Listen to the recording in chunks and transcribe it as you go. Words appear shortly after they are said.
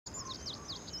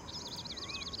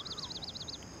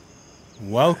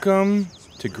Welcome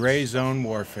to Gray Zone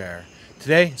Warfare.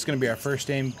 Today, it's going to be our first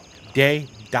day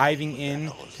diving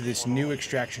in to this new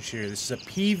extraction shooter. This is a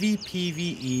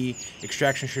PvPvE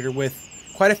extraction shooter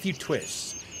with quite a few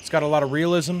twists. It's got a lot of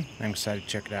realism. I'm excited to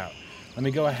check it out. Let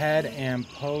me go ahead and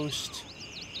post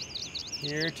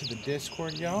here to the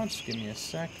Discord, y'all. Just give me a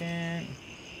second.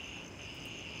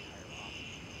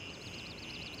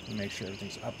 Make sure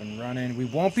everything's up and running. We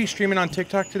won't be streaming on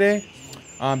TikTok today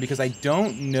because I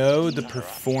don't know the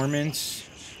performance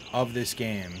of this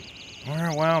game.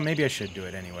 Or, well, maybe I should do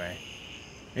it anyway.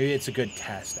 Maybe it's a good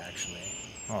test, actually.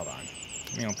 Hold on.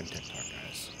 Let me open TikTok,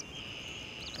 guys.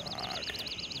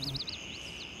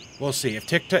 We'll see.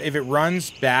 If it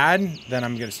runs bad, then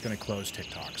I'm just going to close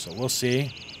TikTok. So we'll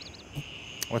see.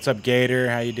 What's up, Gator?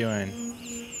 How you doing?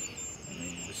 Let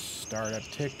me just start up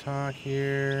TikTok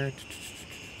here.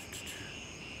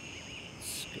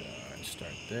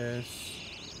 Start this.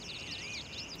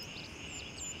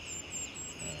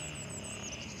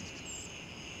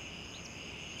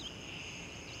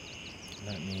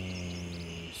 Let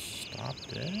me stop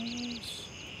this.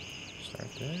 Start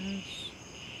this.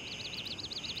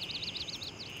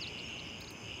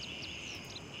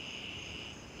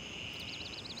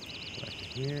 Back to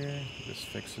here. This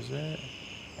fixes it.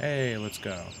 Hey, let's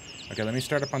go. Okay, let me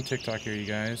start up on TikTok here, you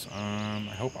guys. I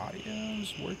hope audio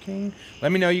is working.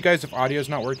 Let me know, you guys, if audio is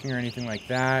not working or anything like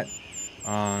that,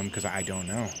 because I don't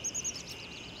know.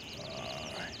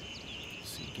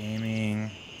 See,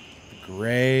 gaming,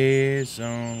 Gray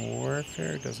Zone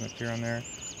Warfare doesn't appear on there.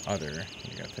 Other,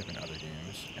 you gotta type in other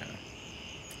games. Yeah,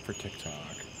 for TikTok.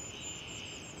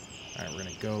 All right, we're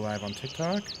gonna go live on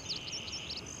TikTok.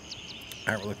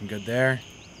 All right, we're looking good there,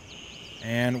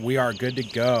 and we are good to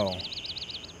go.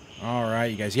 All right,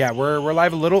 you guys. Yeah, we're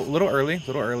live a little early.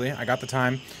 I got the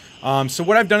time. So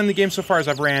what I've done in the game so far is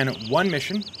I've ran one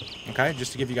mission. Okay,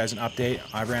 just to give you guys an update,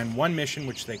 I ran one mission,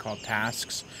 which they call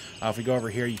tasks. If we go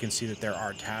over here, you can see that there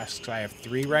are tasks. I have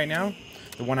 3 right now.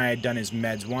 The one I had done is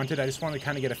Meds Wanted. I just wanted to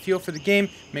kind of get a feel for the game,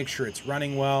 make sure it's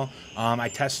running well. I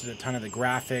tested a ton of the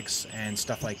graphics and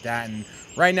stuff like that, and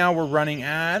right now we're running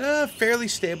at a fairly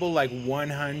stable, like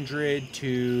 100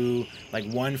 to like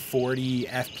 140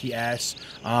 FPS,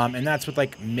 and that's with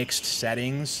like mixed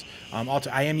settings.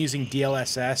 I am using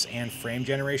DLSS and frame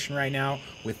generation right now.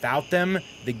 Without them,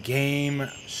 the game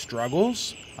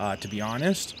struggles, to be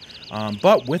honest.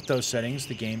 But with those settings,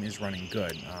 the game is running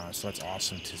good, so that's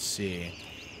awesome to see.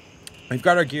 We've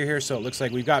got our gear here, so it looks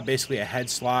like we've got basically a head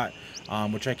slot,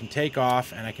 which I can take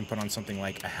off, and I can put on something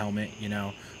like a helmet, you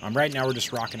know. Right now, we're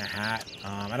just rocking a hat.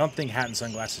 I don't think hat and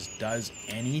sunglasses does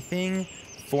anything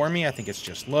for me. I think it's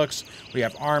just looks. We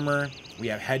have armor. We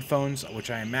have headphones,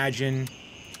 which I imagine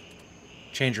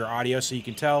change your audio so you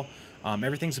can tell.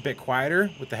 Everything's a bit quieter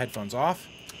with the headphones off.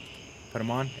 Put them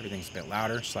on, everything's a bit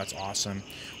louder, so that's awesome.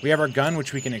 We have our gun,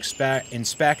 which we can inspect,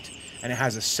 and it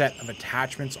has a set of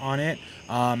attachments on it.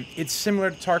 It's similar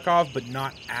to Tarkov, but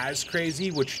not as crazy,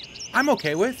 which I'm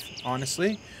okay with,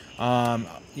 honestly.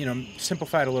 You know,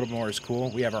 simplified a little more is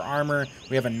cool. We have our armor,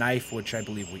 we have a knife, which I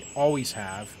believe we always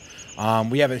have.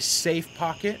 We have a safe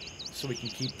pocket, so we can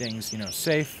keep things, you know,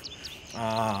 safe.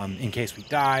 In case we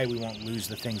die, we won't lose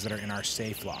the things that are in our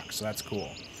safe lock, so that's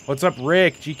cool. What's up,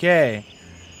 Rick, GK?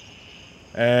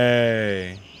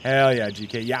 Hey, hell yeah,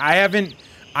 GK. Yeah,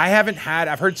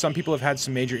 I've heard some people have had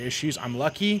some major issues. I'm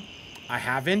lucky I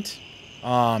haven't.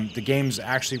 The game's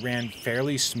actually ran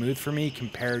fairly smooth for me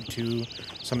compared to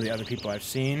some of the other people I've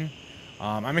seen.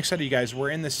 I'm excited, you guys.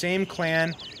 We're in the same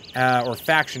clan, or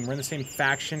faction. We're in the same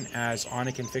faction as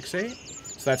Onyx and Fixate,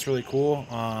 so that's really cool.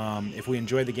 If we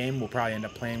enjoy the game, we'll probably end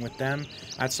up playing with them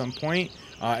at some point.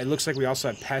 It looks like we also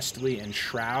have Pestily and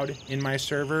Shroud in my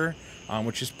server,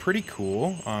 which is pretty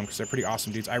cool, because they're pretty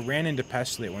awesome dudes. I ran into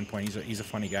Pestily at one point. He's a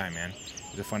funny guy, man.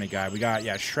 He's a funny guy. We got,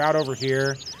 yeah, Shroud over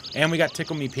here, and we got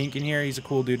Tickle Me Pink in here. He's a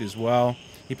cool dude as well.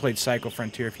 He played Psycho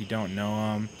Frontier, if you don't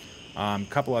know him. A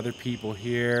couple other people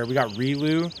here. We got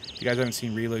Relu. If you guys haven't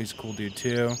seen Relu, he's a cool dude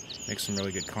too. Makes some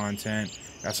really good content.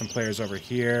 Got some players over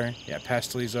here. Yeah,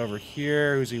 Pestily's over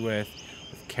here. Who's he with?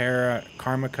 With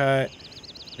Karma Cut.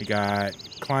 We got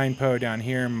Kleinpo down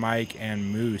here, Mike,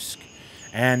 and Moosk.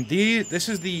 And this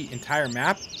is the entire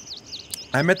map.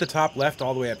 I'm at the top left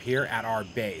all the way up here at our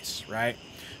base, right?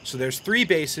 So there's 3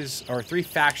 bases, or 3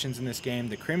 factions in this game.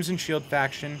 The Crimson Shield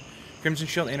faction, Crimson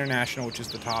Shield International, which is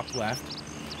the top left.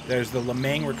 There's the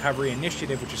Lemang Recovery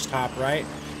Initiative, which is top right.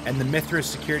 And the Mithras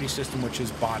Security System, which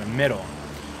is bottom middle.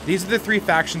 These are the 3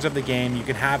 factions of the game. You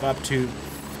can have up to,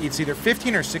 it's either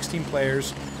 15 or 16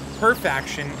 players per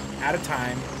faction at a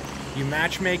time. You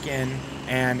matchmake in,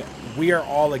 and we are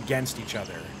all against each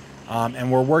other.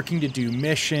 And we're working to do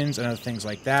missions and other things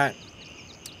like that.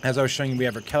 As I was showing you, we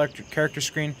have our character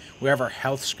screen. We have our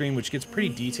health screen, which gets pretty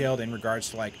detailed in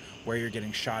regards to like where you're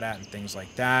getting shot at and things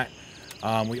like that.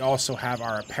 We also have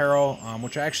our apparel,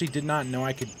 which I actually did not know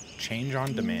I could change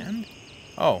on demand.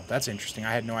 Oh, that's interesting.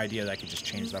 I had no idea that I could just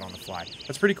change that on the fly.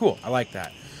 That's pretty cool. I like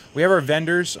that. We have our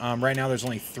vendors. Right now there's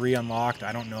only 3 unlocked.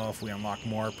 I don't know if we unlock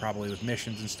more, probably with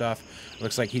missions and stuff. It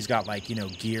looks like he's got like, you know,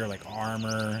 gear like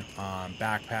armor,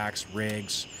 backpacks,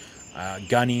 rigs,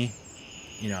 gunny.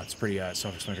 You know, it's pretty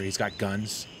self-explanatory. He's got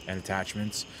guns and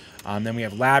attachments. Then we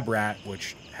have Lab Rat,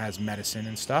 which has medicine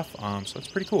and stuff. So it's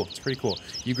pretty cool. It's pretty cool.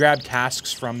 You grab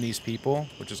tasks from these people,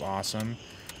 which is awesome.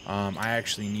 I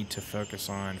actually need to focus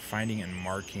on finding and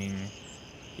marking.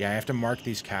 Yeah, I have to mark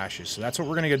these caches. So that's what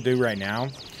we're going to do right now.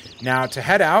 Now, to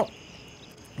head out,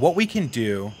 what we can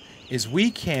do is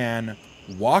we can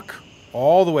walk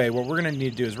all the way. What we're going to need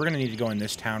to do is we're going to need to go in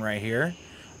this town right here,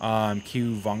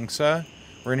 Kuvangsa.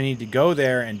 We're going to need to go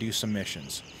there and do some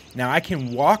missions. Now, I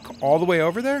can walk all the way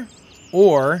over there,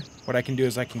 or what I can do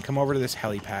is I can come over to this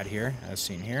helipad here, as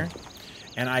seen here,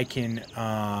 and I can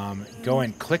go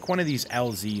and click one of these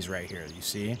LZs right here, you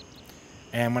see?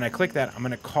 And when I click that, I'm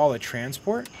going to call a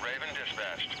transport. Raven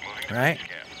dispatched. Moving to right?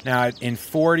 Now, in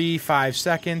 45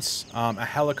 seconds, a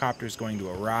helicopter is going to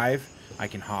arrive. I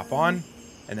can hop on,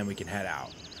 and then we can head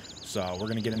out. So we're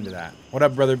going to get into that. What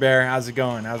up, Brother Bear? How's it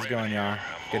going? How's it going, y'all?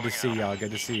 Good to see y'all.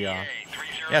 Good to see y'all.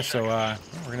 Yeah, so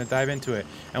we're going to dive into it.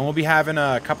 And we'll be having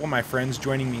a couple of my friends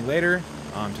joining me later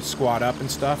to squad up and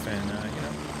stuff and, you know,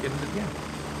 get into the game.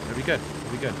 It'll be good.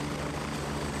 It'll be good.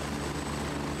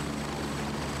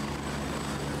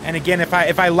 And again, if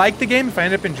I like the game, if I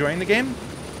end up enjoying the game,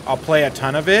 I'll play a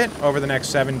ton of it over the next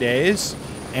 7 days.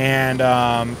 And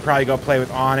probably go play with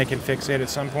Onic and Fixate at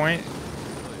some point.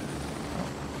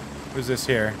 Who's this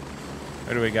here?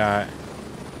 What do we got?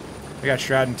 We got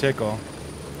Shroud and Tickle.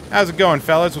 How's it going,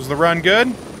 fellas? Was the run good?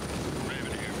 Oh,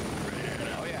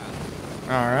 yeah.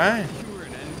 All right. You were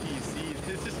an NPC.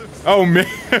 This just looks Oh, man.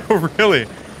 Really?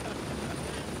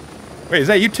 Wait, is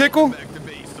that you, Tickle? back to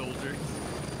base, soldier.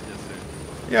 Yes,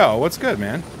 sir. Yo, what's good,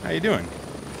 man? How you doing?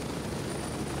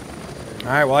 All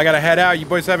right, well, I got to head out. You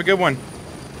boys have a good one.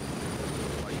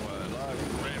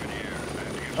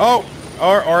 Oh,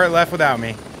 or it left without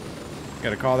me. Got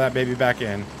to call that baby back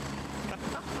in.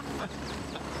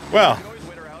 Well. We can always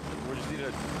wait around. We just need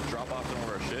to drop off some of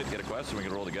our shit, get a quest, and we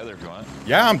can roll together if you want.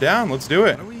 Yeah, I'm down. Let's do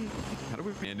it. How do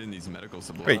we abandon these medical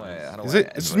supplies? Wait,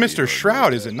 this is Mr.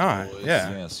 Shroud, is it not?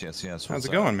 Yeah. Yes. How's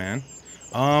it going, man?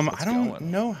 I don't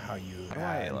know how you. How do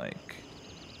I, like...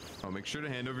 Oh, make sure to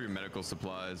hand over your medical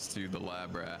supplies to the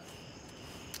lab rat.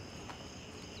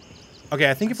 Okay,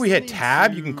 I think if we hit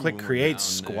tab, you can click create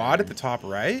squad at the top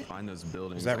right. Find those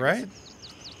buildings. Is that right?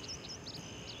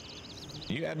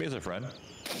 Can you add me as a friend?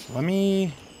 Let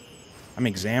me... I'm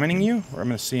examining you, or I'm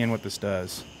going to see in what this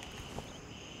does.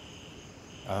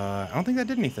 I don't think that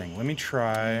did anything. Let me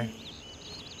try...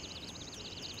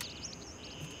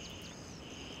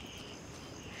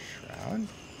 Shroud?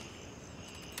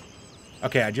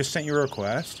 Okay, I just sent you a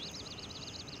request.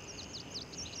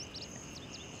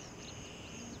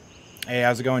 Hey,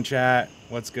 how's it going, chat?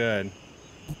 What's good?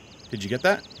 Did you get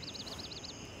that?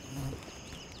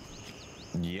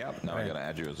 Yep. Now I gotta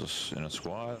add you as in a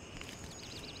squad.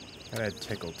 Gotta add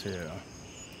Tickle, too.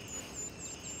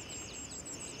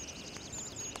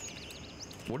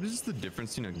 What is the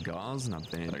difference between a gauze and a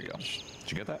bandage? There you go.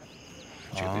 Did you get that?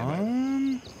 Did you get the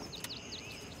invite?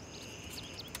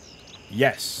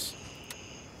 Yes.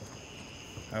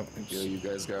 Oh, oops. Yo, you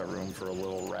guys got room for a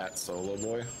little rat solo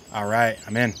boy? All right,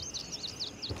 I'm in.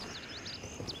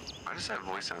 Why does that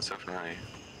voice sound so familiar?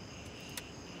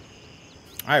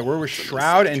 All right, we're with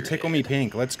Shroud and Tickle Me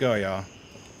Pink. Let's go, y'all.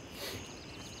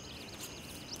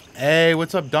 Hey,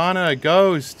 what's up, Donna?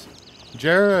 Ghost.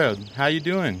 Gerald, how you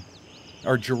doing?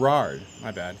 Or Gerard,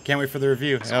 my bad. Can't wait for the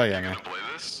review. Hell yeah, man. Play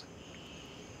this?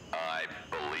 I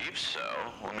believe so.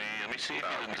 Let me see if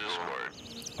he's in Discord.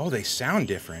 Oh, they sound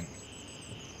different.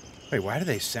 Wait, why do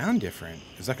they sound different?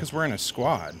 Is that because we're in a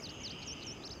squad?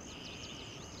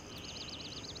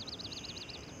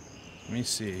 Let me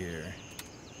see here.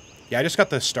 Yeah, I just got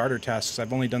the starter tasks.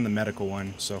 I've only done the medical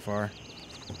one so far.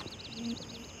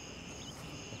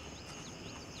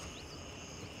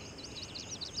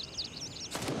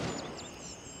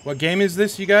 What game is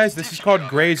this, you guys? This is called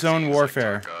Gray Zone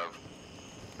Warfare.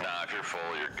 Nah, if you're full,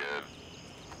 you're good.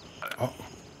 Oh.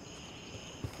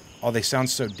 Oh, they sound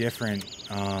so different.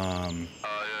 Yeah.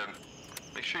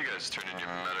 Make sure you guys turn in your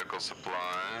medical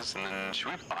supplies, and then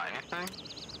should we buy anything?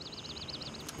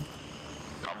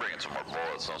 I'll bring in some more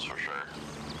bullets, that's for sure.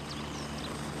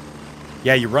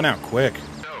 Yeah, you run out quick.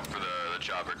 No, for the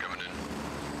chopper coming in.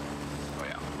 Oh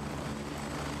yeah.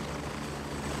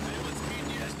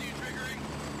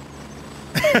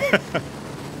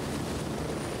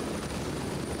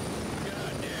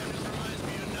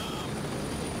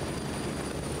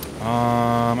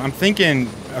 I'm thinking,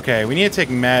 okay, we need to take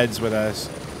meds with us.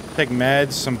 Take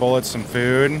meds, some bullets, some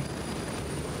food.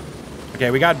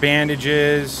 Okay, we got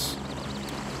bandages.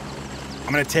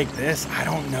 I'm gonna take this. I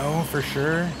don't know for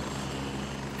sure.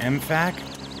 MFAC?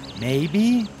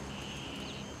 Maybe?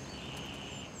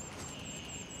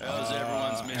 How's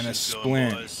everyone's mission And a going,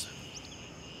 splint. boys?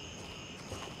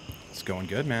 It's going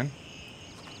good, man.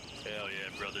 Hell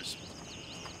yeah, brothers.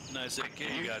 Nice AK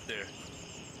you got there.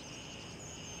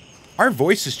 Our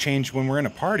voices change when we're in a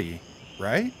party,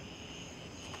 right?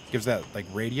 Gives that, like,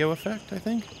 radio effect, I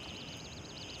think.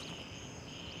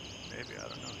 Maybe, I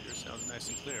don't know. Yours sounds nice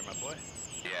and clear, my boy.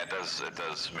 Yeah, it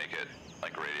does make it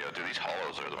like radio. Dude, these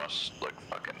hollows are the most, like,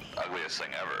 fucking ugliest thing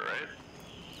ever, right?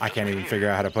 I can't even figure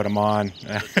out how to put them on.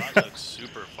 The dot looks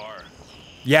super far.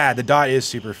 Yeah, the dot is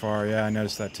super far. Yeah, I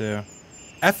noticed that too.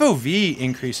 FOV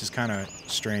increase is kind of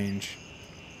strange.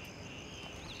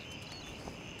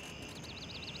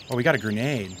 Oh, we got a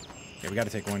grenade. Yeah, we got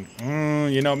to take one.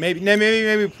 You know, maybe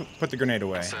put the grenade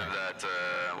away. So that,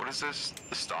 what is this?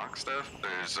 The stock stuff?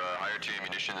 There's higher tier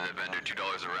ammunition in the vendor, $2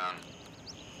 a round.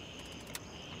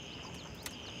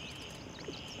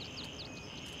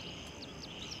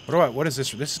 What is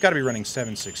this? This has got to be running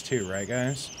 7.62, right,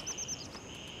 guys?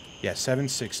 Yeah,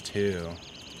 7.62.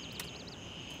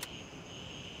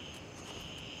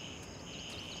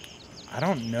 I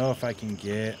don't know if I can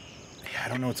get... Yeah, I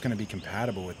don't know what's going to be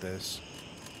compatible with this.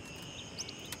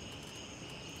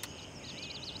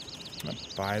 I'm going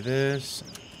to buy this.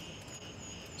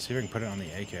 See if I can put it on the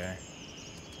AK.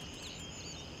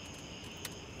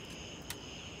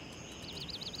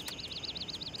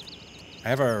 I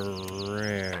have a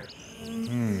rare...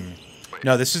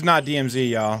 No, this is not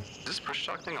DMZ, y'all. Is this push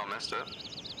talk thing all messed up?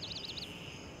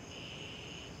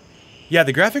 Yeah,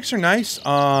 the graphics are nice.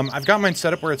 I've got mine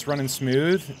set up where it's running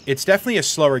smooth. It's definitely a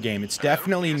slower game. It's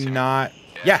definitely not...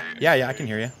 Yeah, I can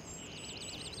hear you.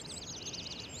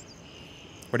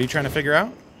 What are you trying to figure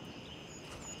out?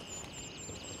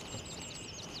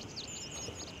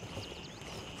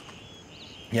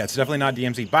 Yeah, it's definitely not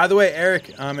DMZ. By the way,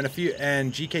 Eric, and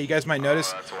GK, you guys might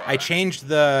notice I changed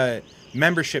the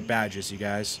membership badges, you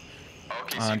guys.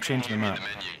 Okay, so Changed them up.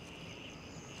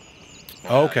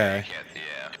 Well, Okay.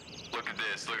 yeah. Look at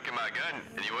this. Look at my gun.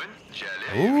 Anyone?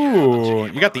 Ooh,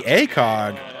 you got the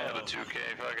ACOG. Yeah, the 2K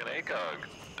fucking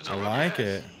ACOG. I like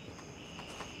it.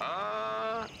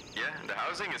 Yeah, the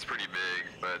housing is pretty big,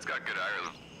 but it's got good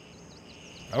iron.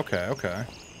 Okay.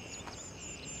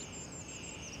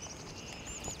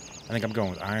 I think I'm going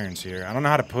with irons here. I don't know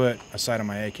how to put a sight on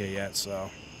my AK yet, so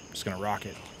I'm just going to rock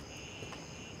it.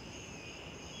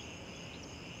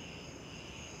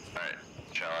 Alright,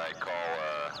 shall I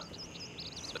call,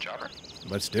 the chopper?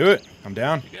 Let's do it. I'm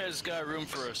down. You guys got room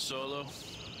for a solo?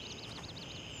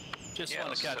 Just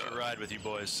want to catch a ride with you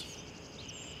boys.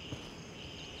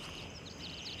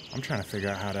 I'm trying to figure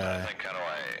out how I to... think,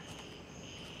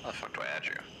 how the fuck do I add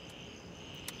you?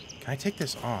 Can I take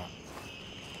this off?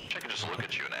 I can just look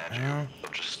at you and add you.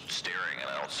 I'm just staring and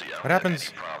I don't see What happens?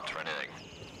 any prompt or anything.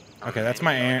 Okay, that's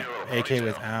my AK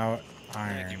without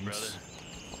Thank you, brother. irons.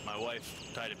 My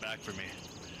wife tied it back for me.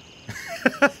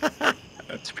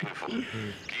 It's beautiful. Can you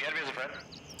add me as a friend?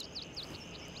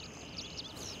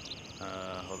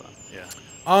 Hold on.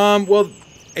 Yeah. Well,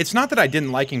 it's not that I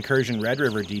didn't like Incursion Red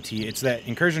River DT. It's that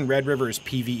Incursion Red River is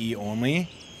PvE only.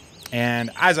 And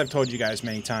as I've told you guys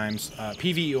many times,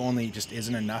 PvE only just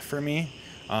isn't enough for me.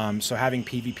 So having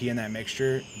PvP in that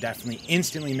mixture definitely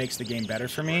instantly makes the game better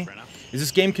for me. Is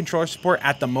this game controller support?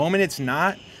 At the moment, it's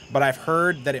not. But I've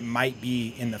heard that it might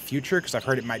be in the future because I've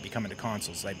heard it might be coming to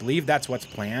consoles. I believe that's what's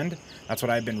planned. That's what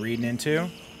I've been reading into.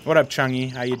 What up,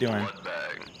 Chungy? How you doing? Blood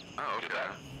bag. Oh, okay.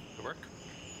 Good work.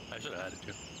 I should have had it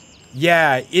too.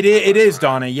 Yeah, it is,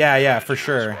 Donna. Yeah, for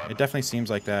sure. It definitely seems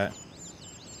like that.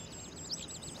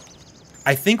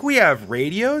 I think we have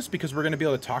radios because we're going to be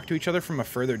able to talk to each other from a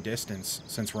further distance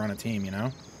since we're on a team, you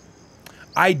know?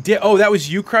 I did. Oh, that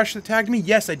was you, Crush, that tagged me?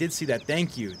 Yes, I did see that.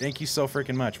 Thank you. Thank you so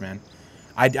freaking much, man.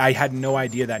 I had no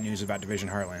idea that news about Division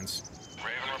Heartlands.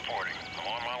 Raven reporting. I'm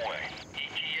on my way.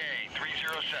 ETA 30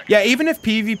 seconds. Yeah, even if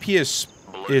PvP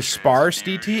is sparse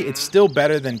DT, it's still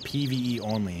better than PvE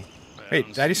only. Wait,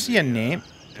 did I just see a name?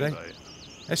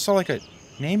 I saw like a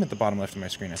name at the bottom left of my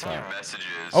screen, I thought. Messages.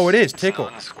 Oh, it is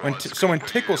Tickle. So when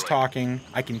Tickle's talking,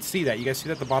 I can see that. You guys see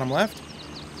that at the bottom left?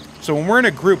 So when we're in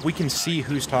a group, we can see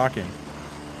who's talking.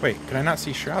 Wait, could I not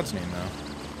see Shroud's name, though?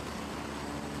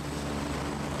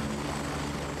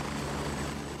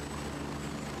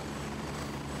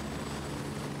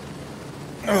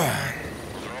 Ugh.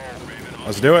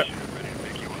 Let's do it. Oh,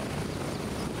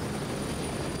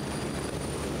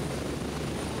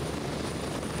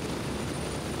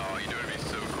 you know what'd be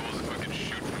so cool is if we could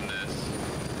shoot from this.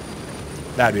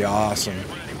 That'd be awesome. We're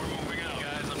moving out.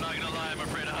 Guys, I'm not gonna lie, I'm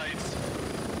afraid of heights.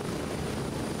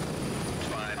 It's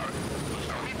fine.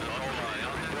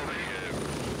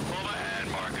 Hold my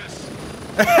hand, Marcus.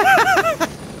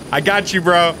 I got you,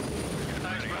 bro.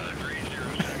 Thanks, brother.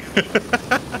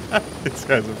 These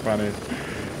guys are funny.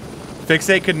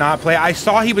 Fixate could not play. I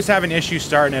saw he was having issues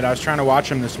starting it. I was trying to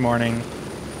watch him this morning.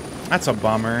 That's a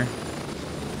bummer.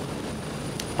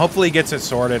 Hopefully he gets it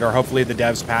sorted, or hopefully the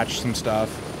devs patch some stuff.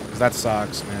 Because that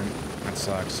sucks, man. That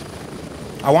sucks.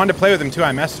 I wanted to play with him too.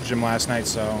 I messaged him last night,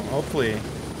 so hopefully,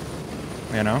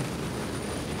 you know.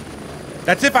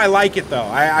 That's if I like it, though.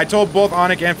 I told both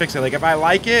Onic and Fixate, like, if I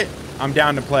like it, I'm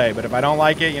down to play. But if I don't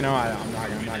like it, you know, I'm not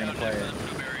gonna play it.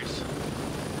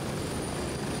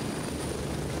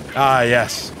 Ah,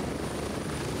 yes.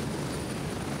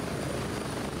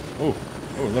 Ooh,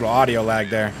 a little audio lag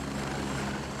there.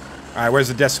 All right, where's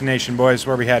the destination, boys?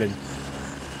 Where are we headed?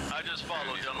 I just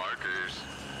followed them. Markers.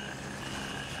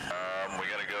 We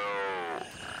gotta go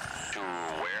to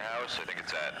a warehouse. I think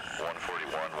it's at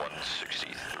 141,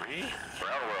 163. I don't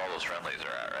know where all those friendlies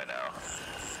are at right now.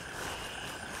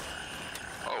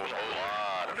 Oh, there's a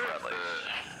lot of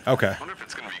friendlies. Okay. I wonder if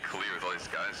it's gonna be clear with all these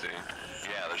guys seeing.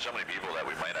 Yeah, there's so many people that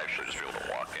we might actually just be able to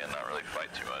walk in, not really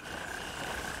fight too much.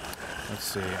 Let's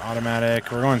see.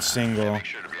 Automatic. We're going single. Make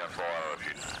sure to be on full auto if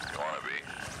you want to be.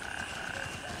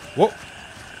 Whoa.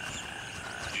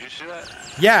 Did you see that?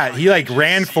 Yeah, he like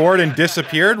ran forward and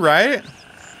disappeared, right?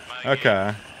 Okay.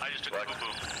 I just took a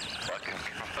poo-poo. Fucking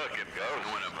go.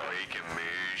 I want to break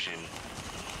immersion.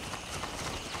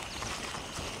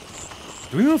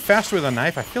 Do we move faster with a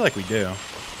knife? I feel like we do.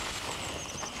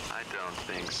 I don't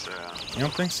think so. You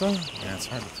don't think so? Yeah, it's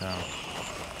hard to tell.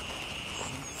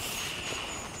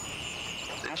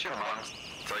 Didn't your mom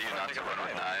tell you not to run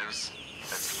with knives?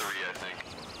 That's 3, I think.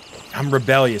 I'm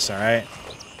rebellious, all right?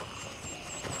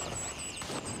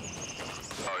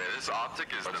 Oh yeah, this optic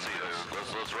is the move.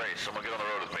 Let's race. Someone get on the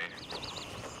road with me.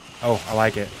 Oh, I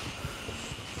like it.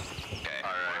 Okay.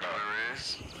 Alright,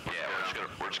 race? Yeah,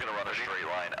 we're just gonna run a straight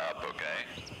line up, okay?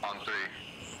 On 3.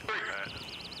 3.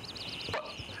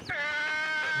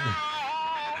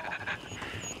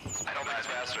 I don't think it's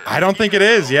faster. I don't think it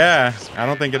is, yeah. I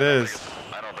don't think it is.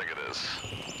 I don't think it is.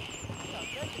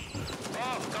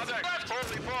 Oh, contact!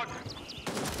 Holy fuck!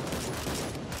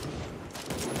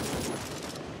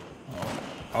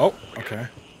 Oh, okay.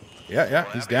 Yeah,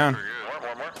 he's down. More. Got him.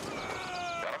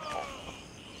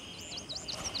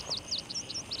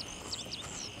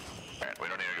 Alright, we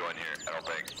don't need to go in here, I don't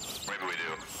think. Maybe we do. I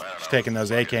don't know. Just taking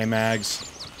those AK mags.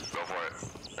 Go for it.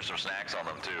 There's some snacks on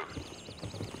them too.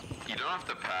 You don't have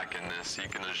to pack in this, you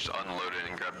can just unload it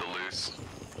and grab the loose.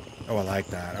 Oh, I like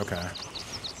that. Okay.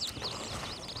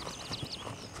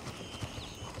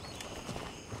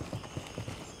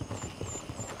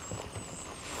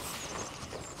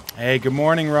 Hey, good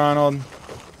morning, Ronald. We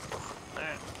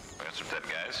got some dead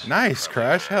guys. Nice,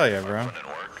 Crush. Hell yeah, bro. Putting in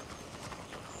work.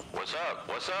 What's up?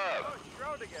 What's up?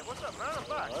 What's up, man? I'm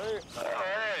back. Hey.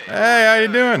 Hey, how you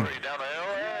doing? Are you down the hill?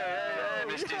 Hey,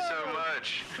 missed you so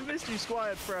much. Missed you,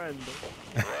 squad friend.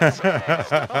 What's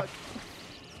up?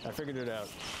 I figured it out.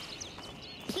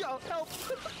 Yo, help!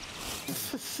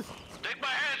 Take my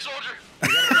hand, soldier.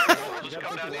 You gotta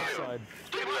come down take the left here. side.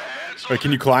 Take my hand, soldier. Wait,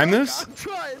 can you climb this? I'm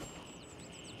trying.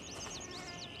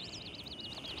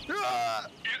 You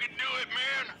can do it,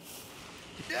 man.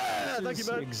 Yeah, thank you,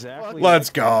 man. Exactly. Let's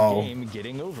go. Game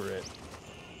getting over it.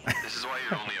 This is why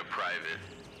you're only a private.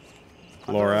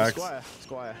 Lorax.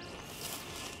 Squire.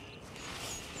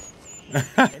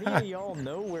 Any of y'all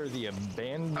know where the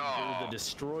abandoned or the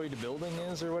destroyed building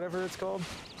is, or whatever it's called?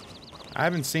 I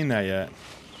haven't seen that yet.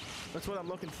 That's what I'm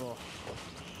looking for.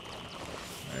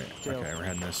 Right, okay, we're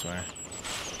heading this way.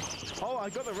 Oh, I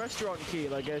got the restaurant key.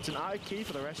 Like, it's an I key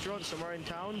for the restaurant somewhere in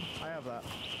town. I have that.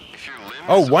 If your limb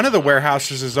Oh, is one of the over,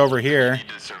 warehouses is over you here. need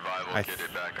to survival I kit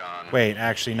it back on. Wait,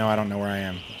 actually, no, I don't know where I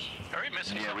am. Are we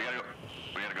missing Yeah, we gotta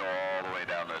go all the way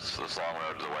down this long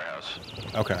road to the warehouse.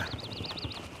 Okay. I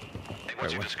think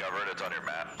once you discover it, it's on your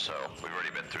map, so we've already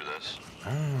been through this.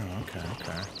 Oh, okay.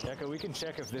 Jacko, we can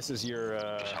check if this is your,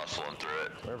 Just hustling through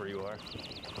it. wherever you are.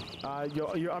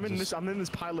 I'm in this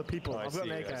pile of people. Oh, I I've got see,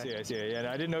 an AK. I see. Yeah,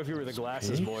 I didn't know if you were the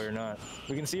glasses boy or not.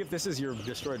 We can see if this is your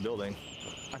destroyed building.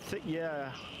 I think,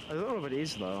 yeah. I don't know if it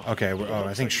is, though. Okay, oh,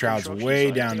 I think Shroud's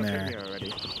way down there.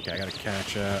 Okay, I gotta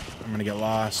catch up. I'm gonna get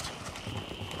lost.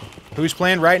 Who's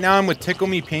playing right now? I'm with Tickle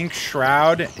Me Pink,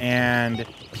 Shroud, and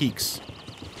Peaks.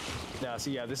 No,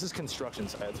 see, yeah, this is construction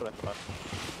site. That's what I thought.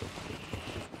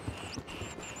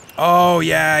 Oh,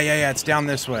 yeah. It's down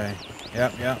this way.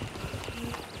 Yep.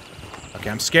 Okay,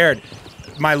 I'm scared.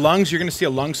 My lungs, you're going to see a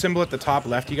lung symbol at the top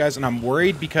left, you guys, and I'm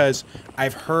worried because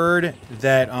I've heard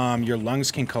that your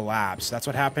lungs can collapse. That's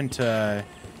what happened to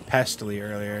Pestily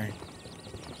earlier.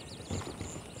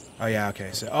 Oh, yeah,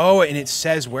 okay. So, oh, and it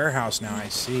says warehouse now. I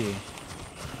see.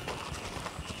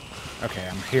 Okay,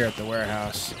 I'm here at the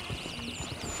warehouse.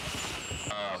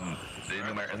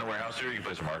 In the warehouse here, you can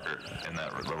place a marker in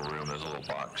that little room. There's a little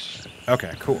box.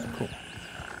 Okay, cool.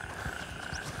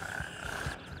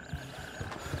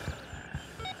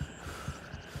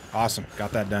 Awesome,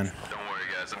 got that done. Don't worry,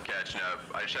 guys, I'm catching up.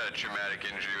 I just had a traumatic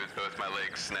injury with both my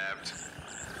legs snapped.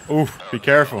 Oof, be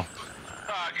careful.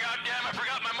 Oh, goddamn, I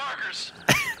forgot my markers.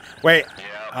 Wait.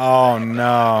 Yeah. Oh,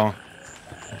 no.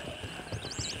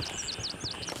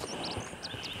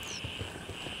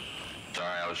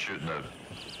 Sorry, I was shooting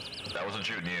I wasn't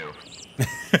shooting you.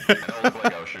 It don't look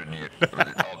like I was shooting you.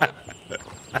 All good.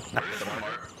 Where's the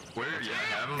mark? Where? Yeah,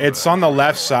 I have 'em. It's on the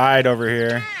left side over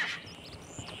here.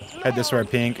 Head this way,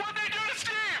 Pink. What'd they do to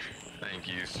Steve? Thank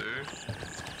you, sir.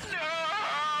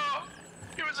 No!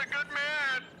 He was a good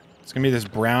man. It's gonna be this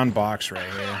brown box right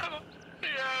here. Yeah,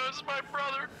 it was my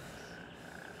brother.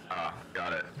 Ah,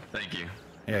 got it. Thank you.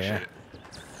 Yeah. Appreciate it.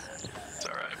 It's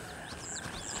alright.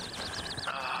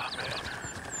 Oh, man.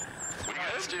 What do you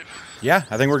got, Steve? Yeah,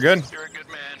 I think we're good. You're a good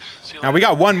man. See you Now, we later.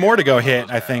 got one more to go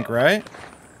hit, I think, right?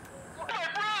 My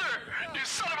brother! You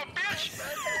son of a bitch!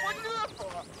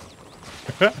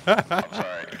 I'm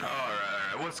sorry.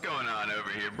 Alright. What's going on over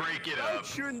here? Break it up.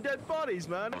 Shooting dead bodies,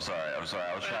 man. I'm sorry. I was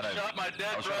trying to. Shot my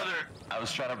dead brother. I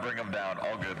was trying to bring him down.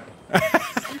 All good. All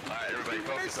right, everybody,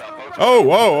 focus out. Focus. Oh,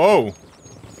 whoa.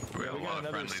 We have a lot of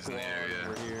Another friendlies in squad the area.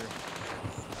 over here.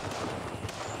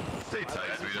 Stay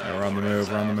tight, sweetheart. Yeah, we're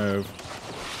on the move.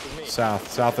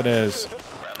 South it is.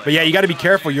 But yeah, you got to be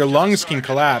careful. Your lungs can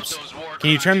collapse. Can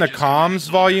you turn the comms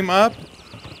volume up?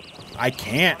 I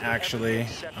can't, actually.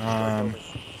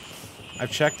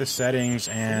 I've checked the settings,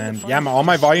 and yeah, all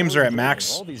my volumes are at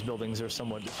max. All these buildings are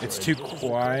somewhat destroyed. It's too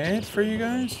quiet for you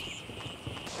guys?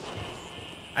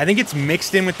 I think it's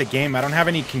mixed in with the game. I don't have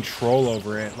any control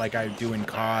over it like I do in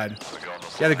COD.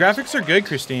 Yeah, the graphics are good,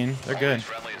 Christine. They're good.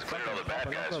 Friendly's cleared all the bad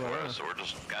guys for us, so we're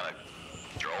just kind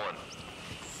of trolling.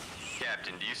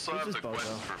 Captain, do you still have the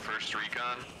quest for first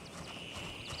recon?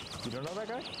 You don't know that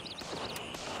guy?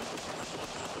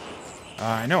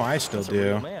 I know I still That's a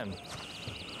real do. man.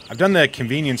 I've done the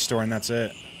convenience store, and that's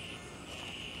it.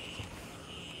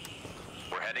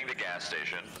 We're heading to gas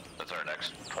station. That's our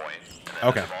next point. And then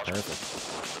Okay, the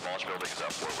perfect. demolish building is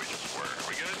up where we just were. Are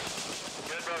we good?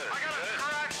 Good, brother. I got a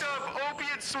cracked up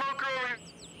opiate smoker over here.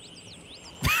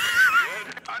 Good.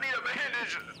 I need a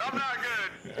bandage. I'm not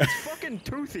good. It's fucking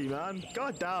Toothy, man.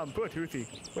 God damn, poor Toothy.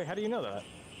 Wait, how do you know that?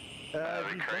 That'd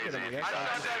be You look at crazy. him, I if guess. you I shot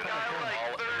shot that guy like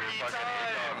 30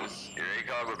 times. Your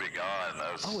ACOG would be gone.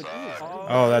 That was Oh, it is. suck.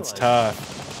 Oh, that's tough.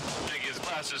 I think his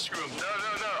glasses screw him. No.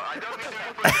 I don't need to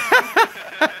put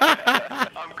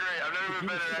that. I'm great. I've never been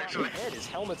better, actually. Head, his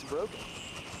helmet's broken.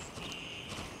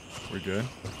 We're good.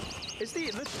 It's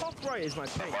the top right is my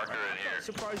ping. Marker in here.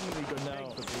 Surprisingly good No,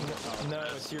 ping for being no,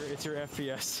 it's your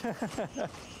FPS.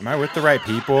 Am I with the right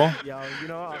people? Yeah, you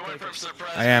know what? It I'll went take from it.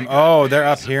 surprise I am. to Oh, they're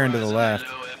up surprise here and to the and left.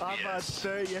 no I'm at FPS.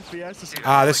 30 FPS.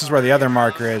 Ah, this is where the other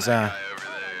marker is, huh? Guy over Oh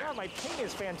there. my god, my ping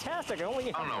is fantastic. I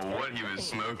only. I don't know what he was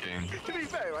smoking. To be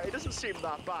fair, right, it doesn't seem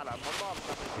that bad. My mom's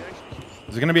having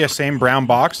Is it going to be a same brown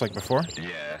box like before?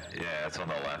 Yeah, it's on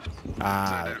the left.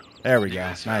 Ah, there we You go.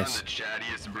 guys found Nice. the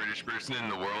chattiest British person in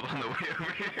the world on the way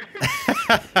over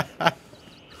here.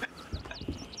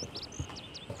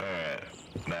 Alright,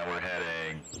 now we're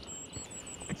heading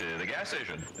to the gas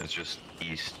station. It's just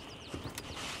east.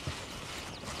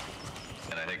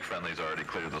 And I think Friendly's already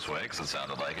cleared this way because it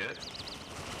sounded like it.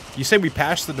 You say we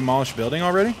passed the demolished building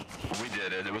already? We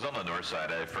did it. It was on the north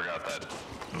side. I forgot that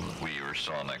we were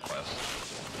still on that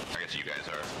quest. I guess you guys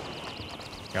are.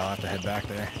 Yeah, I'll have to head back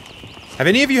there. Have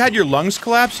any of you had your lungs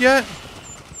collapse yet?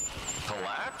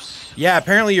 Collapse? Yeah,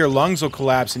 apparently your lungs will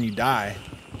collapse and you die.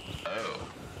 Oh.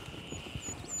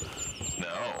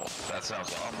 No, that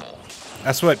sounds awful.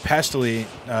 That's what Pestily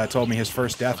told me his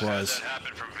first death was. That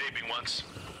happened from vaping once.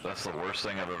 That's the worst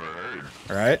thing I've ever heard.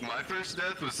 All right? My first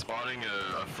death was spotting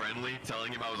a friendly,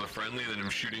 telling him I was a friendly, then him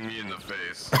shooting me in the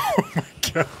face. Oh my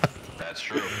god. That's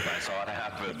true. I saw it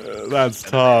happen. That's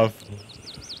tough.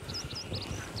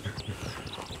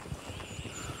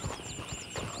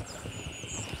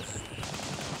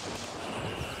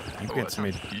 think we had that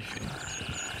somebody. sounds beefy.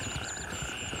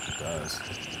 It does.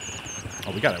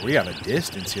 Oh, we got a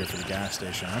distance here for the gas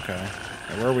station. Okay.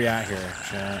 Okay, where are we at here,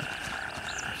 chat?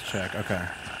 Let's check. Okay.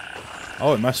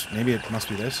 Oh, maybe it must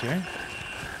be this here.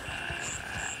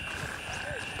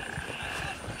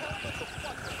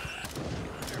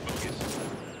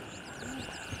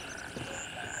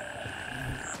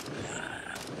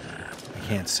 I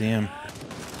can't see him.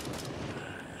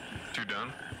 Two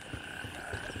done.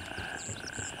 I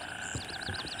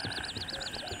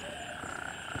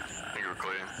think we're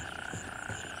clear.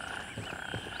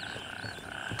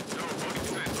 No,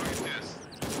 focus this.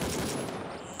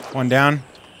 One down.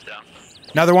 Down.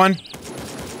 Another one.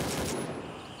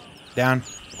 Down.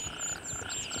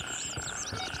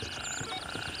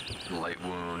 Light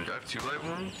wound. Do I have 2 light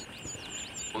wounds?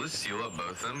 Will this seal up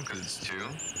both of them? Because it's 2.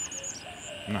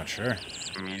 I'm not sure.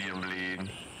 Medium bleed.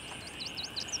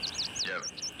 Yep.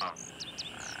 Oh.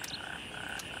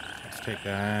 Let's take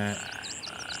that.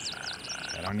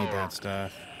 I don't need Oh. that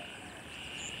stuff.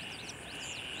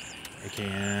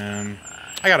 AKM.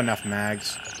 I got enough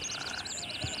mags.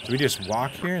 Do we just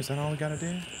walk here? Is that all we gotta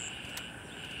do?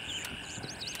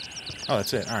 Oh,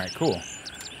 that's it. Alright, cool.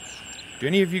 Are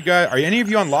any of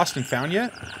you on Lost and Found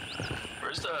yet?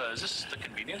 Is this the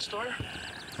convenience store?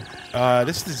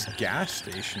 This is gas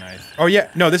station, oh yeah,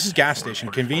 no, this is gas station.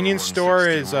 Convenience store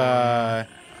is,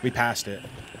 we passed it.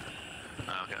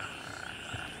 Oh, okay.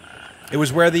 It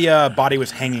was where the, body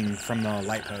was hanging from the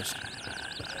light post.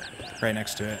 Right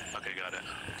next to it. Okay, got it.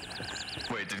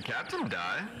 Wait, did Captain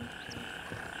die?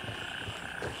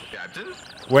 Captain?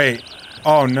 Wait.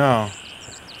 Oh, no.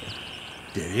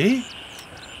 Did he?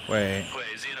 Wait. Wait,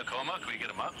 is he in a coma? Can we get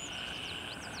him up?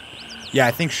 Yeah,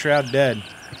 I think Shroud dead.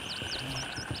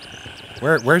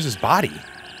 Where's his body?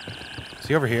 Is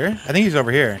he over here? I think he's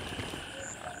over here.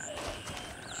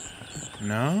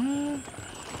 No?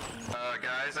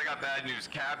 Guys, I got bad news.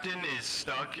 Captain is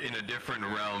stuck in a different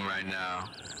realm right now.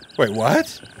 Wait,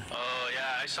 what? Oh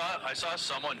yeah, I saw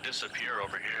someone disappear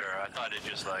over here. I thought it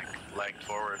just like lagged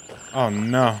forward. Oh,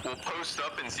 no. We'll post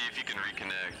up and see if you can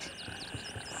reconnect.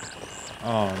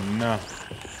 Oh, no.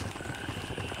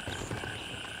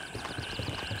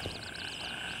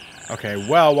 Okay,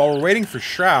 well, while we're waiting for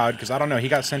Shroud, because I don't know, he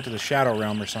got sent to the Shadow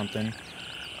Realm or something,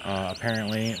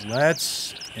 apparently.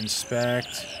 Let's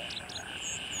inspect.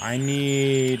 I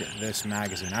need this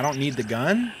magazine. I don't need the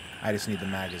gun. I just need the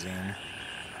magazine.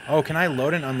 Oh, can I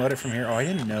load and unload it from here? Oh, I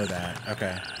didn't know that.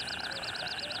 Okay.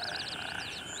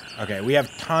 Okay, we have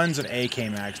tons of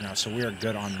AK mags now, so we are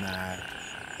good on that.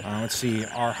 Let's see.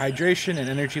 Our hydration and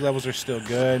energy levels are still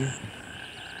good.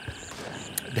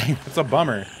 Dang, that's a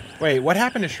bummer. Wait, what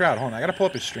happened to Shroud? Hold on, I gotta pull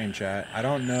up his stream chat. I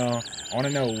don't know. I want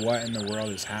to know what in the world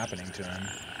is happening to him.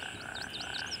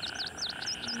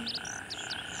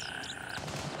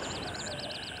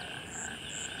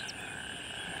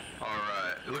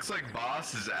 Alright, it looks like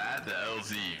Boss is at the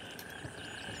LZ.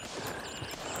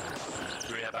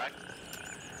 Do we have back?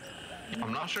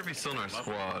 I'm not sure if he's still in our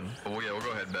squad. But yeah, we'll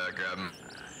go ahead back, grab him.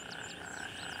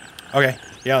 Okay,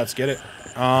 yeah, let's get it.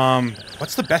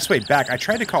 What's the best way back? I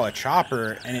tried to call a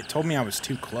chopper, and it told me I was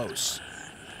too close.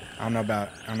 I don't know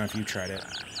if you tried it.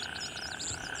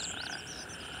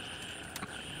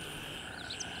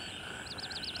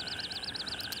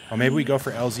 Oh, maybe we go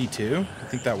for LZ2? I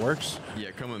think that works.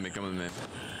 Yeah, come with me, come with me.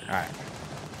 Alright.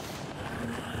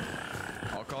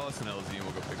 I'll call us an LZ and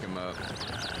we'll go pick him up.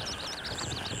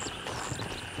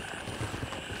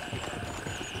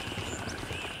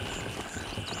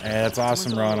 Hey, that's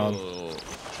awesome, Ronald.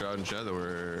 Shroud and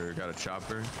Shadow, we got a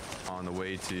chopper on the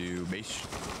way to base.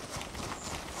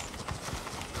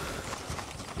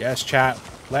 Yes, chat.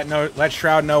 Let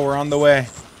Shroud know we're on the way.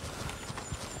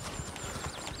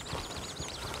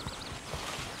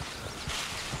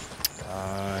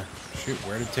 Shoot,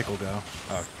 where did Tickle go?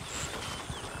 Oh.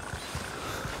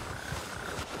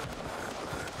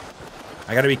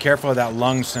 I gotta be careful of that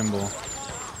lung symbol.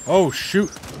 Oh, shoot.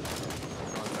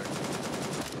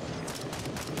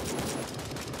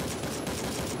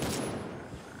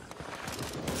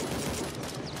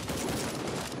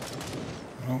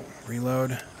 Oh,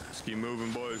 reload. Just keep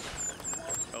moving, boys.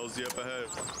 LZ up ahead.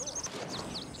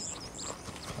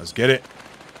 Let's get it.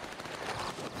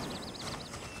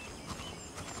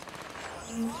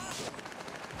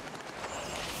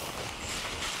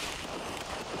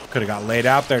 Could have got laid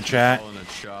out there, chat.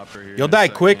 You'll die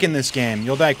quick in this game.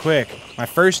 You'll die quick. My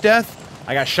first death,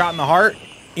 I got shot in the heart,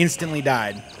 instantly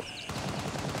died.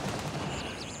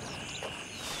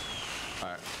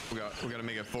 Alright, we gotta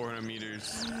make it 400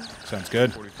 meters. Sounds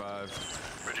good. 45.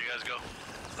 Where'd you guys go?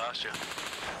 Lost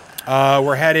you.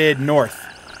 We're headed north.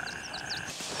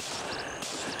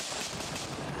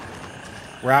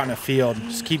 We're out in a field.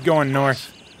 Just keep going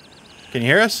north. Can you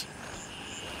hear us?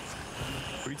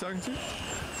 Who are you talking to?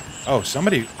 Oh,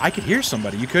 somebody. I could hear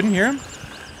somebody. You couldn't hear him?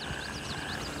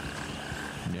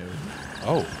 No.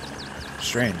 Oh,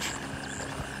 strange.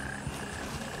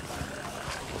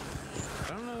 I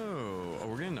don't know. Oh,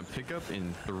 we're getting a pickup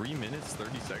in 3 minutes,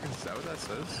 30 seconds. Is that what that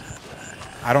says?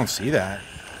 I don't see that.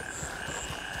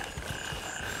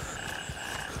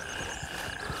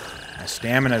 My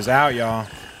stamina's out, y'all.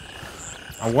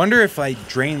 I wonder if I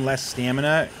drain less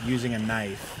stamina using a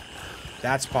knife.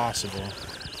 That's possible.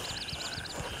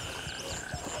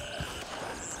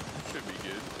 Should be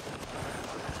good.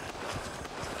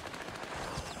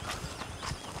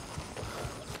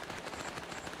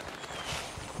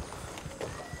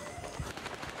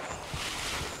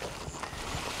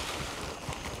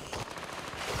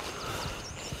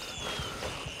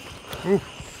 Ooh.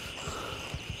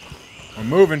 We're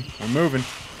moving. We're moving.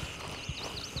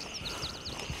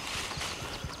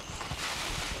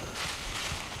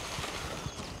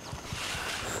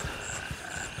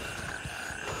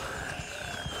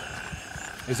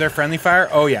 Is there friendly fire?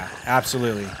 Oh, yeah.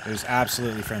 Absolutely. There's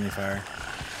absolutely friendly fire.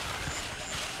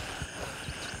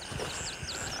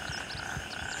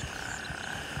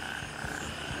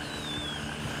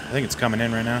 I think it's coming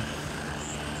in right now.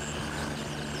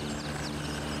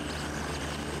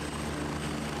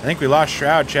 I think we lost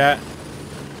Shroud, chat. I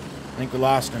think we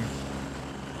lost him.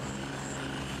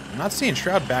 I'm not seeing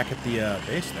Shroud back at the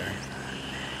base there.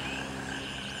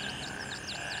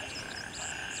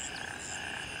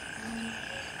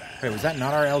 Wait, was that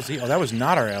not our LZ? Oh, that was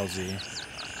not our LZ.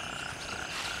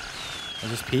 Was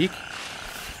this peak?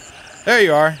 There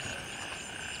you are. Right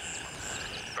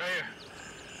here.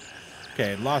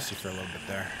 Okay, lost you for a little bit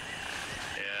there.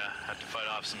 Yeah, had to fight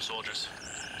off some soldiers.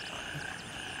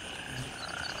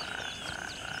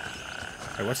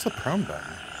 Wait, what's the prone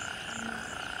button?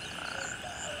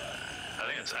 I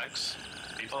think it's X.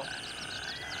 Default.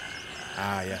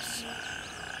 Ah, yes.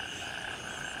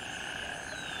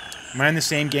 Am I in the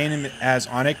same game as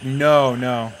Onic? No,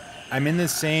 no. I'm in the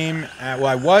same... well,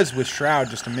 I was with Shroud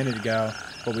just a minute ago,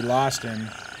 but we lost him.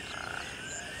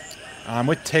 I'm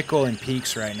with Tickle and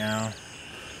Peaks right now.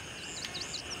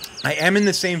 I am in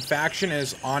the same faction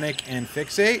as Onic and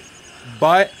Fixate,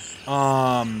 but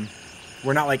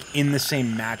we're not, like, in the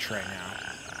same match right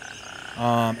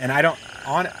now. And I don't...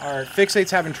 Our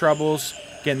Fixate's having troubles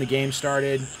getting the game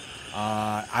started.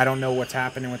 I don't know what's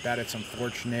happening with that. It's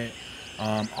unfortunate.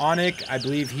 Onic, I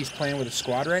believe he's playing with a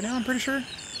squad right now, I'm pretty sure.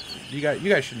 You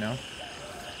guys should know.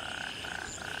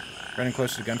 Running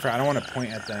close to the gunfire. I don't want to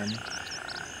point at them.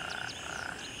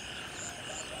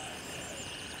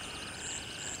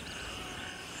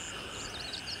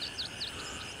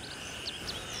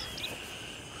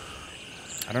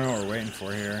 I don't know what we're waiting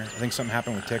for here. I think something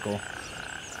happened with Tickle.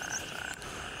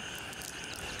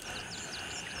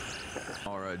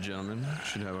 All right, gentlemen.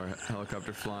 Should have our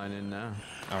helicopter flying in now.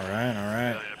 All right, all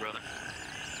right. Hell yeah, brother.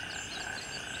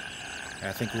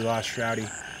 I think we lost Shroudy.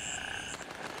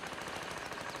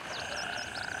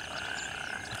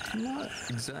 I'm not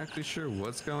exactly sure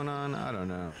what's going on. I don't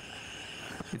know.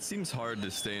 It seems hard to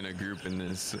stay in a group in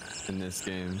this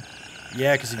game.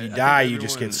 Yeah, because if you die, you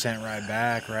just get sent right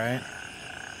back, right?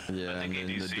 Yeah, and then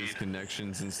the ADC.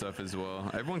 disconnections and stuff as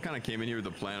well. Everyone kind of came in here with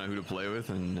a plan on who to play with,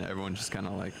 and everyone just kind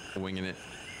of like winging it.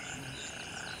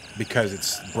 Because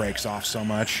it breaks off so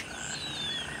much.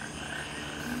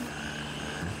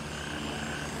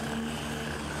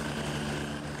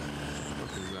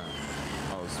 What is that?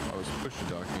 I was push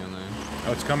docking on there.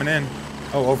 Oh, it's coming in.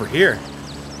 Oh, over here.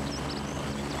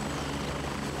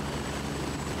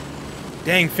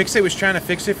 Dang, Fixate was trying to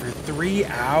fix it for 3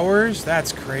 hours?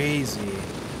 That's crazy.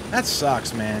 That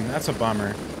sucks, man. That's a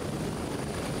bummer.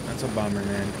 That's a bummer,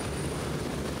 man.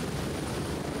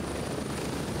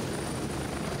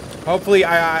 Hopefully,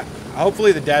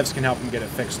 hopefully the devs can help him get it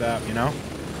fixed up, you know?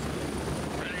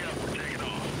 Ready up, we're taking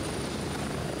off.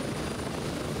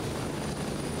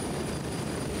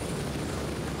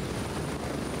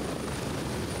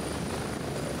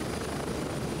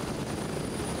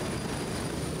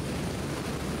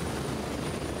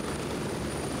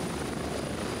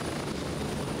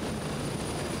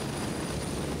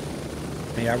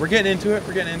 Yeah, we're getting into it.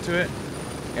 We're getting into it.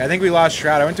 Yeah, I think we lost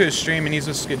Shroud. I went to his stream and he's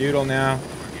with Skadoodle now.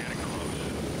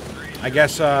 I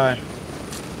guess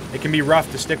it can be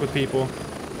rough to stick with people.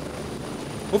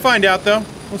 We'll find out, though.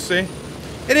 We'll see.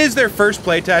 It is their first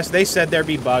playtest. They said there'd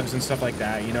be bugs and stuff like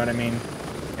that. You know what I mean?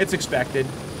 It's expected.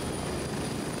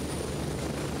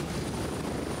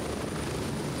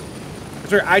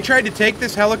 Sorry, I tried to take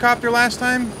this helicopter last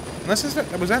time. Unless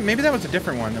maybe that was a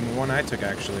different one than the one I took,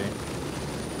 actually.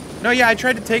 No, yeah, I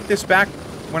tried to take this back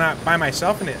when I by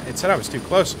myself, and it said I was too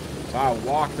close. So I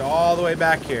walked all the way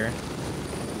back here.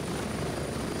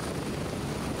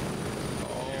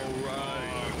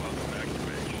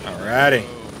 Alrighty.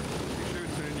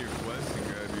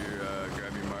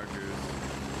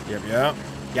 Yep.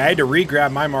 Yeah, I had to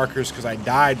re-grab my markers because I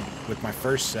died with my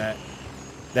first set.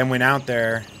 Then went out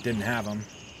there, didn't have them.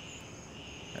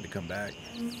 Had to come back.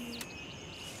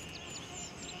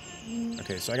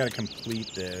 Okay, so I got to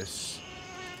complete this.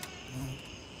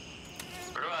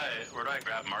 Where do I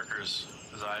grab markers?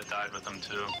 Because I died with them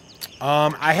too.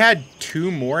 I had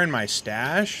 2 more in my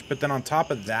stash, but then on top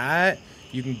of that,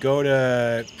 you can go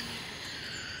to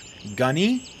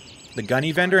Gunny, the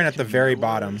Gunny vendor, and at the very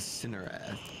bottom,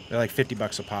 they're like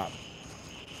 $50 a pop.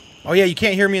 Oh yeah, you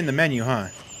can't hear me in the menu, huh?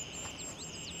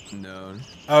 No.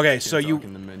 Okay, so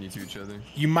in the menu to each other.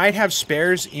 You might have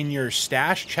spares in your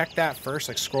stash. Check that first.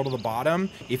 Like scroll to the bottom.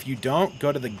 If you don't,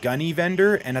 go to the Gunny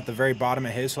vendor, and at the very bottom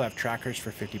of his, he'll have trackers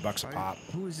for $50 a pop.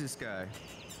 Who is this guy?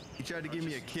 He tried to give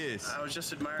me a kiss. I was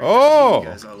just admiring Oh! how you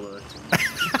guys all looked.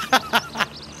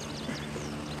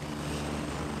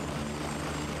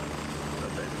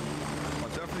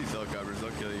 Watch out for these helicopters,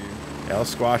 they'll kill you. Yeah, I'll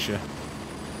squash you.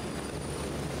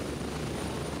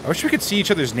 I wish we could see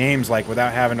each other's names, like,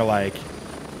 without having to, like,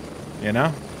 you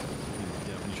know?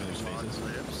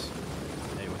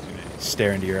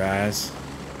 Stare into your eyes.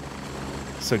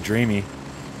 So dreamy.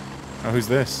 Oh, who's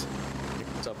this?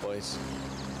 What's up, boys?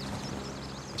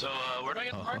 So, where do I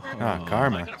get the marker? Ah,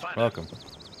 Karma. Welcome.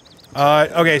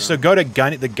 Okay, so go to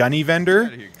the Gunny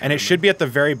vendor, and it should be at the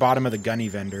very bottom of the Gunny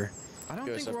vendor. I don't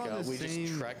think we're on the We same...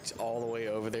 just trekked all the way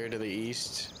over there to the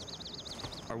east.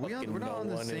 Are we on? We're not on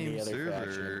the same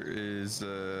server. Is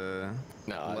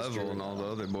level and all the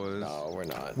other boys. No, we're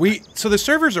not. So the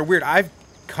servers are weird. I've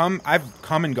come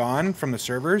and gone from the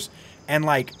servers, and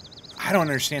like I don't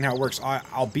understand how it works.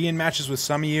 I'll be in matches with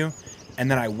some of you,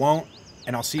 and then I won't,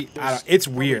 and I'll see. It's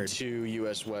weird. 2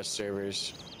 US West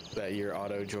servers that you're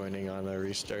auto joining on the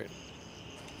restart.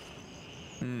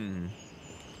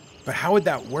 But how would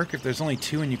that work if there's only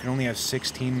 2 and you can only have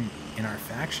 16 in our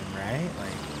faction, right?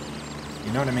 Like,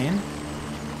 you know what I mean?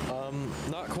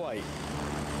 Not quite.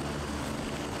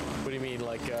 What do you mean,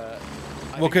 like,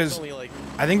 well, because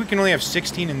I think we can only have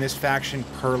 16 in this faction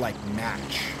per, like,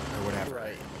 match or whatever.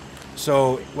 Right.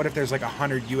 So, what if there's, like,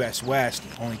 100 US West,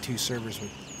 only 2 servers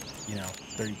with,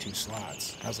 32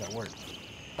 slots? How's that work?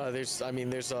 There's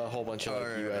a whole bunch of,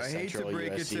 like, US Central,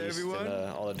 US East,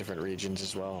 and all the different regions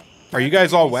as well. Are you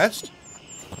guys all West?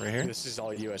 Right here? This is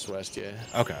all US West, yeah.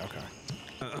 Okay.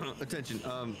 Attention,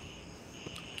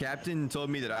 Captain told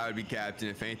me that I would be captain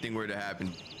if anything were to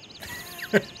happen.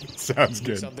 Sounds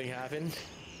good. Did something happen?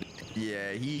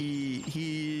 Yeah,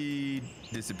 he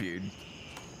disappeared.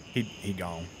 He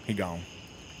gone.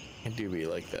 It do be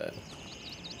like that.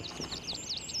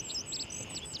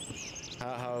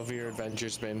 How have your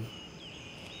adventures been?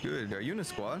 Good. Are you in a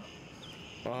squad?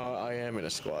 I am in a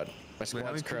squad. My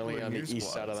squad's currently on the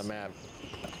east side of the map.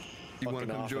 You want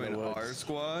to come join our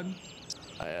squad?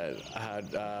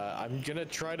 I'm gonna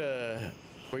try to.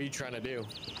 What are you trying to do?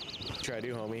 Try to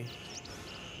do, homie.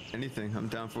 Anything. I'm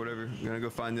down for whatever. We're gonna go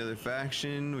find the other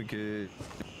faction. We could.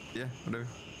 Yeah, whatever.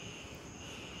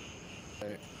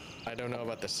 I don't know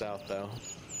about the south though.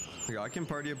 Yeah, I can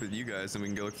party up with you guys and we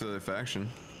can go look for the other faction.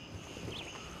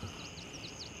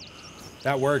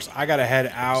 That works. I gotta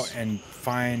head out and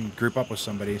group up with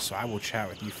somebody, so I will chat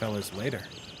with you fellas later.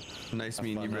 Nice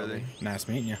meeting you, brother. Nice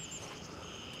meeting you.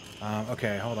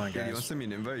 Okay, hold on, guys. Yeah, you want to send me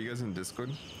an invite? You guys in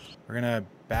Discord? We're gonna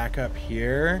back up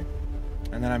here,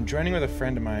 and then I'm joining with a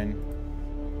friend of mine.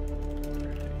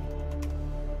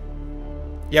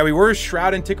 Yeah, we were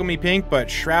Shroud and Tickle Me Pink, but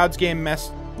Shroud's game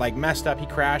messed up. He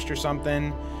crashed or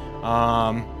something.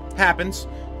 Happens.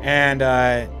 And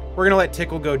we're gonna let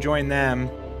Tickle go join them,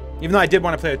 even though I did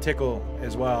want to play with Tickle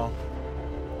as well.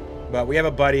 But we have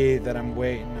a buddy that I'm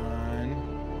waiting on.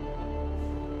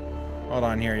 Hold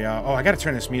on here, y'all. Oh, I gotta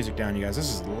turn this music down, you guys.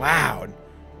 This is loud.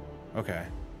 Okay.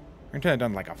 We're gonna turn it down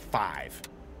to like a 5.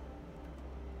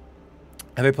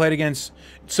 Have I played against...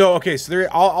 So, okay, so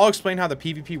I'll explain how the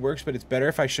PvP works, but it's better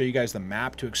if I show you guys the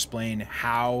map to explain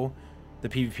how the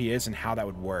PvP is and how that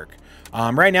would work.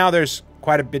 Right now, there's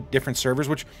quite a bit different servers,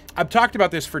 which I've talked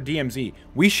about this for DMZ.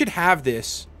 We should have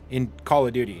this in Call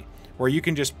of Duty, where you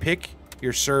can just pick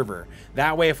your server.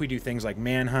 That way, if we do things like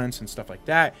manhunts and stuff like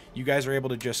that, you guys are able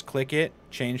to just click it,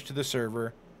 change to the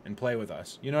server, and play with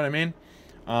us. You know what I mean?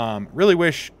 Really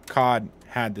wish COD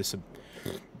had this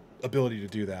ability to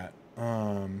do that.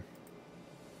 1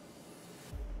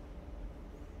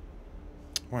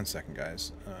 second,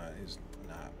 guys. He's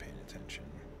not paying attention.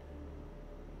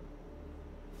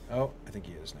 Oh, I think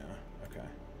he is now. Okay.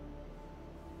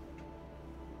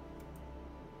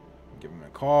 Give him a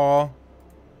call.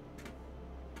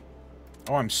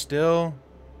 Oh, I'm still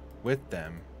with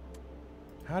them.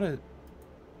 How do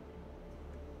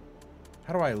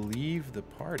I leave the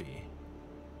party?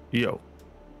 Yo,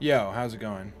 how's it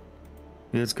going?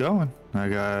 it's going. I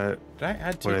got Did I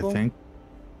add what Tickle? I think.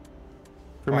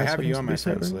 Oh, I have you settings on to my be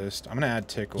set, friends right? list. I'm gonna add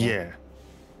Tickle. Yeah.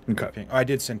 Okay. Ping. Oh, I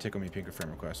did send Tickle me ping a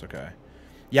friend request. Okay.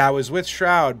 Yeah, I was with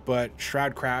Shroud, but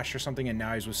Shroud crashed or something, and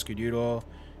now he's with Skedoodle.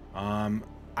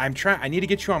 I need to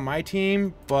get you on my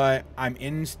team, but I'm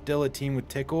in still a team with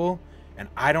Tickle, and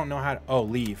I don't know how to... Oh,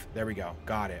 leave. There we go.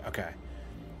 Got it. Okay.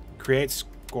 Create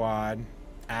squad.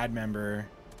 Add member.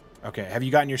 Okay. Have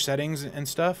you gotten your settings and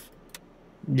stuff?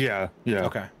 Yeah.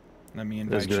 Okay. Let me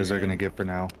invite As good you as they're in. gonna get for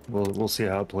now. We'll see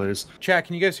how it plays. Chat,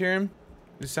 can you guys hear him?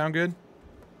 Does it sound good?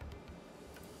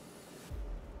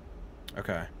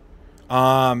 Okay.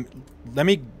 Let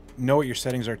me know what your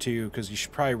settings are too, because you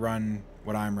should probably run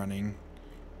what I'm running.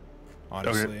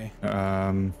 Honestly.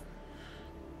 Okay.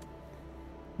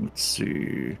 Let's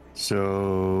see.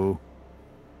 So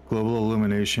global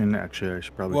illumination. Actually, I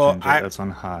should probably change that. That's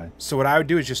on high. So what I would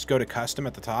do is just go to custom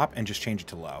at the top and just change it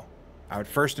to low. I would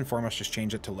first and foremost just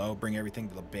change it to low, bring everything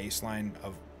to the baseline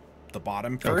of the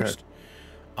bottom first.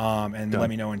 Okay. And let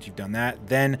me know once you've done that.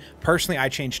 Then personally, I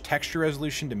changed texture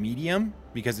resolution to medium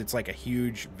because it's like a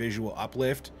huge visual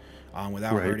uplift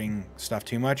without hurting stuff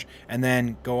too much. And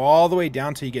then go all the way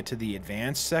down till you get to the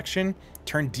advanced section.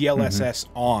 Turn DLSS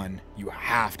on. You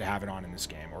have to have it on in this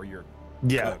game, or you're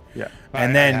cooked. Yeah.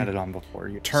 And then I had it on before.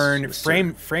 Yes, turn yes,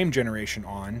 sir. frame generation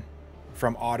on,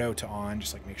 from auto to on.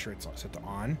 Just like make sure it's set to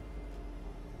on.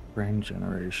 Frame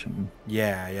generation.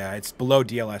 Yeah. It's below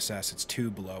DLSS. It's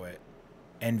 2 below it.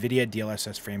 NVIDIA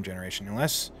DLSS frame generation.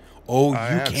 Unless... Oh, I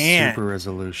you have can't. super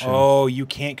resolution. Oh, you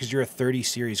can't because you're a 30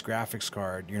 series graphics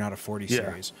card. You're not a 40 Yeah.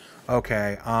 series.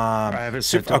 Okay. I have it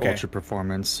set to ultra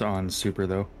performance on super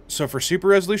though. So for super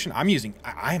resolution, I'm using...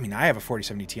 I mean, I have a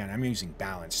 4070 Ti and I'm using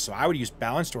balanced. So I would use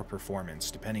balanced or performance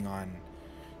depending on,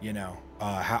 you know,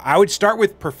 how... I would start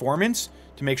with performance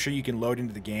to make sure you can load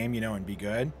into the game, you know, and be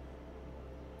good.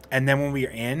 And then when we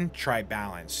are in, try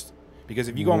balanced. Because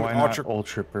if you go on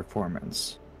ultra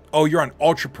performance. Oh, you're on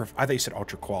ultra. I thought you said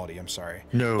ultra quality. I'm sorry.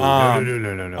 No.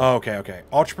 Oh, okay.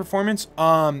 Ultra performance.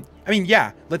 I mean,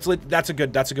 yeah. That's a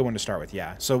good one to start with.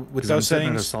 Yeah. So with those settings,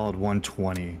 I'm at a solid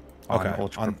 120 on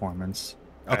ultra performance.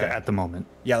 Okay. At the moment.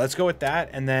 Yeah. Let's go with that.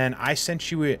 And then I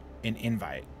sent you an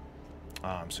invite.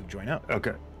 So join up.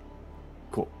 Okay.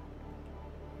 Cool.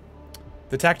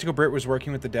 The Tactical Brit was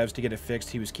working with the devs to get it fixed.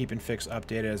 He was keeping fix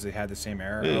updated as they had the same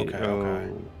error. Okay.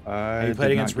 Have you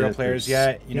played against real players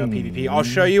yet? You know, PvP. I'll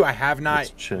show you. I have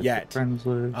not yet.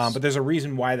 But there's a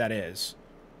reason why that is.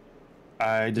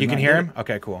 You can hear him?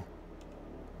 Okay, cool.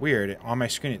 Weird. On my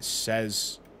screen it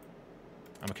says...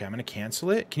 Okay, I'm going to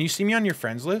cancel it. Can you see me on your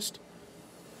friends list?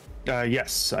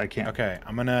 Yes, I can. Okay,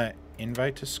 I'm going to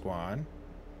invite to squad.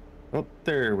 Oh,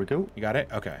 there we go. You got it?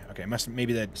 Okay.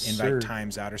 Maybe the invite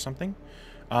times out or something.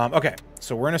 Okay,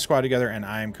 so we're in a squad together, and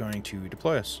I'm going to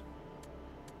deploy us.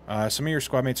 Some of your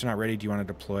squad mates are not ready. Do you want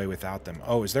to deploy without them?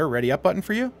 Oh, is there a ready up button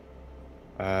for you?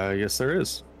 Yes, there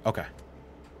is. Okay.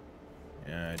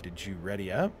 Did you ready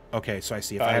up? Okay, so I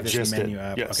see if I have this menu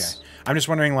up. Yes. Okay. I'm just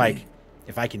wondering, like,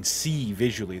 if I can see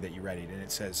visually that you readied, and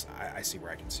it says I see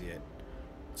where I can see it.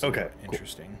 So okay.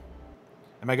 Interesting. Cool.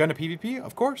 Am I going to PvP?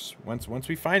 Of course. Once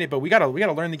we find it, but we gotta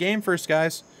learn the game first,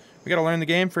 guys. We gotta learn the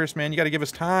game first, man. You gotta give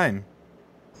us time.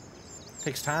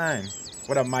 Takes time.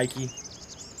 What up, Mikey?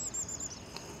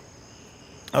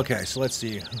 Okay, so let's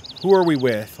see. Who are we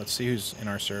with? Let's see who's in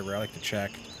our server. I like to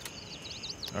check.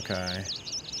 Okay.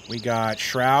 We got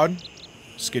Shroud,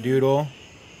 Skedoodle,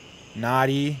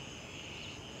 Naughty,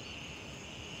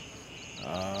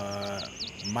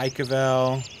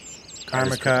 Mikeavel,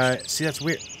 Karmaka. See, that's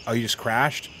weird. Oh, you just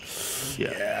crashed?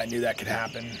 Yeah, I knew that could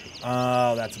happen.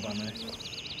 Oh, that's a bummer.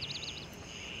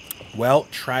 Well,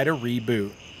 try to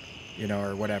reboot, you know,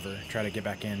 or whatever. Try to get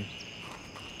back in.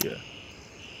 Yeah.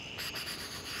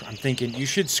 I'm thinking you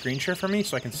should screen share for me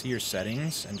so I can see your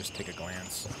settings and just take a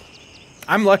glance.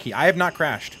 I'm lucky. I have not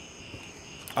crashed.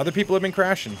 Other people have been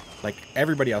crashing, like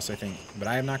everybody else, I think, but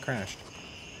I have not crashed.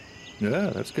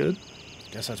 Yeah, that's good.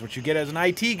 Guess that's what you get as an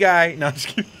IT guy. No, I'm just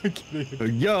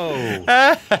kidding. Yo.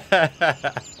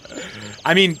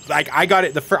 I mean, like, I got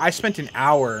it. I spent an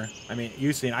hour. I mean,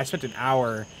 I spent an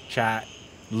hour, chat,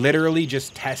 literally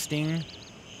just testing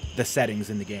the settings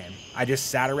in the game. I just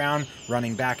sat around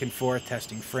running back and forth,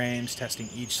 testing frames, testing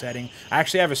each setting. I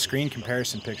actually have a screen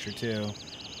comparison picture too.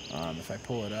 If I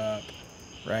pull it up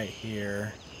right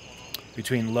here.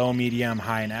 between low, medium,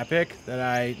 high, and epic that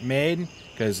I made.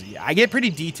 Because I get pretty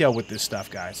detailed with this stuff,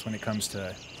 guys, when it comes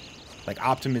to like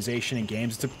optimization in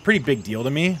games. It's a pretty big deal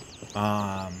to me.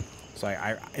 So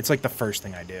it's like the first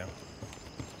thing I do.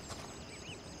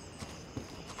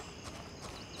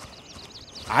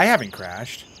 I haven't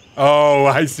crashed. Oh,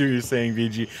 I see what you're saying,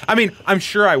 VG. I mean, I'm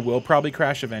sure I will probably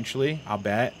crash eventually. I'll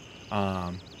bet.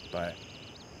 But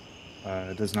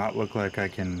it does not look like I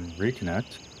can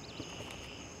reconnect.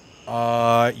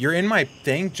 You're in my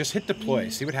thing. Just hit deploy.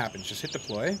 See what happens. Just hit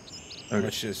deploy. Okay.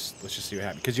 Let's just see what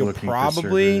happens. Because it'll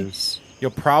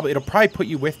probably put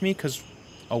you with me. Because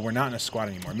we're not in a squad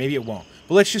anymore. Maybe it won't.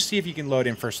 But let's just see if you can load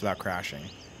in first without crashing.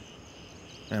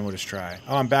 And we'll just try.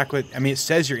 Oh, I'm back with. I mean, it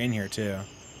says you're in here too.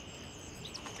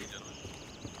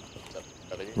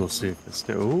 We'll see if it's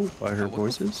still. Oh, I heard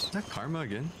voices. Is that Karma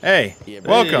again? Hey,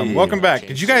 welcome back.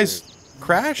 Did you guys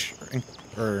crash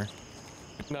or?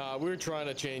 Nah, we were trying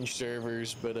to change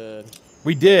servers, but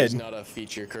we did. It's not a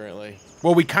feature currently.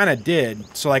 Well, we kind of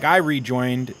did. So like, I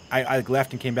rejoined. I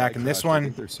left and came back, and this one. I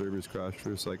think their servers crashed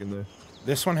for a second there.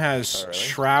 This one has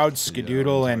Shroud,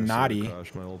 Skedoodle, and Naughty.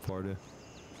 My old party.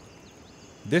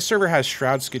 This server has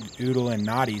Shroud, Skedoodle, and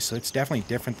Naughty, so it's definitely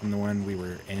different than the one we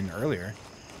were in earlier.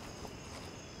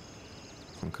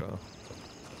 Okay.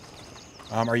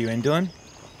 Are you in, Dylan?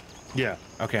 Yeah.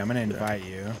 Okay, I'm gonna invite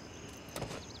you.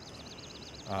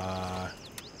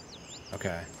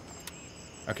 Okay.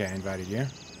 Okay, I invited you.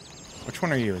 Which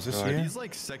one are you? Is this you? These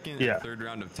like second and third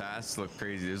round of tasks look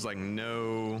crazy. There's like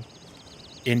no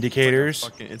indicators.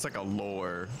 It's like a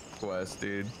lore quest,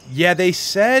 dude. Yeah, they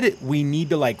said we need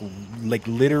to like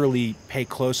literally pay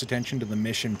close attention to the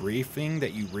mission briefing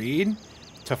that you read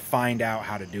to find out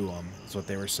how to do them. Is what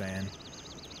they were saying.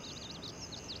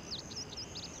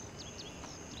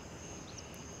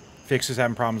 Fixes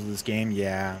having problems with this game.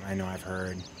 Yeah, I know. I've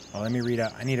heard. Well, let me read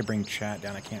out. I need to bring chat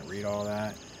down. I can't read all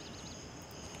that.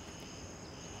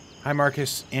 Hi,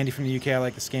 Marcus. Andy from the UK. I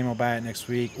like this game. I'll buy it next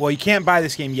week. Well, you can't buy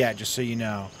this game yet, just so you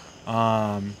know.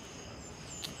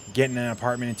 Getting an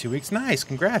apartment in 2 weeks. Nice.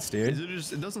 Congrats, dude.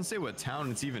 It doesn't say what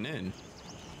town it's even in.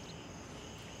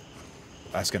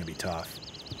 That's going to be tough.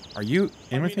 Are you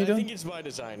in with me, Dylan? I think it's by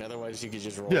design. Otherwise, you could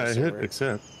just roll. Yeah, I hit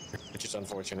accept. Which is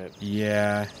unfortunate.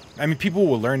 Yeah. I mean, people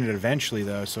will learn it eventually,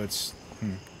 though, so it's...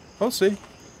 We'll see.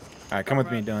 All right, come with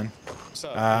me, Dylan.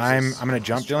 I'm gonna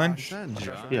jump, Dylan.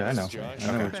 Yeah, I know.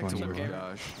 I know Okay. which one's working.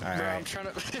 All right.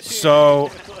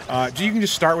 So, you can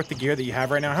just start with the gear that you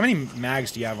have right now. How many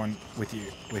mags do you have on with you?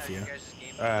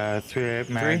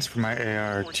 3 mags for my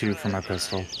AR, 2 for my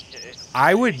pistol.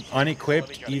 I would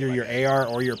unequip either your AR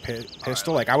or your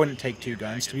pistol. Like, I wouldn't take 2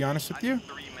 guns, to be honest with you.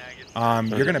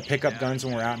 You're gonna pick up guns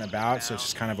when we're out and about, so it's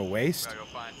just kind of a waste.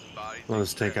 We'll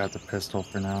just take out the pistol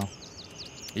for now.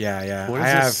 Yeah, yeah. What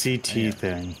is this CT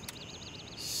thing?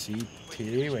 CT?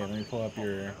 Wait, let me pull up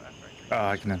your... Oh,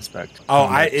 I can inspect.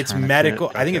 Oh, it's medical.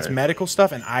 Okay. I think it's medical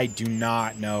stuff, and I do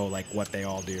not know like what they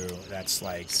all do. That's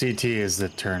like... CT is the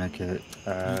tourniquet.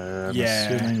 I'm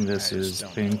assuming this is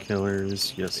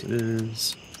painkillers. Yes, it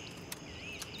is.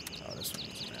 Oh, this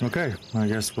one's okay, I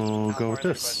guess we'll go with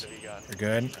this. You're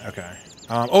good? Okay.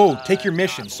 Take your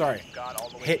mission. Sorry.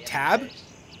 Hit tab.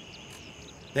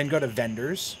 Then go to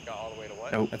vendors.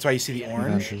 Nope. That's why you see the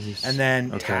orange. And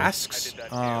then tasks.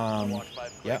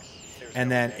 Yep. And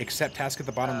then accept task at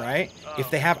the bottom right. If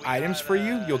they have items for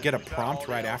you, you'll get a prompt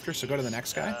right after. So go to the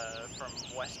next guy.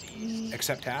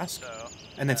 Accept task.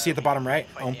 And then see at the bottom right,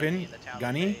 open,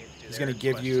 Gunny is going to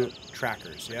give you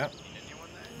trackers. Yep.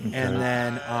 Okay. And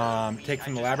then take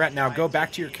from the lab rat. Now go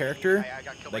back to your character.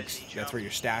 Like that's where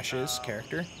your stash is,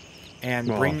 character. And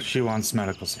bring. She wants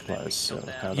medical supplies. So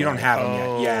you don't have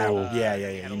them yet.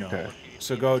 Yeah. You know. Okay.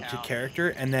 So go to character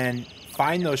and then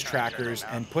find those trackers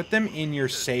and put them in your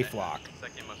safe lock.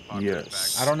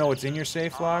 Yes. I don't know what's in your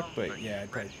safe lock, but yeah, I'd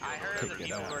probably pick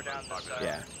it up.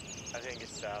 Yeah. I think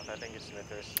it's south. I think it's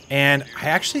Smithers. And I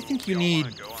actually think you need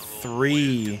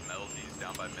 3.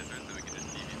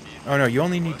 Oh no, you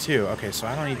only need 2. Okay, so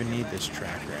I don't even need this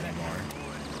tracker anymore.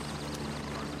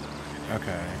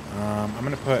 Okay, I'm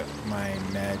gonna put my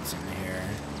meds in here.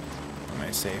 My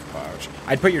safe pouch.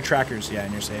 I'd put your trackers,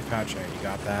 in your safe pouch. Right, you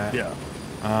got that?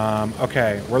 Yeah.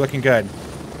 Okay, we're looking good.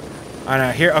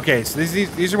 Here, okay, so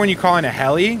these are when you call in a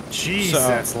heli. Jeez, so,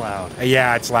 that's loud.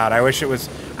 Yeah, it's loud. I wish it was...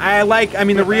 I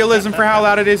mean, the realism for how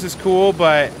loud it is cool,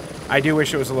 but I do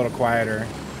wish it was a little quieter.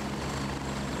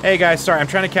 Hey, guys, sorry, I'm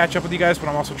trying to catch up with you guys, but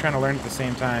I'm also trying to learn at the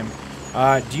same time.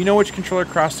 Do you know which controller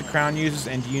Cross the Crown uses,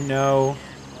 and do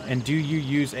you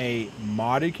use a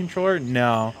modded controller?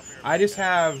 No. I just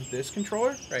have this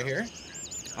controller right here.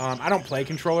 I don't play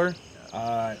controller.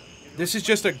 This is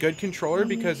just a good controller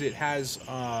because it has,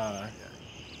 what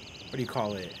do you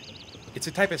call it? It's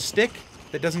a type of stick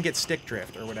that doesn't get stick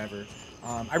drift or whatever.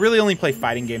 I really only play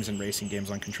fighting games and racing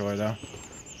games on controller, though.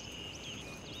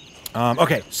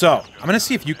 Okay, so I'm going to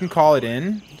see if you can call it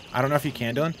in. I don't know if you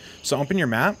can, Dylan. So open your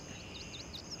map.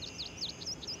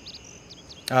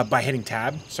 By hitting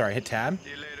tab. Sorry, hit tab.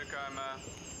 See you later, Karma.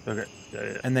 Okay.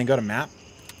 Yeah. And then go to map.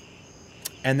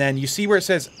 And then you see where it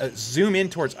says zoom in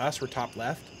towards us. We're top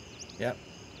left. Yep.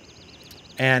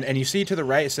 And you see to the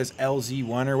right it says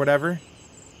LZ1 or whatever.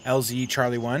 LZ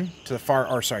Charlie 1 to the far,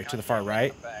 or sorry, to the far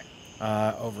right.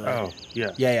 Over. Oh,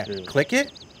 yeah. Yeah. Click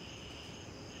it.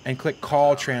 And click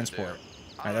call transport.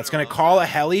 All right, that's going to call a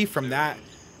heli from that.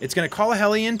 It's going to call a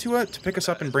heli into it to pick us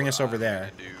up and bring us over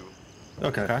there.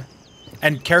 Okay.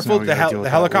 And careful, So the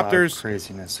helicopters.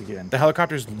 Craziness again. The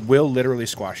helicopters will literally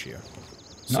squash you.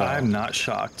 So, no, I'm not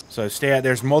shocked. So stay at.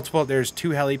 There's multiple. There's 2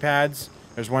 helipads.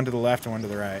 There's one to the left and one to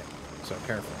the right. So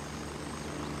careful.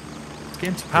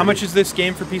 How much is this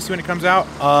game for PC when it comes out?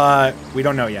 We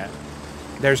don't know yet.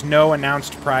 There's no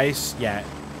announced price yet.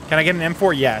 Can I get an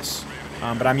M4? Yes.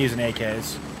 But I'm using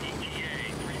AKs.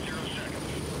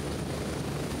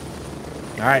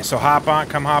 All right, so hop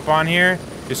on here.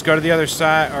 Just go to the other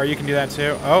side, or you can do that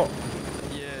too. Oh.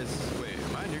 Yes. Wait,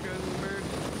 am I your guys' bird?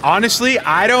 Honestly,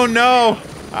 I don't know.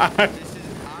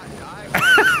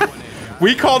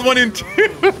 We called one in too.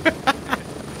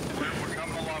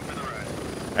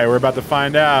 Hey, we're about to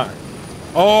find out.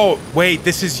 Oh, wait,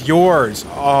 this is yours.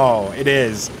 Oh, it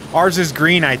is. Ours is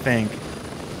green, I think.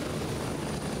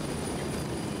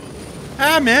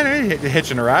 Ah, man,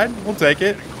 hitching a ride. We'll take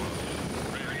it.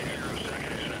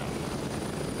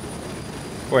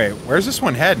 Wait, where's this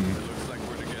one heading? Looks like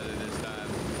we're together this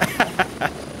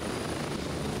time.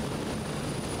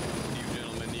 You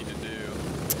gentlemen need to do.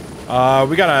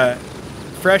 We got a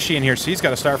freshie in here, so he's got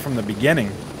to start from the beginning.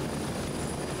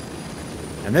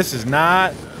 And this is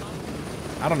not...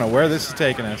 I don't know where this is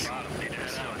taking us.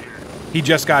 He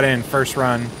just got in, first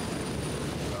run.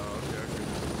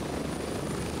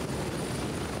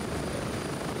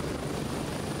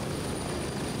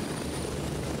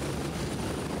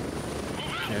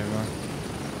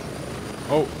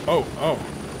 Oh.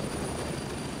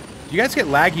 Do you guys get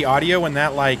laggy audio when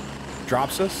that, like,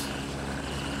 drops us?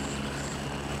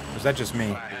 Or is that just me?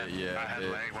 Yeah. I had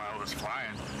lag while I was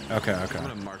flying. Okay. I'm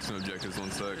gonna mark some objectives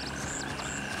 1 sec.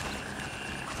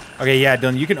 Okay, yeah,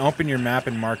 Dylan, you can open your map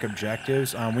and mark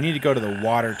objectives. We need to go to the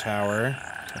water tower.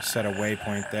 I'll set a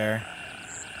waypoint there.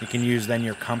 You can use then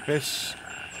your compass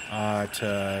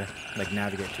to, like,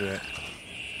 navigate to it.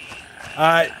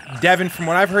 Devin, from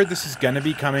what I've heard, this is going to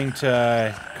be coming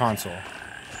to console.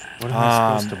 What am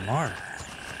I supposed to mark?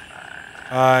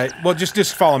 Well,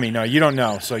 just follow me. No, you don't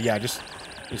know. So, yeah, just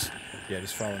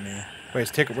follow me. Wait,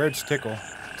 where's Tickle?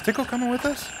 Is Tickle coming with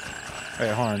us?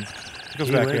 Wait, hold on. Tickle's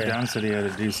He back laid here. down, said he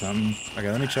had to do something. Okay,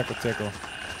 let me check with Tickle.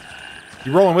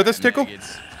 You rolling with us, Tickle?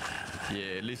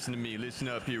 Yeah, listen to me. Listen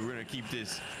up here. We're gonna keep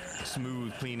this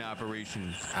smooth, clean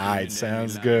operation. Alright,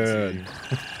 sounds good.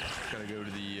 Gotta go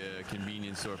to the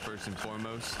convenience store first and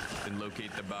foremost, then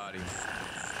locate the body.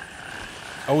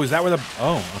 Oh, is that where the...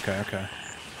 Oh, okay.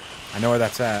 I know where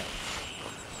that's at.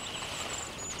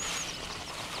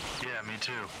 Yeah, me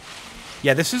too.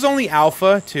 Yeah, this is only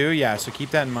alpha, too. Yeah, so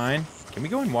keep that in mind. Can we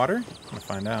go in water? I'm gonna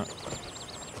find out.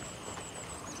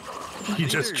 You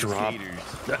just dropped.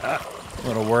 A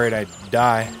little worried I'd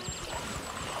die.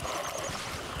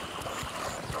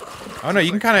 Oh no,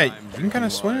 you can kind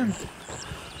of swim.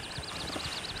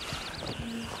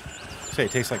 Say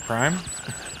it tastes like Prime.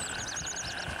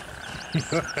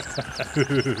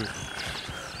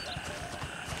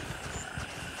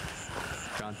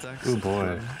 Context. Oh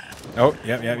boy. Oh,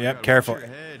 yep. Careful.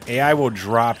 AI will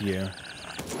drop you.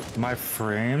 My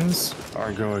frames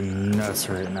are going nuts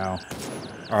right now.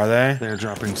 Are they? They're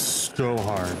dropping so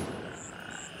hard.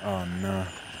 Oh no.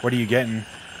 What are you getting?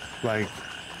 Like,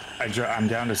 I'm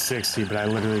down to 60, but I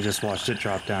literally just watched it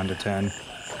drop down to 10.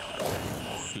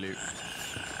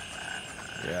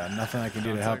 Yeah, nothing I can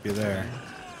do to help you there.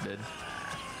 Dead.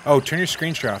 Oh, turn your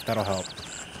screen share off. That'll help.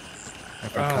 I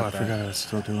forgot I was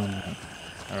still doing that.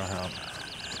 That'll help.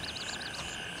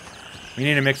 We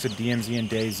need a mix of DMZ and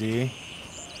DayZ.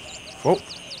 Whoa.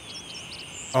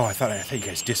 Oh, I thought you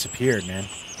guys disappeared, man.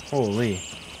 Holy.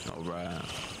 All right.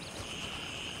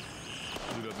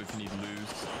 Loot up if you need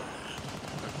loose.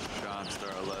 Sean,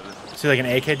 star 11. See, like an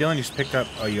AK, Dylan? You just picked up...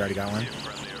 Oh, you already got one?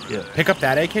 Yeah. Pick up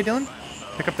that AK, Dylan?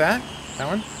 Pick up that? That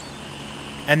one?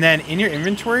 And then in your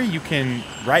inventory, you can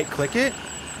right-click it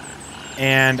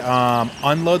and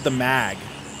unload the mag.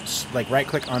 like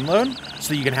right-click unload,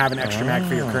 so you can have an extra mag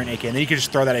for your current AK, and then you can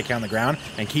just throw that AK on the ground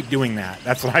and keep doing that.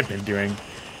 That's what I've been doing,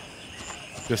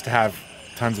 just to have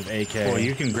tons of AK. Well,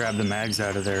 you can grab the mags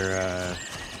out of their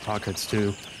pockets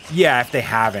too. Yeah, if they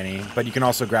have any, but you can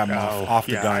also grab them off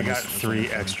the guns. I got 3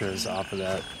 extras off of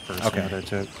that first one that I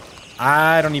took.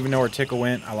 I don't even know where Tickle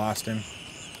went. I lost him.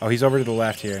 Oh, he's over to the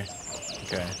left here.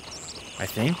 Okay. I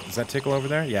think. Is that Tickle over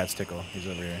there? Yeah, it's Tickle. He's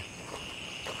over here.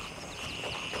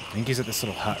 I think he's at this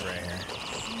little hut right here.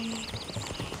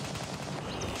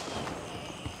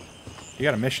 You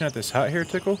got a mission at this hut here,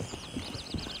 Tickle?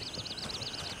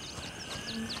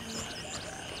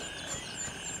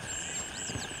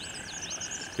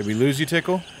 Did we lose you,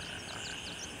 Tickle?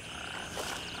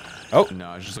 Oh. No,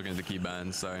 I was just looking at the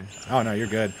keybinds, sorry. Oh, no, you're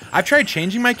good. I've tried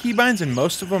changing my keybinds, and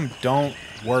most of them don't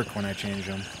work when I change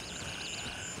them.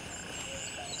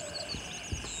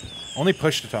 Only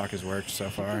push to talk has worked so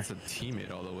far. It's a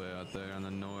teammate all the way out there on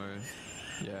the north.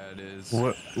 Yeah, it is.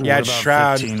 Yeah, it's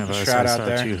Shroud. Shroud out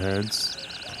there. 2 heads.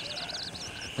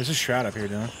 There's a Shroud up here,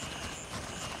 Dylan.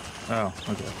 Oh,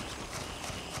 okay.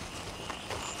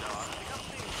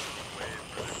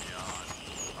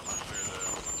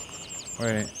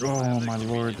 Wait. Oh my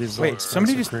lord, these Wait,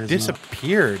 somebody just crazy.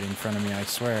 disappeared in front of me, I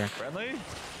swear. Friendly?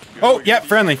 Oh, yep,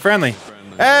 friendly.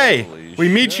 Hey, we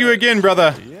meet you again,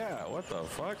 brother. Yeah, what the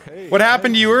fuck? Hey. What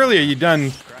happened to you earlier? You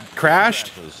done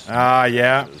crashed? Ah,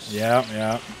 yeah. I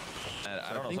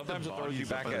don't know, sometimes it throws you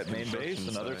back at main base,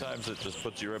 and other times it just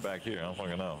puts you right back here. I don't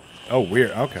fucking know. Oh,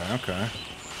 weird. Okay. I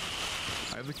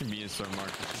have the convenience store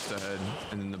marked just ahead,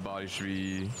 and then the body should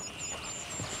be...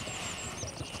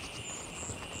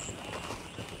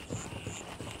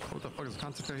 What the fuck is the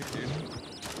concept right here, dude?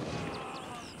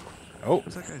 Oh.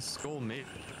 Where's that guy's skull made?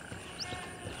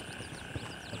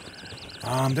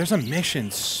 There's a mission.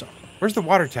 Where's the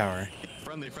water tower?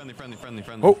 Friendly.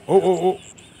 Oh.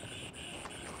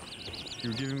 You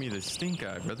were giving me the stink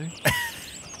eye, brother.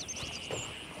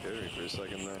 Scary for a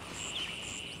second there.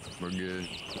 We're good.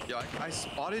 Yeah, I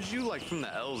spotted you like from the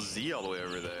LZ all the way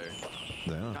over there.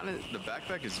 Yeah. Kinda, the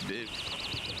backpack is big.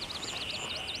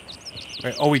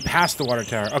 Wait, oh, we passed the water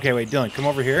tower. Okay, wait, Dylan, come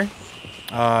over here.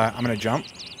 I'm gonna jump.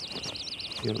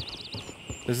 Yep.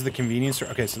 This is the convenience store.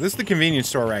 Okay, so this is the convenience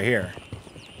store right here.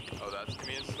 Oh, that's the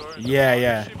convenience store?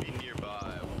 Yeah. Should be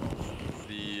nearby.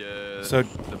 So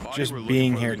the body just we're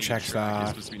being looking for here the checks track is off.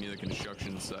 supposed to be near the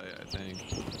construction site, I think.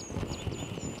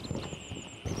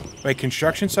 Wait,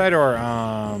 construction site or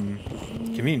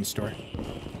convenience store?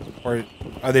 Or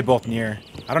are they both near?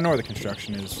 I don't know where the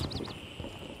construction is.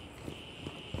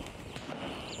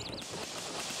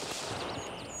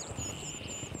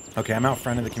 Okay, I'm out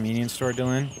front of the convenience store,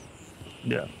 Dylan.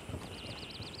 Yeah.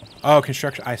 Oh,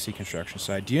 construction. I see construction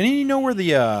site. Do you know where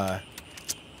the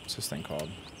what's this thing called?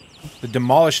 The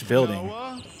demolished building.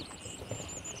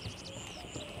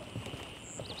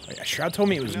 Wait, Shroud told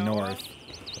me it was north.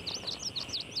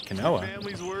 Kanoa.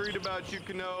 Family's worried about you,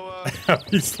 Kanoa.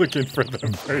 He's looking for the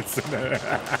person.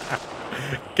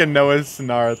 Kanoa's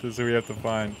Snarth is who we have to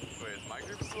find. Wait, is my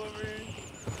group still over here?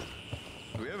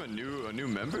 Do we have a new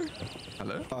member?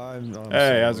 Hello?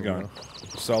 Hey, how's it going?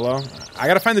 Solo? I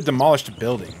gotta find the demolished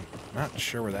building. I'm not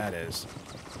sure where that is.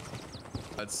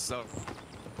 That's south.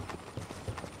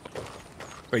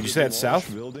 Wait, you said it's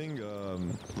south? Building.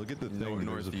 Look at the thing.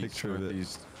 There's a picture of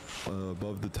it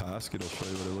above the task. It'll show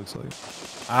you what it looks like.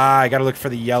 Ah, I gotta look for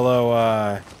the yellow.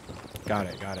 Got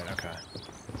it. Okay.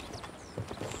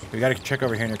 We gotta check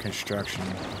over here near construction.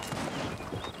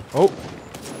 Oh.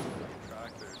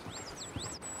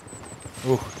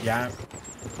 Ooh, yeah.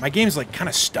 My game's like kind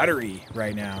of stuttery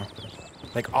right now.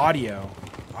 Like audio.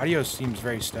 Audio seems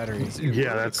very stuttery.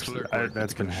 Yeah,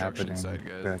 that's been happening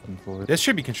back and forth. This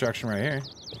should be construction right here.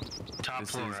 Top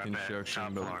This floor, is I bet. construction,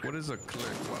 Top but floor. what is a clear?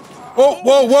 Oh,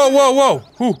 whoa.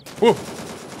 Whoa.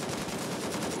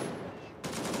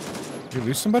 Did you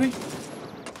lose somebody?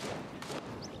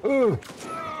 Ooh.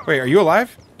 Wait, are you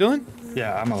alive, Dylan?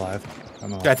 Yeah, I'm alive.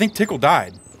 Yeah, I think Tickle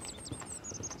died.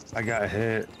 I got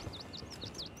hit.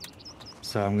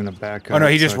 So I'm gonna back up. Oh no,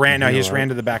 he just so I ran. can No, he heal just up. ran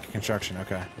to the back of construction.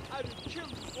 Okay.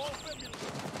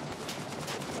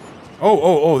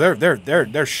 Oh, they're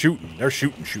shooting. They're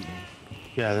shooting.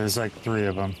 Yeah, there's like 3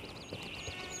 of them.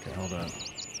 Okay, hold on.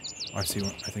 Oh, I see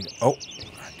one. I think. Oh, God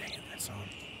dang it! I saw him.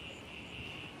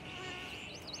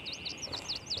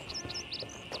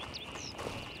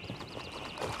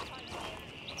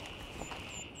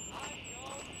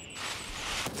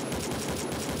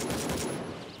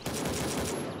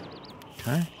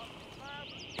 Okay.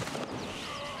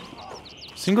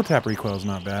 Single tap recoil is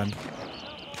not bad.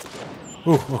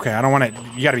 Ooh, okay. I don't want to.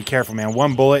 You got to be careful, man.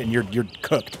 One bullet and you're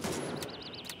cooked.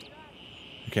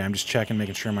 Okay, I'm just checking,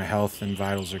 making sure my health and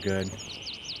vitals are good.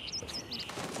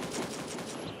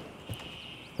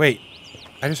 Wait,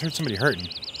 I just heard somebody hurting.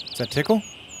 Is that Tickle?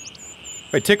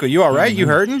 Wait, Tickle, you all right? You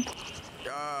hurting?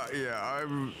 Yeah,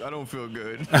 I don't feel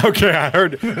good. Okay, I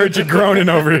heard you groaning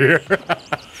over here.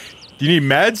 Do you need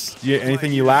meds?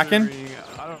 Anything you lacking?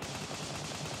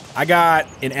 I got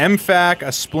an MFAC,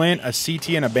 a splint, a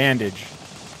CT, and a bandage.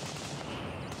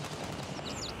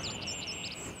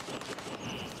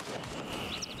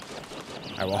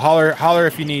 All right, well, holler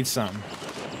if you need something.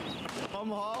 I'm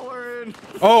hollering.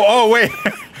 Oh, wait.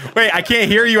 Wait, I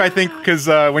can't hear you, I think, because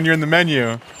when you're in the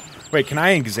menu. Wait, can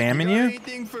I examine you?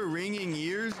 Anything for ringing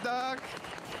ears, Doc?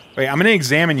 Wait, I'm going to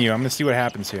examine you. I'm going to see what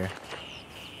happens here.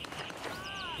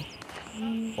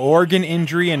 Organ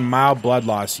injury and mild blood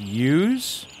loss.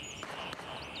 Use?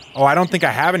 Oh, I don't think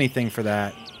I have anything for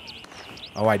that.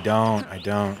 Oh, I don't.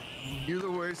 You're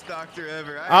the worst doctor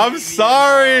ever. I'm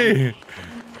sorry.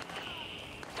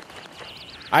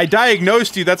 I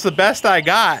diagnosed you. That's the best I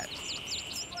got.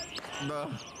 No.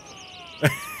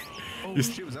 Oh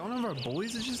shit, was that one of our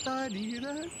boys that just died? Did you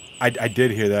hear that? I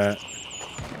did hear that.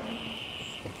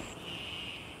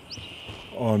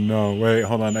 Oh no, wait,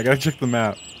 hold on. I gotta check the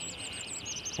map.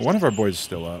 One of our boys is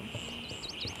still up.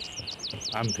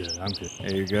 I'm good.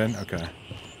 Hey, you good? Okay.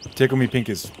 Tickle Me Pink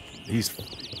he's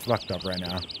fucked up right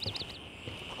now.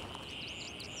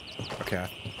 Okay,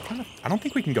 I don't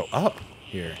think we can go up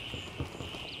here.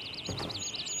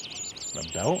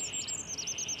 A belt?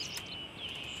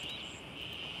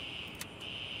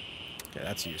 Yeah,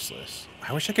 that's useless.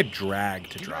 I wish I could drag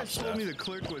to drop stuff. You guys told me the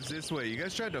clerk was this way. You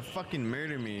guys tried to fucking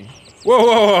murder me.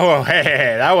 Whoa.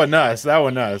 Hey, that wasn't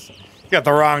us. You got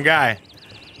the wrong guy.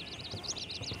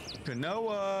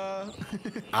 Kanoa.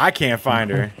 I can't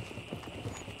find her.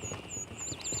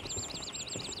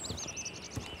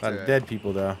 A lot of dead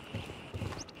people, though.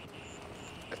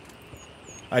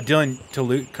 Dylan, to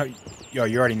loot... Yo,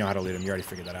 you already know how to loot him. You already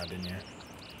figured that out, didn't you?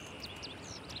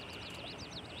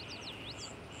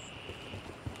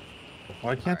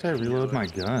 Why can't I reload my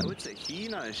gun? Oh, it's a he,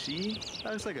 not a she?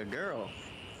 That looks like a girl.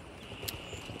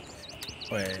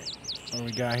 Wait, what do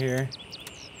we got here?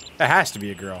 That has to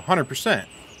be a girl, 100%.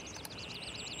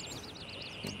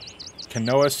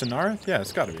 Kanoa Sonarth? Yeah,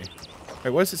 it's gotta be.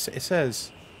 Wait, what does it say? It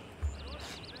says...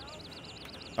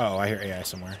 Oh, I hear AI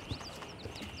somewhere.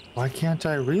 Why can't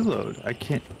I reload? I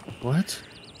can't... What?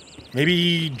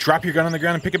 Maybe drop your gun on the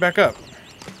ground and pick it back up.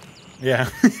 Yeah.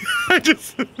 I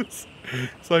just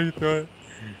saw you throw it.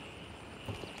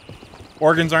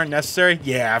 Organs aren't necessary?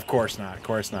 Yeah, of course not. Of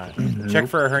course not. Check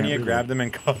for a hernia, grab them,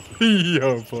 and call.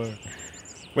 Yo, boy.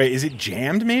 Wait, is it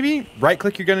jammed, maybe?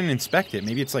 Right-click your gun and inspect it.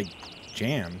 Maybe it's, like,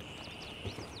 jammed.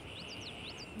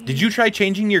 Did you try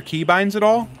changing your keybinds at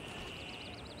all?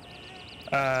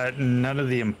 None of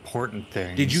the important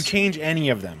things. Did you change any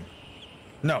of them?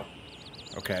 No.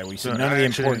 Okay, we said none of the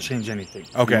important... I didn't change anything.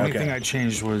 Okay, the only thing I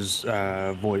changed was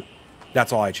VoIP.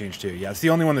 That's all I changed too. Yeah, it's the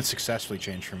only one that successfully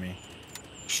changed for me.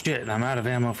 Shit, and I'm out of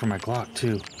ammo for my Glock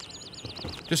too.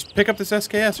 Just pick up this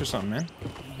SKS or something, man.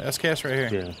 The SKS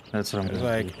right here. Yeah, that's what I'm gonna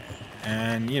like, do.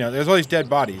 And you know, there's all these dead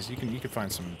bodies. You can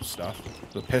find some stuff.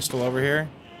 The pistol over here.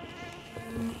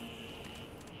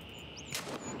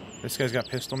 This guy's got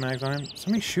pistol mags on him.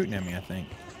 Somebody's shooting at me, I think.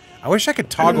 I wish I could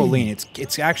toggle lean.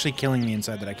 It's actually killing me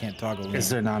inside that I can't toggle lean. Is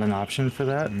there not an option for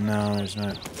that? No, there's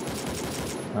not.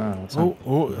 Oh,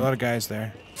 a lot of guys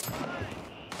there.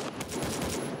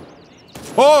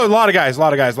 Oh, a lot of guys. Hold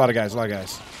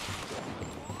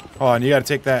on, you gotta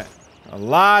take that. A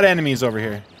lot of enemies over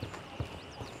here.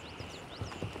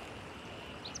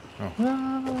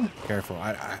 Oh, careful.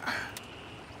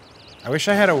 I wish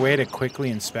I had a way to quickly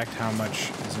inspect how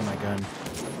much is in my gun.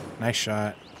 Nice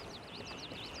shot.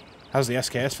 How's the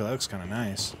SKS feel? That looks kind of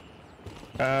nice.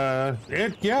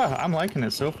 Yeah, I'm liking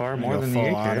it so far. More than the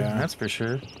AK, that's for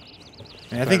sure.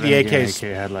 And I think the AK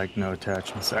had like no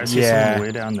attachments. I see someone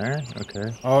way down there.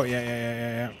 Okay. Oh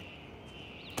yeah.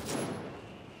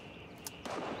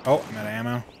 Oh, I'm out of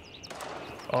ammo.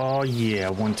 Oh yeah,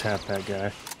 one tap that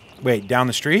guy. Wait, down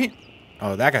the street?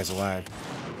 Oh, that guy's alive.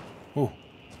 Ooh.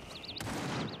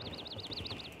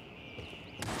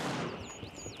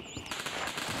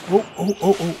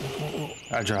 Oh.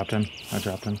 I dropped him.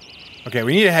 Okay,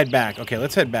 we need to head back. Okay,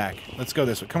 let's head back. Let's go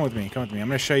this way. Come with me. I'm going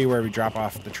to show you where we drop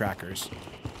off the trackers.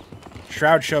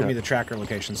 Shroud showed me the tracker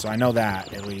location, so I know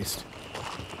that, at least.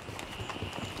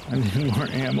 I need more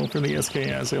ammo for the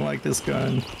SKS. I like this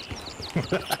gun.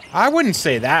 I wouldn't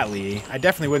say that, Lee. I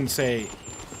definitely wouldn't say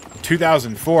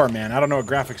 2004, man. I don't know what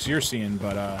graphics you're seeing,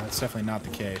 but that's definitely not the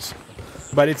case.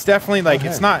 But it's definitely, like,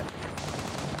 it's not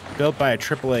built by a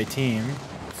AAA team,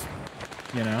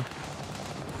 you know?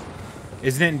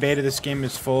 Isn't it in beta? This game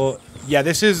is full. Yeah,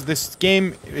 this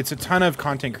game. It's a ton of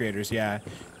content creators. Yeah,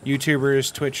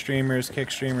 YouTubers, Twitch streamers,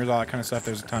 Kick streamers, all that kind of stuff.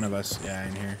 There's a ton of us. Yeah,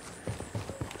 in here.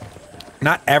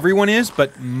 Not everyone is,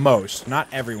 but most. Not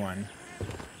everyone.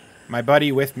 My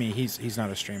buddy with me, he's not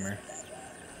a streamer.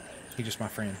 He's just my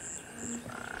friend.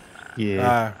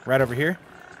 Yeah. Right over here.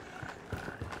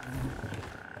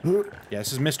 Yeah,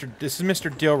 this is Mr.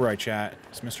 Dilroy, chat.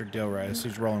 It's Mr. Dilroy. This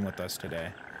is rolling with us today.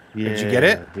 Yeah. Did you get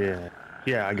it? Yeah.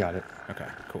 Yeah, I got it. Okay,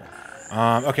 cool.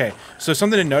 Okay, so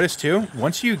something to notice too.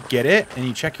 Once you get it and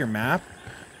you check your map,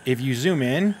 if you zoom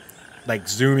in, like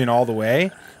zoom in all the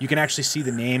way, you can actually see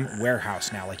the name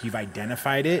warehouse now. Like you've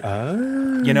identified it.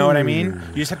 Oh. You know what I mean?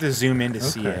 You just have to zoom in to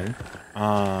see it.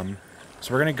 So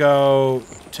we're gonna go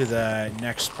to the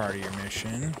next part of your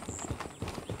mission.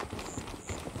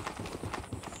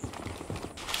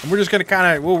 And we're just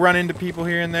gonna we'll run into people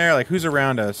here and there. Like who's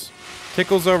around us?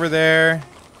 Tickle's over there.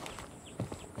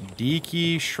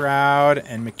 Deke, Shroud,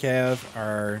 and Mikhail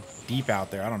are deep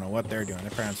out there. I don't know what they're doing. They're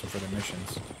probably on some further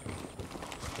missions.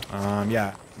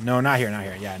 Yeah. No, not here, not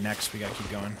here. Yeah, next we gotta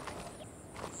keep going.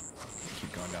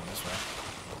 Keep going down this way.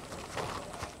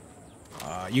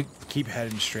 You keep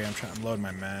heading straight. I'm loading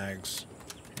my mags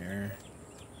here.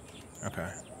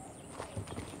 Okay.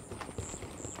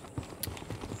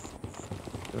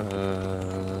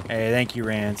 Hey, thank you,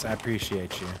 Rance. I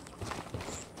appreciate you.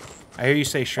 I hear you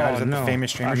say Shroud. Is that the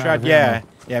famous streamer Shroud? Yeah.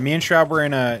 Yeah, me and Shroud were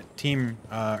in a team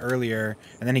earlier,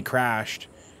 and then he crashed.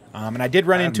 And I did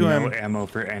run into him. No ammo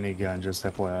for any gun, just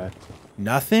FYI.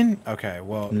 Nothing? Okay,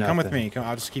 well, Nothing. Come with me.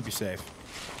 I'll just keep you safe.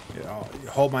 Yeah,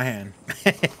 hold my hand.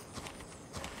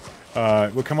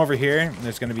 We'll come over here, and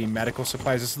there's going to be medical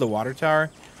supplies. This is the water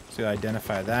tower, so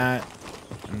identify that.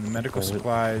 And the medical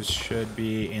supplies should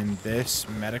be in this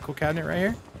medical cabinet right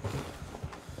here.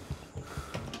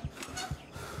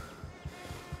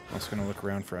 I'm just going to look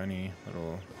around for any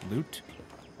little loot.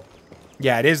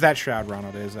 Yeah, it is that Shroud,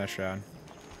 Ronald. It is that Shroud.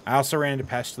 I also ran into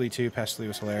Pestily, too. Pestily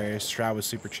was hilarious. Shroud was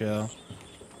super chill.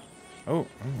 Oh,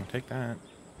 I'll take that.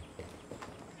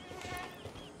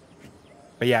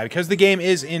 But yeah, because the game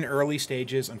is in early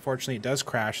stages, unfortunately, it does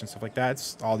crash and stuff like that.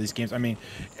 It's all these games. I mean,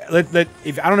 I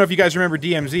don't know if you guys remember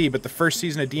DMZ, but the first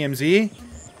season of DMZ,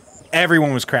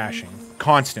 everyone was crashing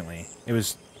constantly. It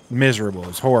was miserable. It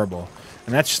was horrible.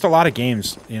 And that's just a lot of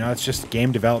games. You know, it's just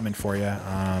game development for you.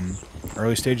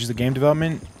 Early stages of game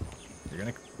development, you're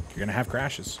gonna have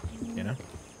crashes. You know,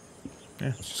 yeah,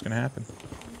 it's just gonna happen.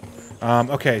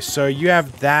 Okay, so you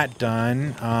have that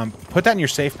done. Put that in your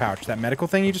safe pouch. That medical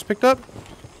thing you just picked up.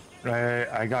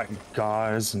 I got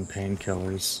gauze and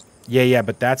painkillers. Yeah,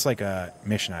 but that's like a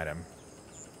mission item.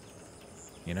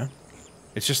 You know,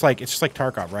 it's just like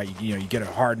Tarkov, right? You know, you get a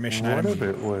hard mission item. What if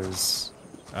it was?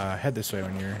 Head this way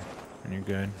when you're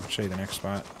good. I'll show you the next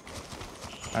spot.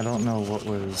 I don't know what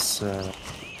was.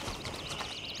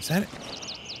 Is that it?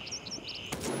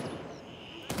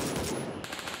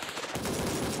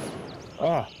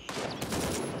 Oh,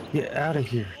 get out of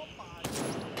here.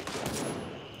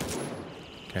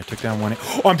 Okay, I took down one.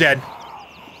 Oh, I'm dead.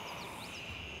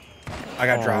 I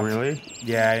got dropped. Really?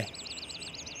 Yeah.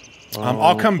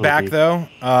 I'll come back though.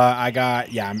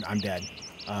 I'm dead.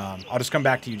 I'll just come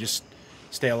back to you. Just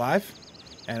stay alive,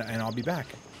 and I'll be back.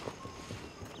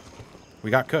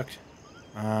 We got cooked.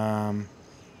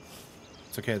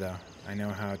 It's okay though. I know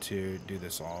how to do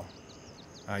this all.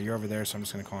 You're over there, so I'm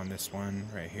just gonna call on this one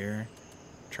right here.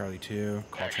 Charlie 2,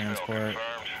 call transport.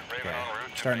 Okay,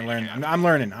 starting to learn. I'm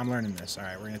learning this. All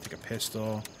right, we're gonna take a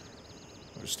pistol.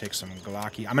 We'll just take some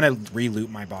Glocky. I'm gonna re-loot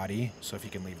my body, so if you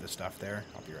can leave the stuff there,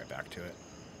 I'll be right back to it.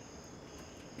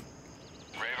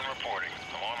 Raven reporting.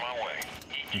 I'm on my way.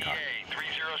 ETA,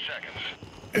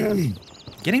 30 seconds.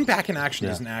 Getting back in action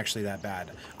isn't actually that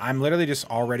bad. I'm literally just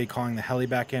already calling the heli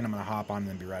back in. I'm gonna hop on and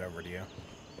then be right over to you.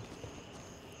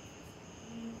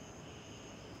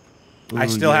 I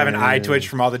still have an eye twitch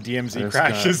from all the DMZ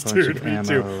crashes, dude. Me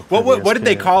too. What did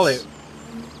they call it?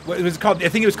 What was it called? I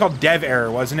think it was called dev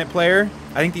error, wasn't it, player?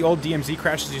 I think the old DMZ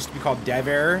crashes used to be called dev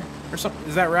error or something.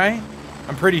 Is that right?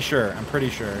 I'm pretty sure. I'm pretty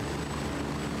sure.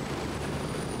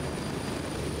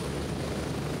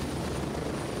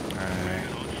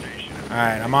 All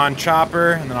right. I'm on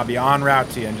chopper, and then I'll be en route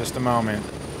to you in just a moment.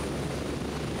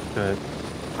 Good.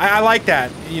 I like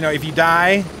that. You know, if you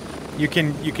die, you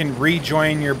can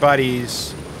rejoin your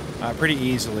buddies pretty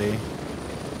easily.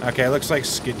 Okay, looks like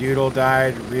Skadoodle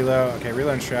died. Reload. Okay,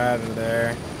 reload and Shroud over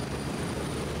there.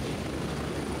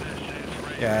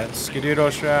 Yeah, it's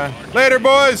Skadoodle, Shroud. Later,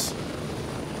 boys!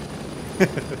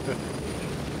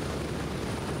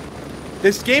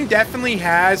 This game definitely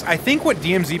has... I think what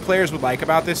DMZ players would like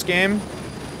about this game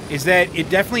is that it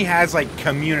definitely has like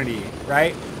community,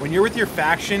 right? When you're with your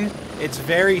faction, it's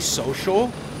very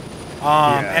social.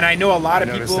 And I know a lot of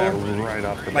people, right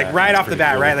off the bat, right off the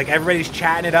bat, right? Like everybody's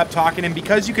chatting it up, talking, and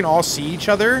because you can all see each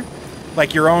other,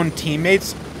 like your own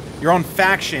teammates, your own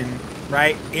faction,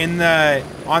 right?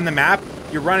 On the map,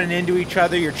 you're running into each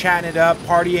other, you're chatting it up,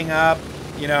 partying up.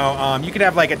 You know, you could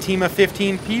have like a team of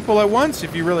 15 people at once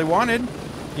if you really wanted.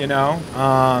 You know,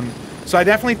 so I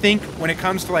definitely think when it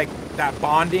comes to like that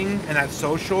bonding and that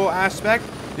social aspect,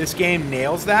 this game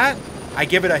nails that. I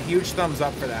give it a huge thumbs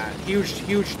up for that. Huge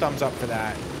thumbs up for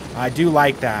that. I do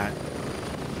like that.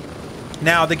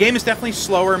 Now, the game is definitely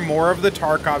slower, more of the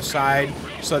Tarkov side,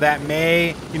 so that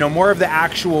may, you know, more of the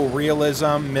actual realism,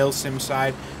 milsim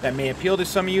side, that may appeal to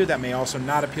some of you, that may also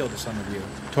not appeal to some of you.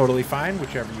 Totally fine,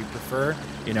 whichever you prefer.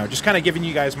 You know, just kind of giving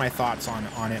you guys my thoughts on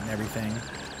it and everything.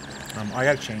 I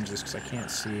gotta change this because I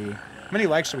can't see. How many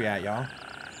likes are we at, y'all?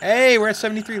 Hey, we're at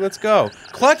 73. Let's go.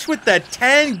 Clutch with the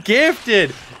 10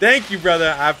 gifted. Thank you,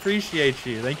 brother. I appreciate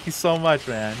you. Thank you so much,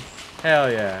 man.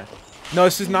 Hell yeah. No,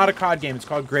 this is not a COD game. It's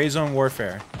called Gray Zone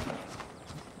Warfare.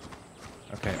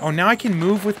 Okay. Oh, now I can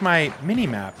move with my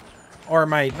mini-map. Or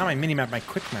not my mini-map, my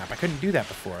quick map. I couldn't do that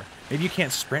before. Maybe you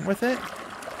can't sprint with it? All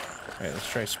right, let's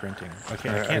try sprinting. Okay,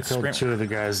 I can't sprint. I killed 2 of the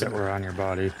guys that were on your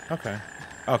body. Okay.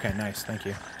 Okay, nice. Thank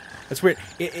you. That's weird.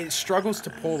 It struggles to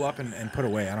pull up and put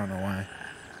away. I don't know why.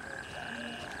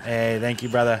 Hey, thank you,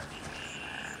 brother.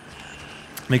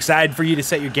 I'm excited for you to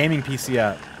set your gaming PC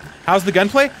up. How's the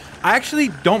gunplay? I actually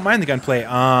don't mind the gunplay.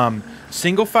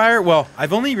 Single fire, well,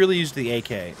 I've only really used the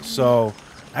AK. So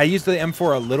I used the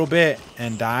M4 a little bit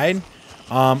and died.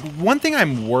 One thing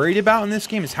I'm worried about in this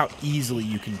game is how easily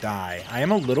you can die. I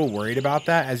am a little worried about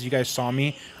that. As you guys saw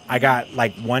me, I got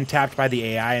like one-tapped by the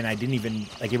AI and I didn't even,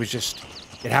 like,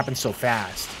 it happened so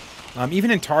fast.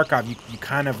 Even in Tarkov, you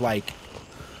kind of like,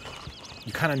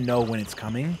 you kind of know when it's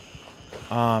coming.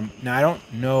 Now I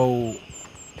don't know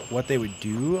what they would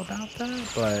do about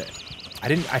that, but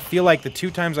I feel like the 2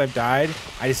 times I've died,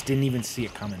 I just didn't even see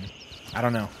it coming. I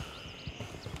don't know.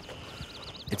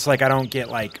 It's like I don't get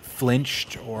like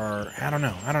flinched or I don't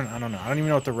know. I don't know. I don't even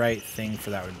know what the right thing for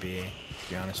that would be, to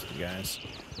be honest with you guys.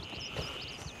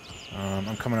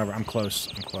 I'm coming over. I'm close.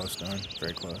 I'm close, Don.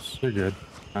 Very close. You're good.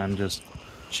 I'm just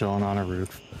chilling on a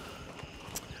roof.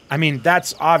 I mean,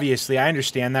 that's obviously, I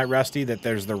understand that, Rusty, that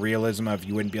there's the realism of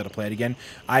you wouldn't be able to play it again.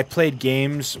 I played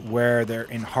games where they're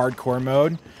in hardcore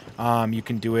mode. You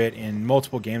can do it in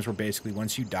multiple games where basically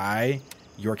once you die,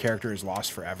 your character is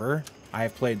lost forever. I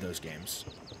have played those games.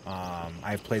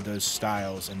 I've played those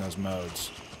styles and those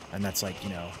modes. And that's like, you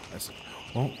know, that's...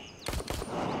 Oh.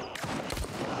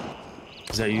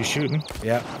 Is that you shooting?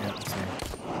 Yeah, that's me.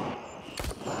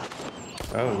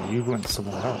 Oh, you went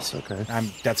somewhere else. Okay.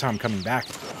 That's how I'm coming back.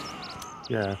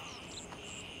 Yeah.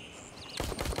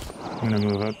 I'm gonna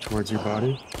move up towards your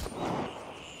body.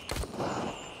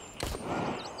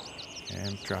 Okay,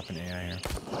 I'm dropping AI here.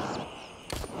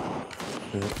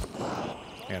 Good.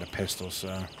 I got a pistol,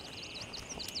 so...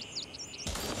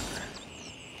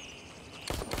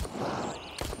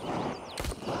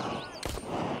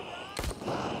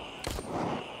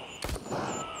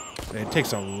 It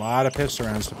takes a lot of pistol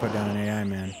rounds to put down an AI,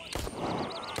 man.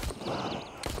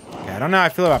 Okay, I don't know how I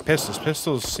feel about pistols.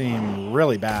 Pistols seem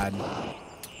really bad.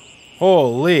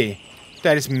 Holy.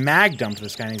 I just mag dumped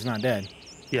this guy and he's not dead.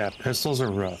 Yeah, pistols are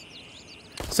rough.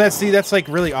 So that's like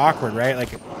really awkward, right? Like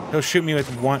he'll shoot me with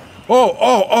one.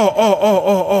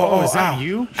 Oh, is that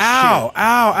you? Ow,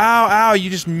 ow, ow, ow. You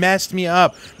just messed me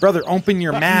up. Brother, open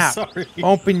your map. I'm sorry.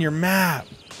 Open your map.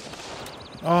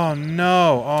 Oh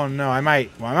no! Oh no! I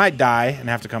might die and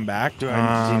have to come back. Do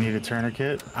you need a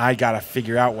tourniquet? I gotta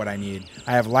figure out what I need.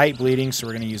 I have light bleeding, so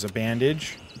we're gonna use a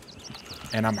bandage.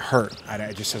 And I'm hurt.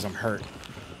 It just says I'm hurt.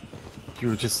 You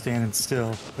were just standing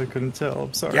still. I couldn't tell.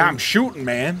 I'm sorry. Yeah, I'm shooting,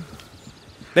 man.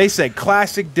 They said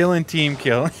classic Dylan team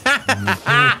kill.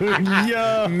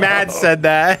 Yeah. Matt said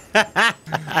that.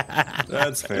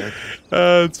 That's fair.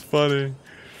 That's funny.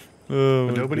 Oh,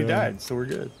 but nobody died, so we're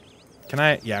good. Can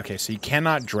I? Yeah, okay, so you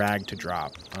cannot drag to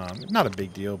drop. Not a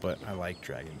big deal, but I like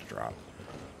dragging to drop.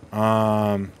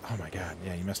 Oh my god,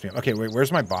 yeah, you messed me up. Okay, wait,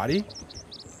 where's my body?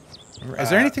 Is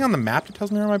there anything on the map that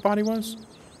tells me where my body was?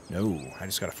 No, I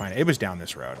just gotta find it. It was down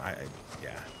this road.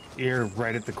 Yeah. You're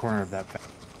right at the corner of that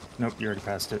path. Nope, you already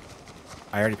passed it.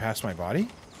 I already passed my body?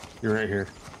 You're right here.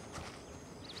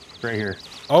 Right here.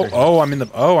 Oh, right here.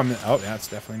 oh, oh, yeah, it's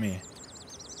definitely me.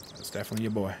 That's definitely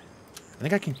your boy. I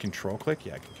think I can control click.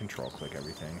 Yeah, I can control click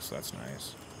everything, so that's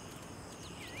nice.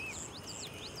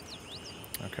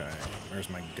 Okay, where's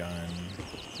my gun?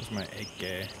 Where's my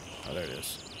AK? Oh, there it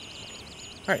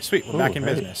is. All right, sweet. We're back in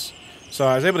business. So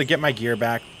I was able to get my gear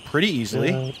back pretty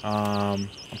easily. I'm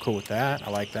cool with that. I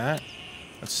like that.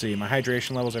 Let's see. My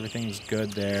hydration levels, everything's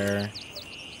good there.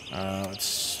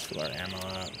 Let's fill our ammo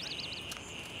up.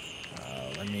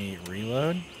 Let me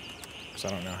reload, because I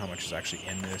don't know how much is actually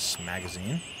in this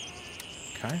magazine.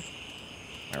 Okay.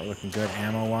 All right, we're looking good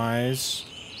ammo-wise.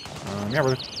 Yeah, we're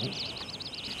looking... Some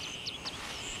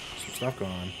stuff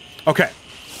going on. Okay.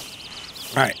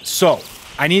 All right, so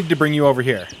I needed to bring you over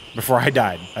here before I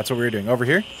died. That's what we were doing. Over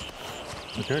here.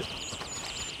 Okay.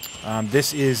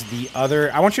 This is the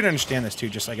other... I want you to understand this, too,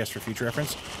 just, I guess, for future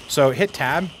reference. So hit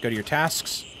tab, go to your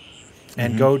tasks,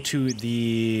 and go to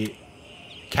the...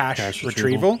 Cache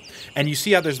retrieval, and you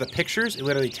see how there's the pictures. It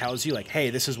literally tells you like,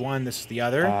 hey, this is one, this is the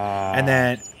other, and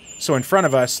then so in front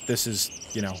of us, this is,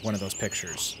 you know, one of those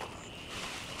pictures.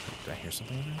 Did I hear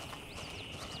something in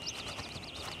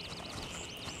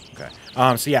there?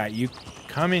 Okay. So yeah, you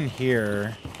come in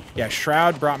here. Yeah,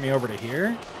 Shroud brought me over to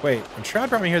here. Wait, when Shroud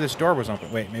brought me here, this door was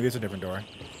open. Wait, maybe it's a different door.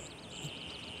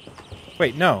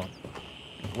 Wait, no.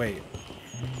 Wait.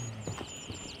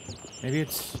 Maybe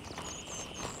it's.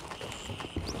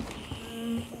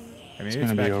 Maybe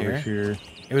it's back here.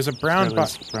 It was a brown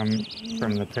box from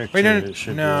the picture. Wait,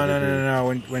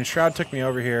 no. When Shroud took me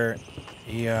over here,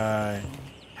 he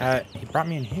brought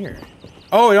me in here.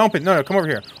 Oh, it opened. No, come over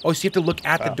here. Oh, so you have to look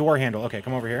at the door handle. Okay,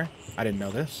 come over here. I didn't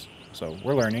know this, so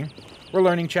we're learning. We're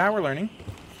learning, chat. We're learning.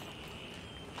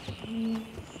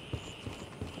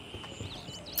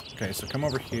 Okay, so come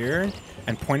over here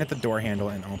and point at the door handle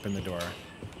and open the door.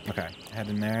 Okay, head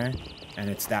in there, and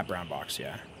it's that brown box.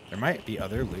 Yeah. There might be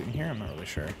other loot in here. I'm not really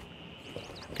sure.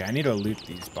 Okay, I need to loot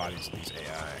these bodies, these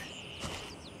AI.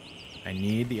 I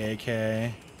need the AK.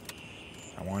 I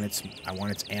want its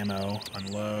ammo.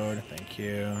 Unload. Thank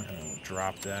you. And then we'll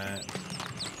drop that.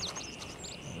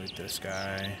 I'll loot this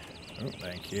guy. Oh,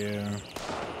 thank you.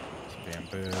 Some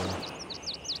bamboo.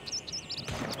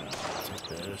 Take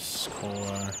this.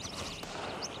 Cola.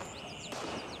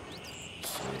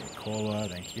 Cola,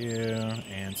 thank you,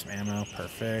 and some ammo,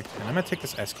 perfect. And I'm gonna take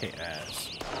this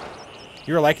SKS.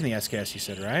 You were liking the SKS, you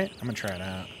said, right? I'm gonna try it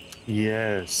out.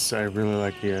 Yes, I really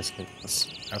like the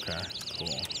SKS. Okay, cool.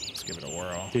 Let's give it a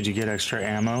whirl. Did you get extra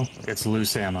ammo? It's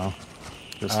loose ammo.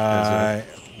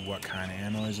 What kind of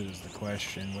ammo is it? Is the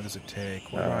question. What does it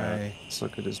take? Let's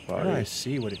look at his body. Where do I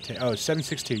see what it takes? Oh,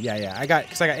 7.62. Yeah. I got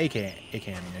AK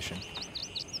ammunition.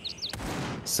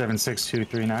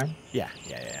 7.6239. Yeah.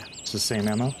 It's the same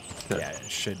ammo. Good. Yeah, it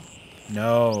should.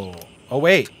 No. Oh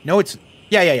wait, no, it's.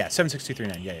 Yeah.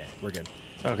 7.6239. Yeah. We're good.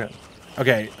 Okay.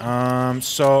 Okay.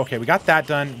 So we got that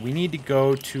done. We need to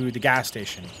go to the gas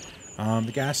station.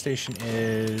 The gas station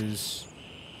is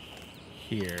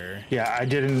here. Yeah, I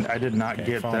did not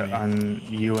get that on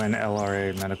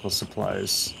UNLRA medical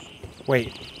supplies.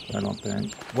 Wait. I don't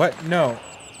think. What? No.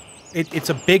 It's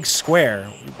a big square.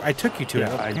 I took you to it.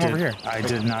 Come over here. I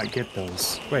did not get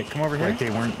those. Wait, come over here. Like they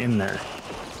weren't in there.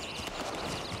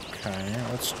 Okay,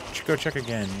 let's go check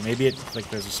again. Maybe it's like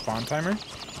there's a spawn timer.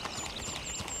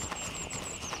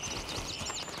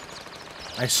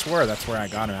 I swear that's where I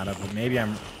got him out of. But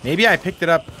maybe I picked it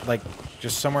up like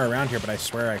just somewhere around here, but I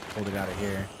swear I pulled it out of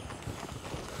here.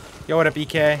 Yo, what up,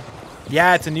 EK?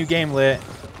 Yeah, it's a new game lit.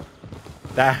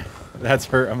 That's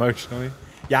hurt emotionally.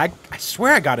 Yeah, I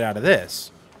swear I got it out of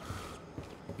this.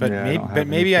 But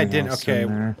maybe I didn't. Okay.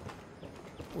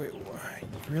 Wait, you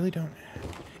really don't.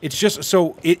 It's just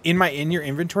so in your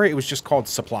inventory, it was just called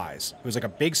supplies. It was like a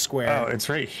big square. Oh, it's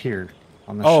right here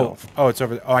on the shelf. Oh, it's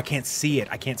over there. Oh, I can't see it.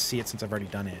 I can't see it since I've already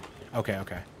done it. Okay. All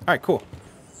right, cool.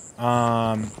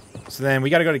 So then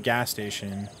we got to go to gas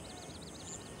station.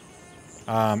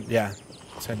 Yeah,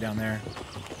 let's head down there.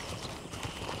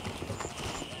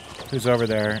 Who's over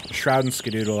there? Shroud and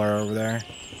Skadoodle are over there.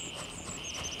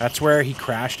 That's where he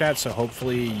crashed at, so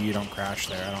hopefully you don't crash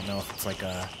there. I don't know if it's like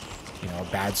a, a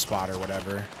bad spot or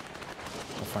whatever.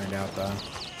 We'll find out, though.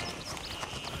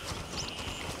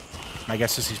 My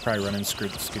guess is he's probably running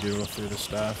Skadoodle through the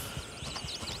stuff.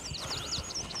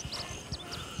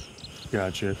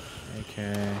 Gotcha.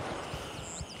 Okay. I'm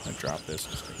gonna drop this.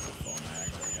 Just take the full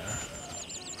mag. There we go.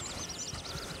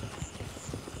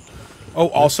 Oh,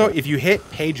 also, if you hit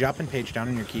page up and page down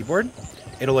on your keyboard,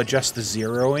 it'll adjust the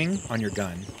zeroing on your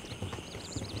gun.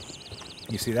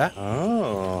 You see that?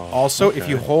 Oh. Also, if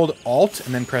you hold Alt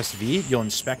and then press V, you'll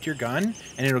inspect your gun,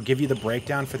 and it'll give you the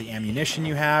breakdown for the ammunition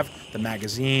you have, the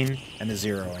magazine, and the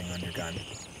zeroing on your gun.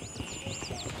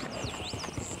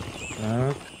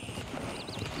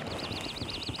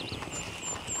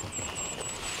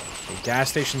 The gas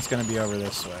station's going to be over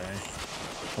this way.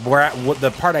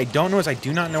 The part I don't know is I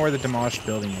do not know where the demolished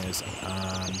building is.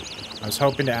 I was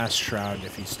hoping to ask Shroud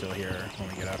if he's still here when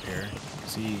we get up here,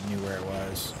 because he knew where it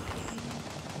was.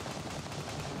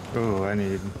 Oh, I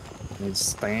need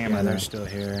stamina. Yeah, they're still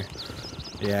here.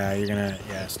 Yeah, you're gonna.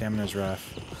 Yeah, stamina's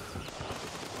rough.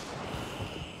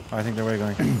 Oh, I think they're way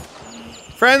going.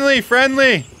 Friendly!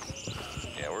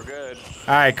 Yeah, we're good.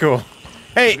 All right, cool.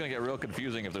 Hey, It's gonna get real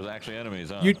confusing if there's actually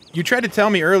enemies, huh? you tried to tell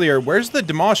me earlier. Where's the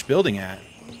demolished building at?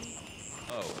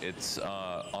 Oh, it's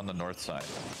on the north side.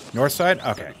 North side?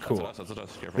 Okay, cool. That's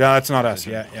us. Careful. No, that's not us.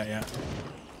 Yeah.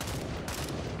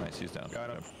 Nice, he's down. Got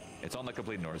him. It's on the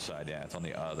complete north side. Yeah, it's on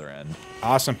the other end.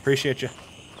 Awesome. Appreciate you.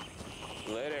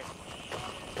 Later.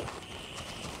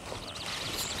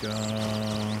 Let's go.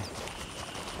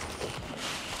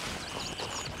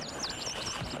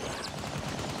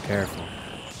 Careful.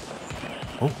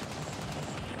 Oh.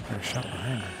 There's a shot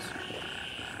behind us.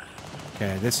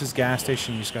 Okay, this is gas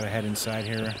station. You just gotta head inside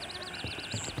here.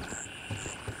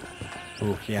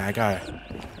 Ooh, yeah, I got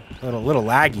a little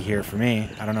laggy here for me.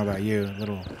 I don't know about you. A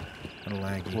little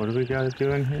laggy. What do we gotta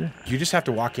do in here? You just have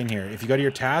to walk in here. If you go to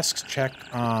your tasks, check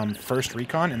first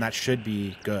recon, and that should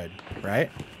be good, right?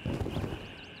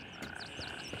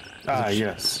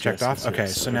 Yes. Checked off? Okay,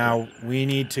 so now we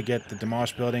need to get the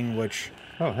demolished building, which...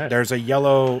 Oh, hey. There's a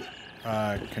yellow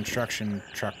construction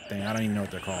truck thing. I don't even know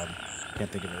what they're called. Can't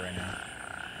think of it right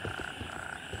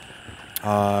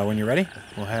now. When you're ready,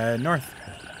 we'll head north.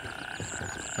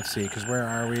 Let's see, because where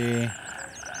are we?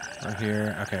 We're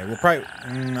here. Okay, we'll probably...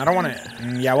 I don't want to...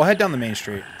 yeah, we'll head down the main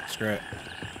street. Screw it.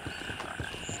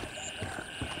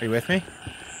 Are you with me?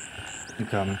 I'm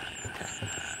coming.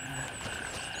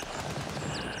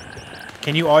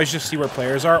 Can you always just see where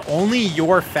players are? Only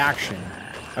your faction.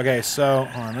 Okay, so...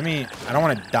 Hold on, let me... I don't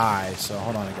want to die, so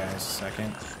hold on, guys, a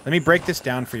second. Let me break this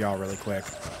down for y'all really quick.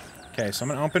 Okay, so I'm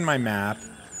going to open my map.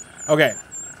 Okay.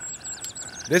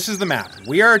 This is the map.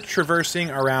 We are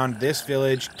traversing around this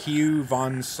village,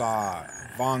 Vongsa.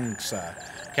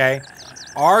 Okay?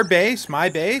 Our base, my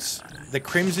base, the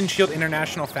Crimson Shield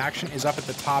International faction is up at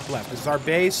the top left. This is our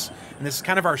base, and this is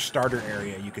kind of our starter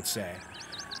area, you could say.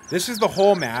 This is the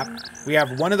whole map. We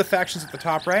have one of the factions at the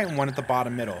top right and one at the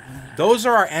bottom middle. Those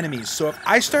are our enemies. So if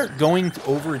I start going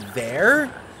over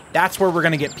there, that's where we're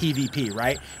going to get PvP,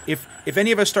 right? If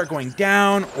any of us start going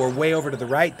down or way over to the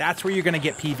right, that's where you're going to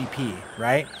get PvP,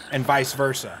 right? And vice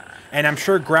versa. And I'm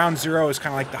sure Ground Zero is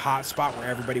kind of like the hot spot where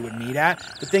everybody would meet at.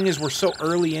 The thing is, we're so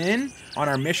early in on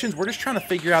our missions, we're just trying to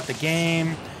figure out the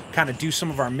game, kind of do some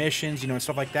of our missions, you know, and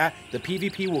stuff like that. The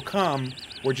PvP will come.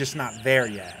 We're just not there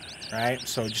yet, right?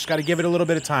 So just got to give it a little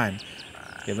bit of time.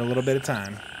 Give it a little bit of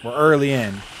time. We're early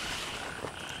in.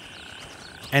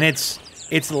 And it's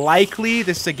likely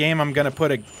this is a game I'm going to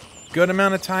put a good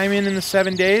amount of time in the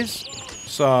 7 days.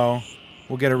 So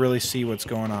we'll get to really see what's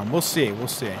going on. We'll see. We'll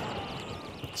see.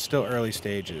 It's still early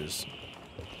stages.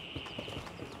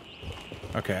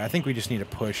 Okay, I think we just need to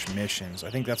push missions. I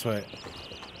think that's what...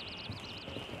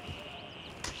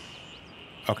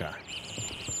 Okay.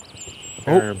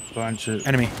 There are a bunch of...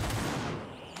 Enemy.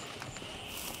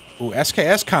 Ooh,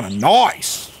 SKS kind of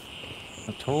nice.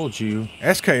 I told you.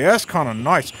 SKS kind of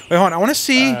nice. Wait, hold on. I want to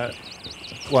see...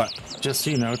 what? Just so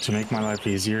you know, to make my life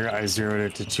easier, I zeroed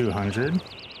it to 200.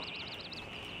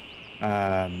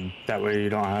 That way you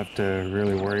don't have to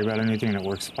really worry about anything. It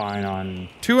works fine on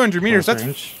 200 meters. That's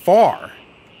range. Far.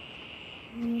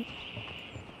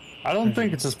 I don't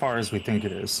think it's as far as we think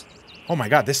it is. Oh my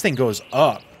god, this thing goes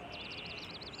up.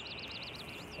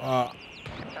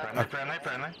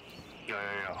 Friendly. Yeah.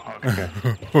 Okay.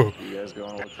 You guys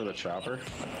going to look for the chopper?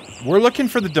 We're looking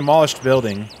for the demolished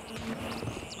building.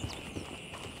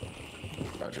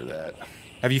 Roger that.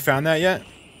 Have you found that yet?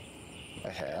 I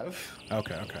have.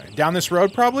 Okay. Down this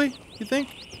road, probably, you think?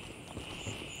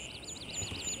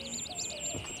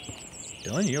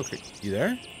 Dylan, you okay? You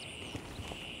there?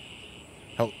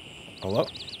 Hello?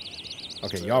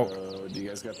 Okay, y'all... Do you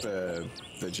guys got the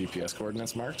GPS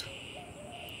coordinates marked?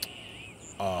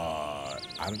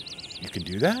 You can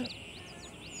do that?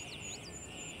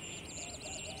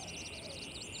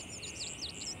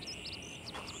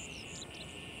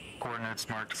 Coordinates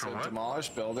marked for what?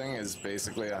 Demolished building is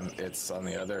basically on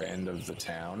the other end of the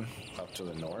town, up to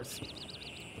the north.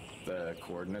 The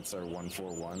coordinates are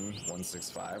 141,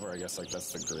 165, or I guess like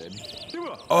that's the grid.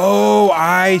 Oh,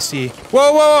 I see.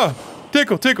 Whoa!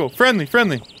 Tickle, friendly.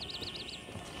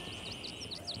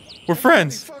 We're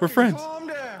friends. Calm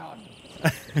down.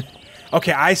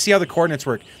 Okay, I see how the coordinates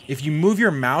work. If you move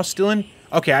your mouse, Dylan...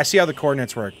 Okay, I see how the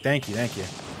coordinates work. Thank you.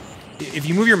 If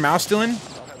you move your mouse, Dylan,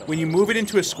 when you move it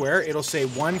into a square, it'll say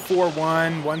 141,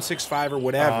 165, or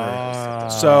whatever.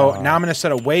 So now I'm gonna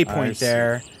set a waypoint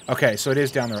there. Okay, so it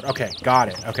is down the road. Okay, got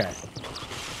it. Okay,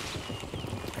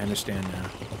 I understand now.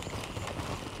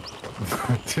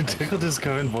 Did Tickle just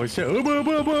go in voice chat?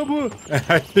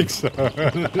 I think so.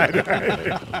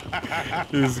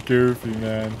 He's goofy,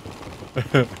 man.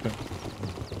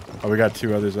 Oh, we got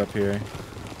 2 others up here.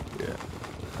 Yeah.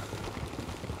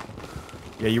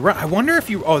 Yeah, you run. I wonder if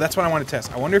you. Oh, that's what I want to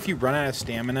test. I wonder if you run out of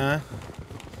stamina.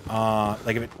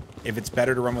 Like if it's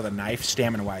better to run with a knife,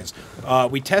 stamina-wise.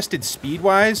 We tested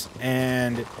speed-wise,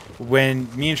 and when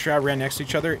me and Shroud ran next to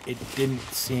each other, it didn't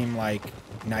seem like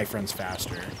knife runs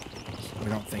faster. We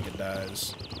don't think it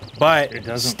does. But it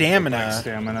doesn't stamina. Look like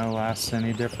stamina lasts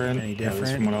any different. Any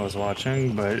different? From what I was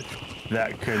watching, but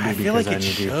that could be I feel because like I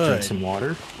need to drink some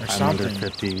water. Or I'm something. under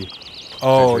 50.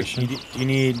 Oh, you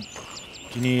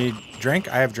need drink?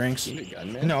 I have drinks.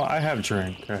 No, I have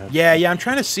drink. Yeah, I'm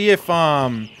trying to see if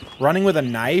running with a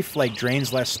knife like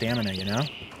drains less stamina, you know?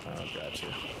 Oh, gotcha.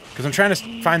 Because I'm trying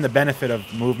to find the benefit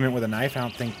of movement with a knife. I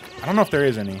don't know if there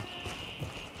is any.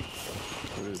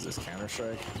 What is this,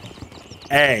 Counter-Strike?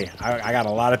 Hey, I got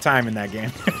a lot of time in that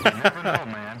game. You never know,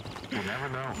 man. You never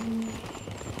know.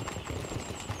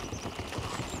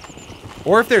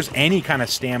 Or if there's any kind of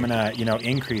stamina, you know,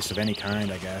 increase of any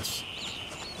kind, I guess.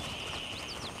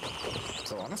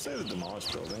 So I want to say the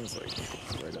demolished building's like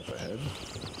right up ahead.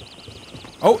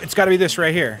 Oh, it's got to be this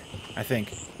right here, I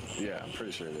think. Yeah, I'm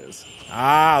pretty sure it is.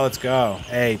 Ah, let's go.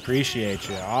 Hey, appreciate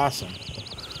you. Awesome.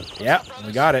 Yep,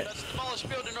 we got it.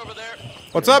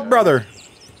 What's up, brother?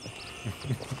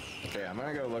 Okay, I'm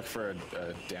gonna go look for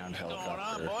a downed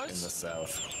helicopter in the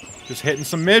south. Just hitting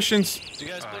some missions. Do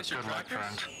you guys place your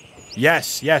trackers?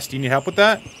 Yes. Do you need help with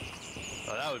that?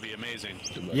 Oh, that would be amazing.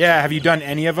 Yeah, have you done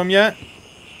any of them yet?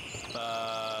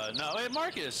 No. Hey,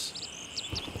 Marcus.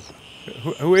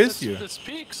 Who is you? It's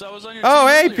Peaks. I was on your Oh, team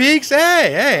hey, earlier. Peaks.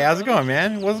 Hey, how's it going,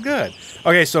 man? What's good?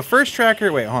 Okay, so first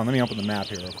tracker... Wait, hold on. Let me open the map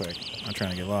here real quick. I'm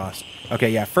trying to get lost. Okay,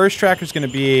 yeah, first tracker's going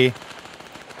to be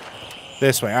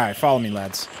this way. All right, follow me,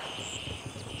 lads.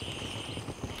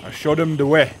 I'll show them the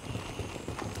way.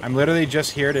 I'm literally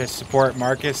just here to support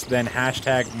Marcus, then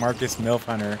hashtag Marcus Milf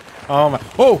Hunter. Oh, my...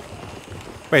 Oh!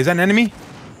 Wait, is that an enemy?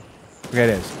 Okay, it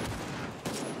is.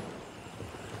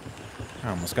 I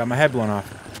almost got my head blown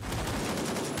off.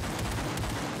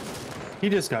 He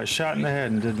just got shot in the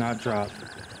head and did not drop.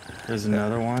 There's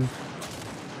another one.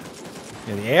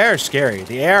 Yeah, the AI are scary.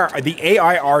 The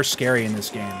AI are scary in this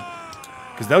game.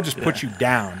 Because they'll just put you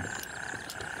down.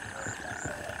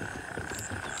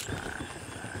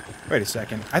 Wait a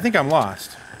second. I think I'm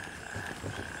lost.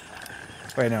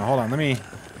 Wait, no, hold on. Let me...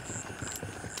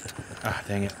 Ah,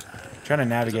 dang it. I'm trying to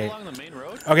navigate. Is it along the main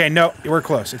road? Okay, no, we're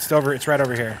close. It's over. It's right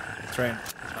over here. It's right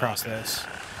across this.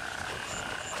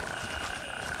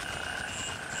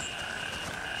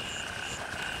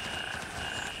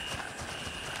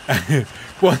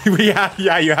 Well,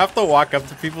 yeah, you have to walk up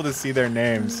to people to see their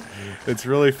names. It's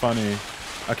really funny.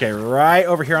 Okay, right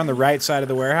over here on the right side of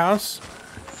the warehouse,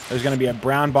 there's going to be a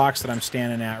brown box that I'm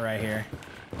standing at right here.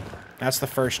 That's the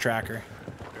first tracker.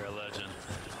 You're a legend.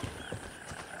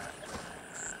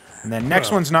 And then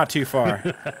next one's not too far.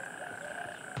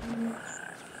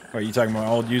 What, you talking about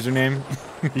old username?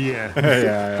 Yeah.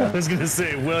 Yeah. I was gonna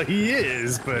say, well, he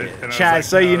is, but Chat, like,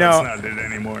 so no, you know, that's not it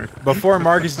anymore. Before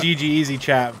Marcus GG Easy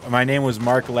Chat, my name was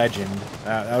Mark Legend.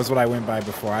 That was what I went by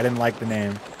before. I didn't like the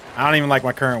name. I don't even like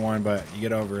my current one, but you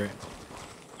get over it.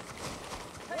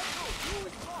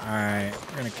 All right,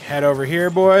 we're gonna head over here,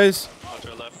 boys.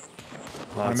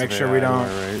 Want to make sure we don't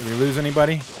did we lose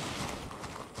anybody.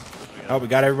 Oh, we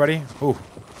got everybody. Ooh,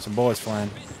 some bullets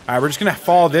flying. All right, we're just gonna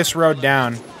follow this road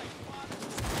down.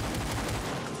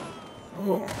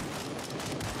 Ooh.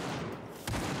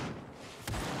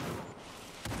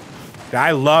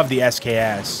 I love the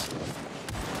SKS.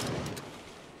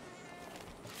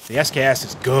 The SKS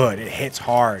is good. It hits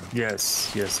hard.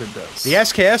 Yes, it does. The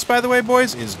SKS, by the way,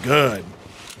 boys, is good.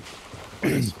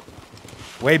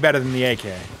 Way better than the AK.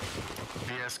 The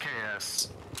SKS.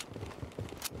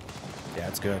 Yeah,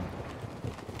 it's good.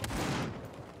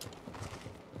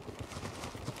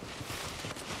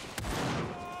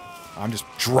 I'm just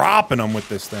dropping them with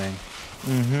this thing.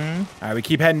 Mm-hmm. All right, we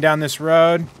keep heading down this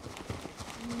road.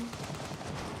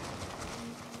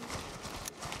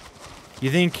 You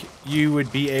think you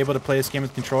would be able to play this game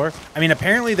with controller? I mean,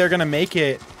 apparently they're going to make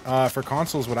it for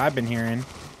consoles, what I've been hearing.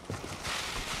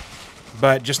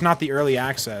 But just not the early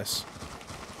access.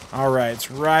 All right,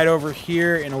 it's right over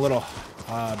here in a little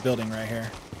building right here.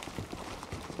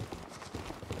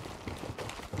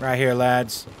 Right here,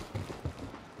 lads.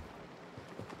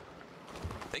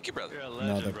 you, brother. You're a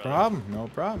legend, No brother. problem. No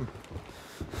problem.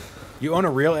 You own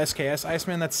a real SKS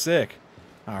Iceman? That's sick.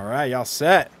 All right, y'all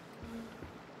set.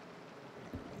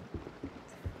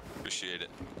 Appreciate it.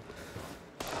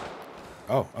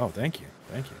 Oh, thank you.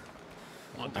 Thank you.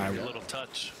 One thing, a little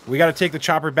touch. We got to take the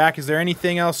chopper back. Is there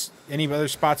anything else, any other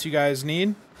spots you guys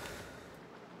need?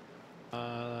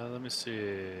 Let me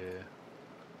see.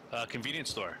 Convenience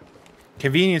store.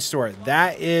 Convenience store.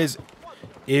 That is,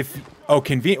 oh,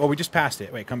 convenient. Oh, we just passed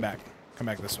it. Wait, come back. Come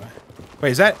back this way.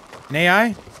 Wait, is that an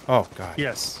AI? Oh, God.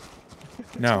 Yes.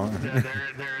 No.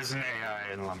 there is an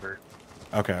AI in lumber.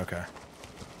 Okay, okay.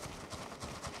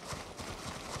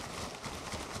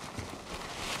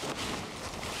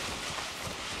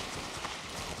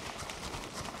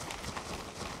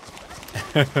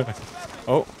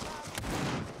 Oh.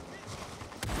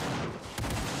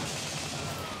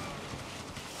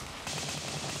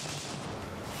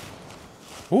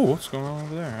 Ooh, what's going on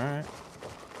over there? All right.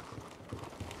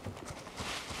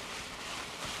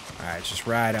 All right, just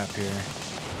right up here.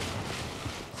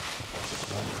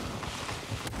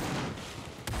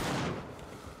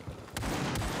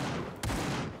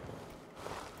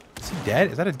 Is he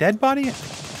dead? Is that a dead body? I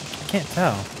can't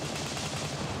tell.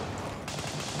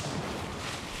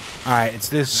 All right, it's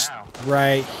this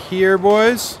right here,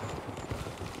 boys.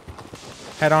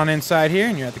 Head on inside here,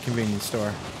 and you're at the convenience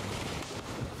store.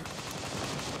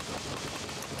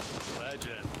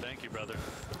 Legend. Thank you, brother.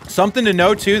 Something to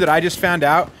know, too, that I just found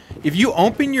out. If you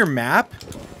open your map,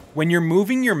 when you're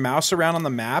moving your mouse around on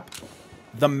the map,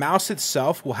 the mouse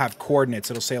itself will have coordinates.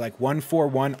 It'll say like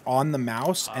 141 on the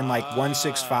mouse and like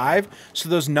 165. So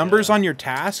those numbers on your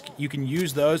task, you can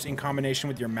use those in combination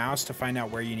with your mouse to find out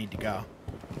where you need to go.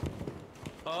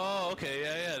 Oh, okay.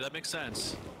 Yeah, that makes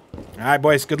sense. All right,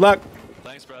 boys. Good luck.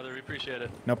 Thanks, brother. We appreciate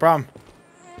it. No problem.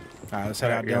 All right, let's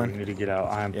head out, Yeah, Dylan. we need to get out.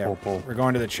 I am full. We're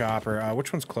going to the chopper.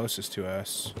 Which one's closest to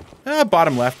us?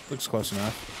 Bottom left. Looks close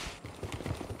enough.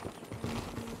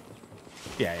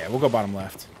 Yeah, we'll go bottom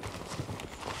left.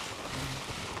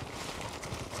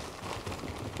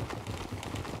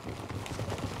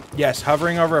 Yes,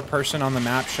 hovering over a person on the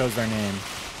map shows their name.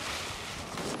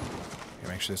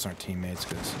 Okay, make sure this aren't teammates,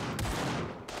 because...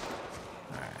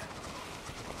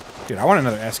 Alright. Dude, I want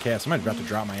another SKS. I'm about to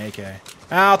drop my AK.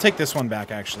 I'll take this one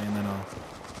back, actually, and then I'll...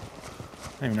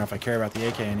 I don't even know if I care about the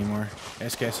AK anymore.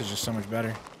 SKS is just so much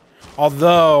better.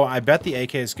 Although, I bet the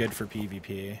AK is good for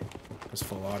PvP. It's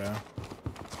full auto.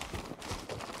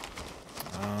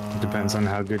 Depends on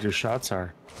how good your shots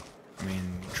are. I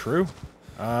mean, true.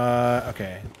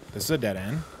 Okay. This is a dead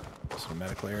end. This is a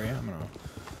medical area. I'm gonna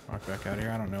walk back out here.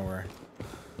 I don't know where.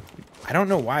 I don't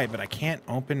know why, but I can't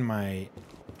open my...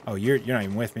 Oh, you're not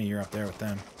even with me. You're up there with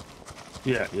them.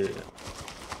 Yeah.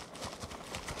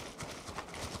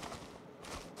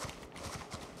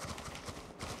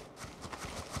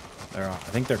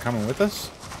 I think they're coming with us.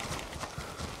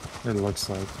 It looks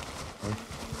like.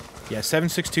 Yeah,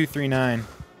 76239.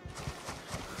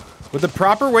 Would the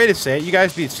proper way to say it, you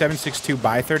guys, be 762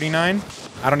 by 39?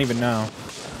 I don't even know.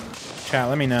 Chat,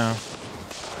 let me know.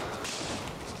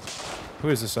 Who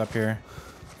is this up here?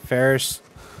 Ferris,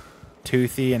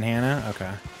 Toothy, and Hannah?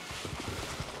 Okay.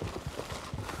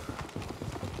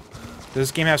 Does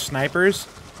this game have snipers?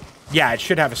 Yeah, it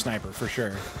should have a sniper, for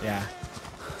sure. Yeah.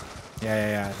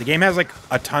 Yeah. The game has, like,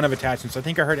 a ton of attachments. I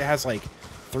think I heard it has, like,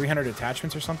 300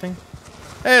 attachments or something.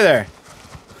 Hey there.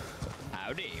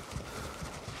 Howdy.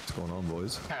 What's going on,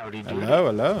 boys? Howdy, dude.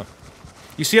 Hello.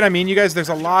 You see what I mean, you guys? There's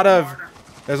a lot of,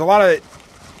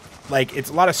 like, it's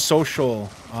a lot of social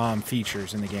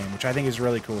features in the game, which I think is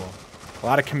really cool. A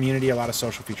lot of community, a lot of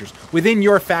social features within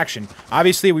your faction.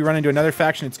 Obviously, we run into another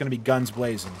faction, it's going to be guns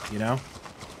blazing, you know?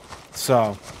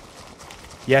 So,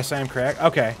 yes, I am correct.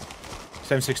 Okay.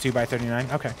 762 by 39.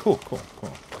 Okay, cool.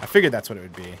 I figured that's what it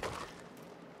would be.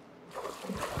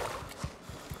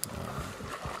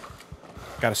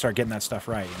 Got to start getting that stuff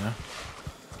right, you know?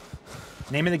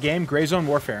 Name of the game, Gray Zone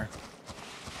Warfare.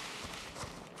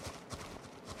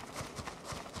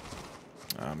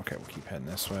 Okay, we'll keep heading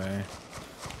this way.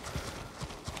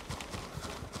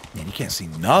 Man, you can't see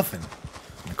nothing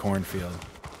in the cornfield.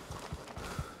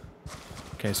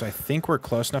 Okay, so I think we're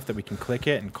close enough that we can click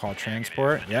it and call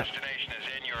transport. Yep.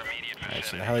 Alright,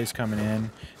 so the heli's coming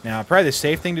in. Now, probably the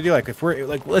safe thing to do, like, if we're,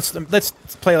 like, let's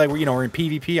play like, you know, we're in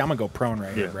PvP. I'm gonna go prone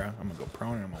right here, bro. I'm gonna go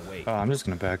prone and I'm gonna wait. Oh, I'm just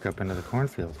gonna back up into the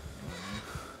cornfield.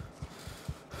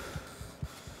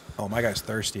 Oh, my guy's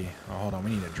thirsty. Oh, hold on,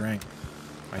 we need a drink.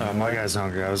 My guy's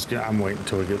hungry. I'm waiting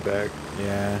until we get back.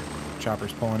 Yeah,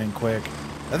 chopper's pulling in quick.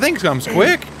 That thing comes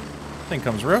quick. That thing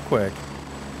comes real quick.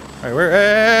 All right,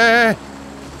 where?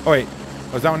 Oh wait,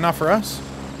 was that one not for us?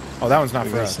 Oh, that one's not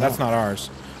for us. That's not ours.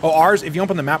 Oh, ours, if you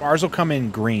open the map, ours will come in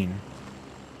green.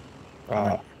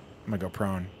 I'm gonna go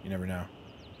prone. You never know.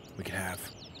 We could have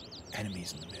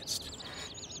enemies in the midst.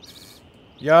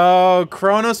 Yo,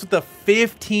 Kronos with the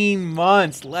 15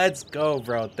 months. Let's go,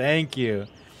 bro. Thank you.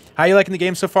 How you liking the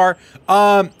game so far?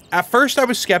 At first I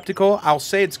was skeptical. I'll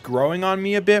say it's growing on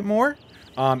me a bit more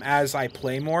as I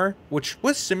play more, which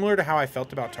was similar to how I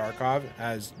felt about Tarkov,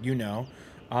 as you know.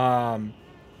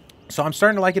 So I'm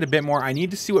starting to like it a bit more. I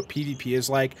need to see what PvP is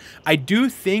like. I do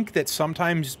think that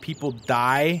sometimes people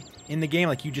die in the game.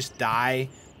 Like, you just die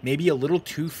maybe a little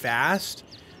too fast.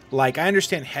 Like, I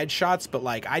understand headshots, but,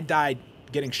 like, I died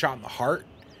getting shot in the heart.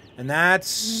 And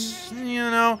that's, you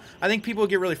know, I think people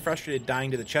get really frustrated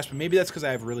dying to the chest. But maybe that's because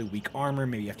I have really weak armor.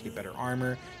 Maybe you have to get better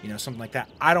armor. You know, something like that.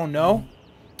 I don't know.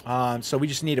 So we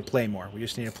just need to play more. We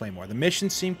just need to play more. The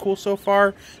missions seem cool so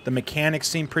far. The mechanics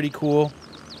seem pretty cool.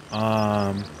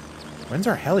 When's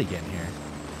our heli getting here?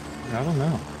 I don't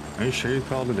know. Are you sure you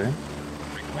called it in?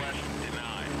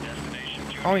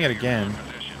 Calling it again.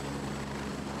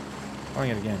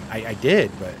 Calling it again. I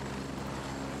did, but...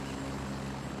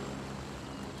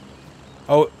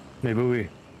 Oh. Maybe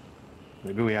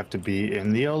we have to be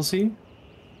in the LZ?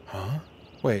 Huh?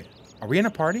 Wait. Are we in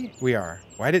a party? We are.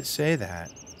 Why did it say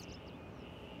that?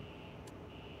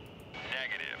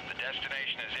 Negative. The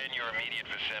destination is in your immediate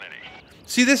vicinity.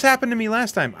 See, this happened to me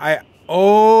last time.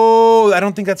 Oh, I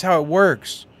don't think that's how it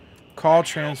works. Call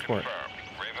transport.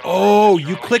 Oh,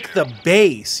 you click the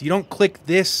base. You don't click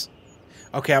this.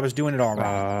 Okay, I was doing it all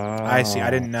wrong. I see. I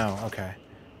didn't know. Okay.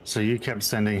 So you kept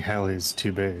sending helis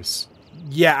to base.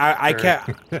 Yeah, I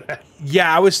kept.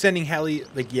 Yeah, I was sending heli.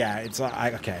 Like, yeah, it's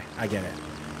okay. I get it.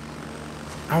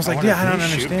 I was like, yeah, I don't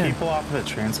understand. Shoot people off of the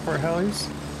transport helis?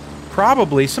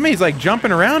 Probably. Somebody's like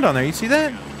jumping around on there. You see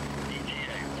that?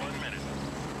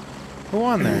 Who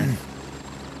on there?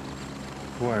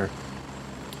 Where?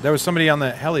 There was somebody on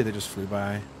the heli that just flew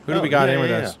by. Who do we got in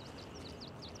with us?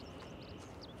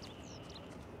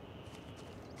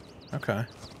 Okay.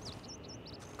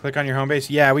 Click on your home base.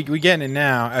 Yeah, we getting it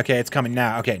now. Okay, it's coming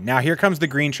now. Okay, now here comes the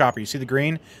green chopper. You see the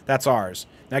green? That's ours.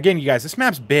 Now again, you guys, this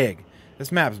map's big.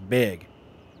 This map's big.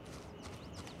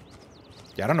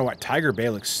 Yeah, I don't know what. Tiger Bay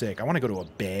looks sick. I want to go to a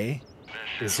bay.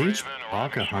 Is each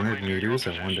block 100 meters?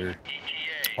 I wonder.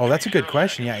 Oh, that's a good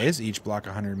question. Yeah, is each block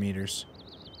 100 meters?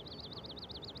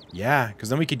 Yeah, because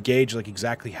then we could gauge like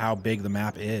exactly how big the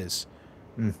map is.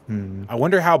 Mm-hmm. I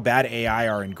wonder how bad AI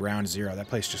are in Ground Zero. That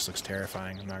place just looks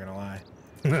terrifying. I'm not gonna lie.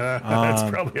 That's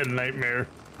probably a nightmare.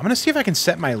 I'm gonna see if I can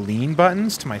set my lean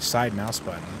buttons to my side mouse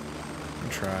button. Let me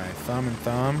try thumb and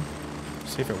thumb.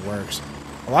 See if it works.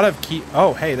 A lot of key.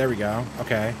 Oh, hey, there we go.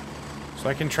 Okay, so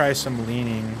I can try some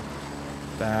leaning.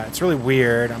 That it's really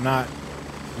weird. I'm not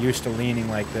used to leaning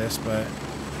like this, but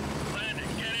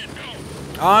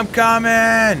I'm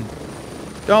coming.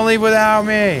 Don't leave without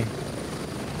me.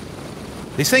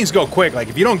 These things go quick. Like,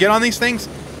 if you don't get on these things,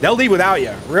 they'll leave without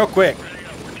you real quick.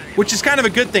 Which is kind of a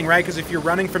good thing, right? Because if you're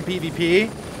running from PvP,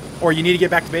 or you need to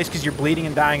get back to base because you're bleeding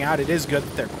and dying out, it is good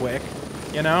that they're quick,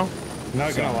 you know?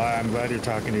 Not gonna lie, I'm glad you're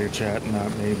talking to your chat,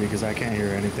 not me, because I can't hear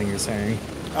anything you're saying.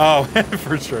 Oh,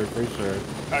 for sure, for sure.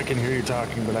 I can hear you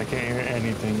talking, but I can't hear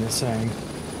anything you're saying.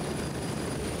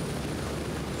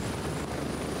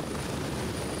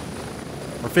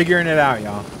 We're figuring it out,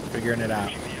 y'all. Figuring it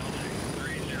out.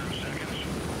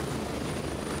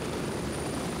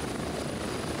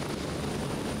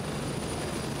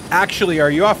 Actually, are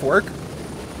you off work?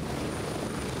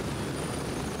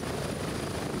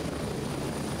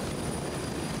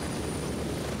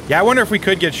 Yeah, I wonder if we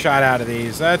could get shot out of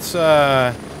these. That's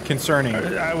concerning.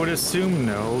 I would assume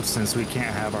no, since we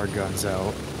can't have our guns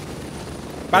out.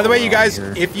 By the way, you guys,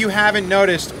 if you haven't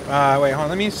noticed... wait, hold on.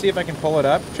 Let me see if I can pull it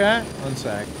up, chat. One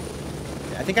sec.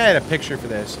 I think I had a picture for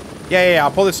this. Yeah,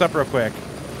 I'll pull this up real quick.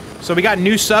 So we got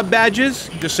new sub badges,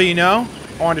 just so you know.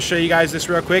 I wanted to show you guys this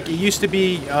real quick. It used to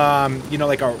be, you know,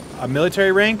 like a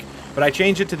military rank, but I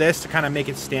changed it to this to kind of make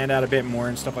it stand out a bit more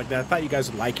and stuff like that. I thought you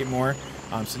guys would like it more.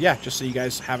 So yeah, just so you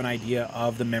guys have an idea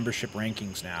of the membership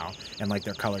rankings now and like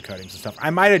their color codings and stuff. I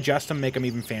might adjust them, make them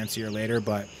even fancier later,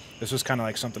 but this was kind of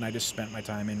like something I just spent my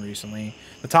time in recently.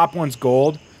 The top one's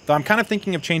gold, though I'm kind of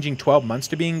thinking of changing 12 months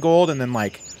to being gold and then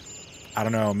like, I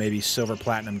don't know, maybe silver,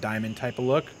 platinum, diamond type of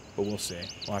look, but we'll see.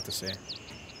 We'll have to see.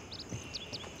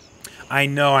 I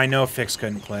know Fix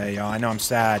couldn't play, y'all. I know I'm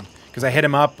sad because I hit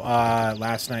him up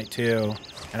last night too,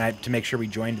 and to make sure we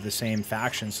joined the same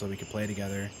faction so we could play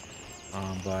together.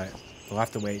 But we'll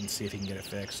have to wait and see if he can get it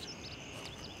fixed.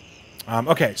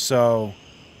 Okay, so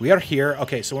we are here.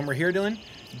 Okay, so when we're here, Dylan,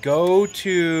 go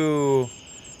to...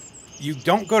 You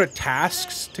don't go to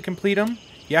tasks to complete them.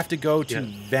 You have to go to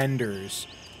vendors.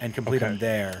 and complete them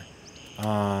there.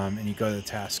 And you go to the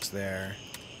tasks there.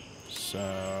 So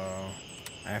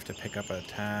I have to pick up a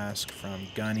task from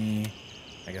Gunny.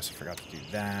 I guess I forgot to do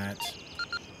that.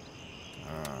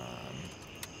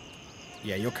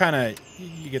 Yeah, you'll kind of,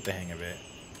 you get the hang of it.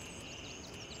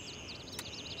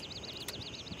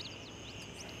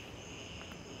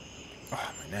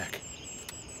 Oh, my neck.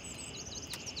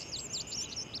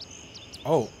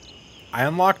 Oh, I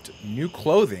unlocked new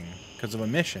clothing because of a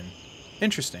mission.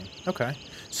 Interesting. Okay.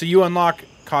 So you unlock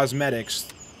cosmetics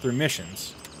through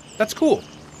missions. That's cool.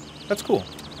 That's cool.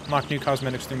 Unlock new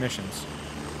cosmetics through missions.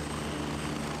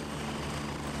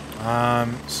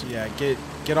 So yeah,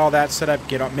 get all that set up.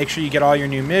 Make sure you get all your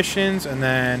new missions, and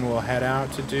then we'll head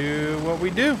out to do what we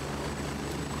do.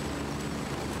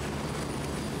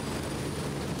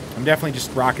 I'm definitely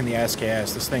just rocking the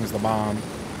SKS. This thing's the bomb.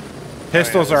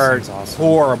 Pistols are awesome.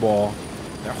 Horrible.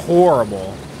 They're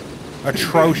horrible.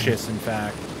 Atrocious, in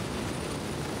fact.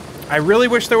 I really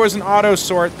wish there was an auto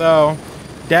sort, though.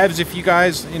 Devs, if you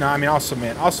guys, you know, I mean, I'll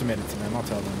submit it to them. I'll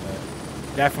tell them,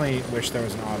 but definitely wish there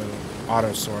was an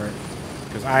auto sort,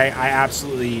 because I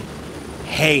absolutely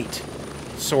hate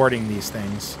sorting these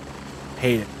things.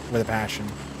 Hate it with a passion.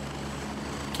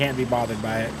 Can't be bothered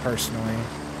by it personally.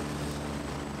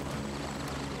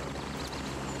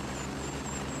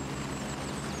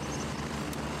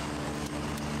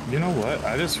 You know what?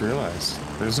 I just realized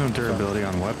there's no durability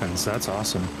on weapons. That's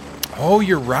awesome. Oh,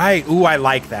 you're right. Ooh, I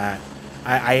like that.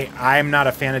 I'm not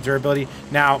a fan of durability.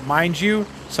 Now, mind you,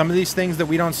 some of these things that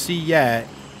we don't see yet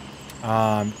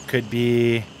could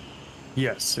be...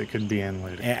 Yes, it could be in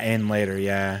later. In later,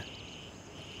 yeah.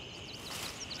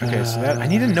 Okay, so that, I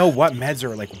need to know what meds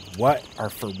are, like, what are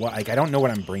for what. Like, I don't know what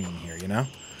I'm bringing here, you know?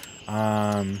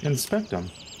 Inspect them.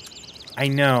 I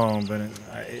know, but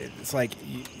it's like,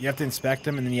 you have to inspect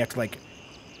them, and then you have to, like,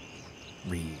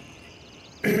 read.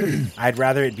 I'd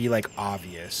rather it be, like,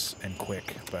 obvious and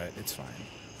quick, but it's fine.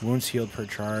 Wounds healed per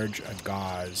charge, a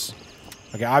gauze.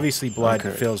 Okay, obviously blood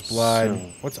fills blood. So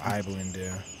what's Ibelin do?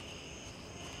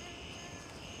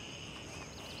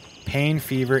 Pain,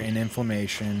 fever, and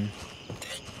inflammation.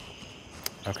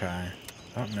 Okay.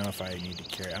 I don't know if I need to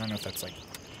carry. I don't know if that's like...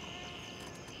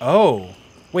 Oh!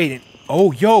 Wait.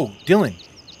 Oh, yo, Dylan.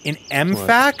 An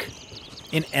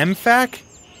MFAC? An MFAC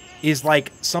is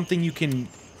like something you can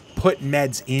put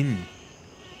meds in.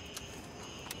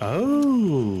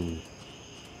 Oh.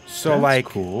 So that's like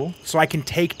cool. So I can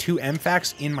take 2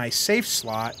 MFACs in my safe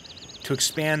slot to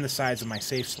expand the size of my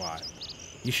safe slot.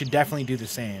 You should definitely do the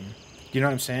same. Do you know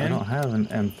what I'm saying? I don't have an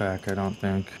MFAC, I don't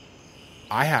think.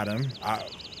 I had them. I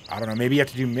don't know. Maybe you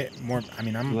have to do more. I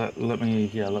mean, I'm... Let me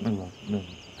look. No.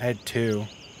 I had 2.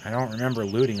 I don't remember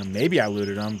looting them. Maybe I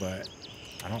looted them, but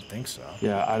I don't think so.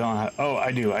 Yeah, I don't have... Oh,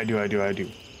 I do.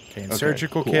 Okay, and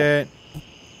surgical kit.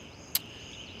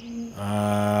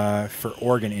 For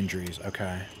organ injuries.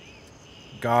 Okay.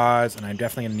 Gauze, and I'm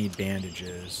definitely going to need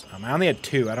bandages. I only had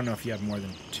 2. I don't know if you have more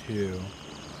than 2.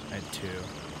 I had 2.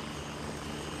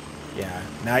 Yeah.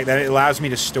 Now that allows me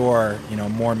to store, you know,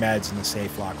 more meds in the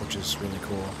safe lock, which is really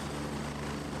cool.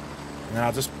 And then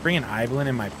I'll just bring an Ibelin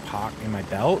in my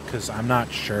belt, because I'm not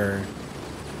sure.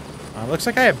 Looks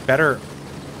like I have better...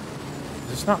 Is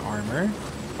this not armor?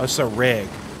 Oh, it's a rig.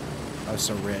 Oh, it's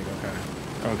a rig, okay.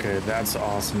 Okay, that's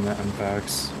awesome, that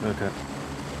impacts. Okay.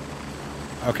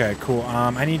 Okay, cool.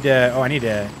 I need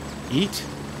to eat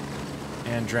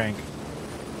and drink.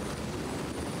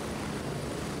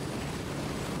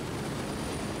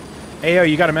 Hey, yo,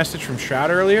 you got a message from Shroud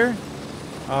earlier?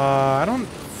 I don't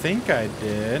think I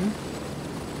did.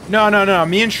 No.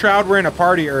 Me and Shroud were in a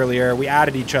party earlier. We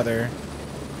added each other.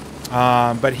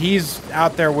 But he's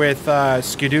out there with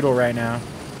Skadoodle right now.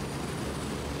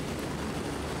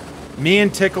 Me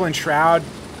and Tickle and Shroud,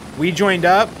 we joined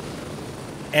up,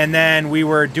 and then we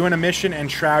were doing a mission,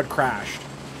 and Shroud crashed.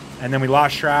 And then we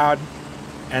lost Shroud,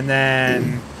 and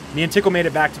then me and Tickle made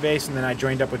it back to base, and then I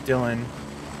joined up with Dylan.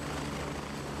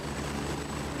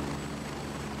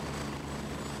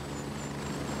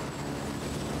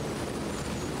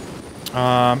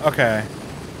 Okay.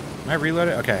 Am I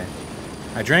reloaded? Okay.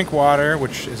 I drank water,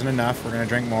 which isn't enough. We're gonna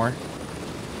drink more.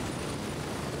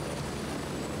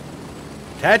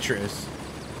 Tetris?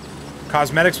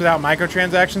 Cosmetics without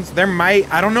microtransactions? There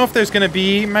might... I don't know if there's gonna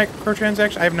be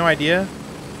microtransactions. I have no idea.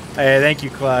 Hey, thank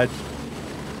you, Clutch.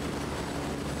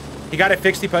 He got it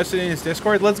fixed. He posted it in his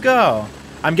Discord. Let's go.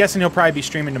 I'm guessing he'll probably be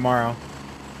streaming tomorrow.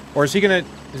 Or is he gonna...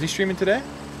 Is he streaming today?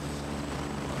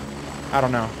 I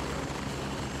don't know.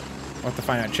 I'll have to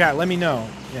find out. Chat, let me know.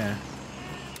 Yeah.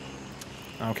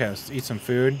 Okay, let's eat some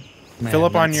food. Fill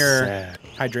up on your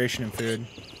hydration and food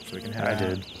so we can head out.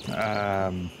 I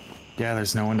did. Yeah,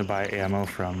 there's no one to buy ammo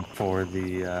from for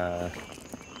the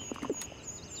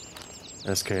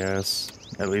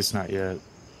SKS. At least not yet.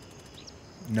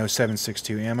 No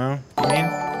 7.62 ammo, you mean?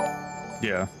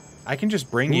 Yeah. I can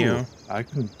just bring you. I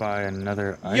can buy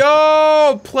another.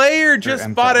 Yo, player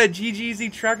just bought a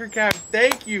GGZ trucker cap.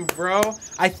 Thank you, bro.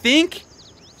 I think.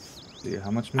 See, how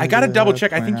much I gotta double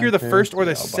check. I think you're the 29K? first or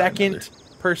the Yeah, I'll buy second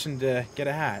person to get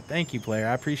a hat. Thank you, player.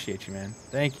 I appreciate you, man.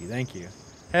 Thank you. Thank you.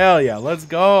 Hell yeah. Let's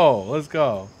go. Let's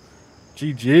go.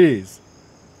 GG's.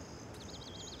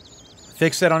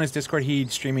 Fix said on his Discord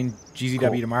he's streaming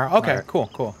GZW tomorrow. Okay, Right.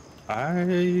 cool. I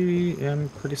am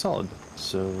pretty solid.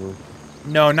 So.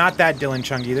 No, not that Dylan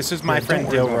Chungy. This is my friend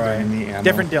Dilroy.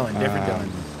 Different Dylan.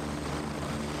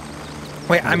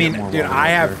 Wait, I mean, dude, I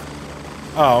have.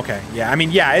 Oh, okay. Yeah, I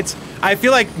mean, yeah, it's. I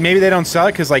feel like maybe they don't sell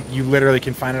it because like you literally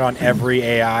can find it on every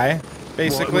AI,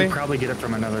 basically. Well, we'll probably get it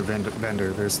from another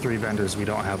vendor. There's 3 vendors we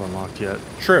don't have unlocked yet.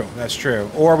 True, that's true.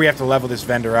 Or we have to level this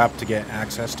vendor up to get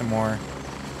access to more.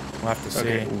 We'll have to see.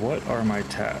 Okay, what are my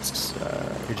tasks?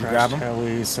 Did you grab them?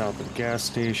 Heli, south of gas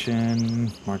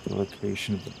station, mark the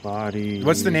location of the body.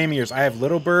 What's the name of yours? I have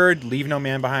Little Bird, Leave No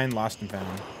Man Behind, Lost and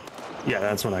Found. Yeah,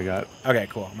 that's what I got. Okay,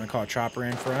 cool. I'm gonna call a chopper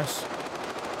in for us.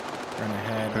 Run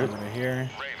ahead over to here.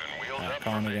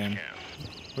 Call him again.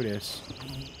 Who this?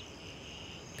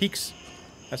 Peaks.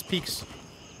 That's Peaks.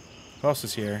 Who else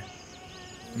is here?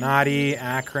 Naughty,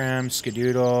 Akram,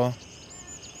 Skadoodle.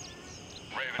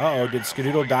 Uh-oh, did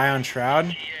Skadoodle die on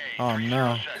Shroud? Oh,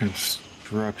 no.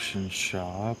 Construction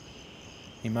shop.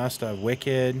 He must have.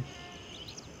 Wicked.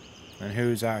 And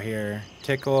who's out here?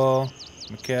 Tickle,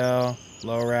 Mikkel,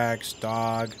 Lorax,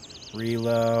 Dog,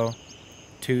 Relo,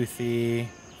 Toothy,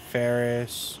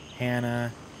 Ferris,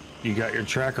 Hannah. You got your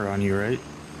tracker on you, right?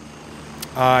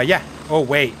 Yeah. Oh,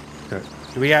 wait. Okay.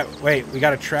 Do we got... Wait, we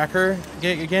got a tracker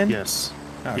again? Yes.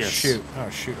 Oh, yes. shoot. Oh,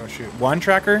 shoot. Oh, shoot. 1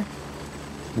 tracker?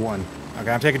 1. Okay,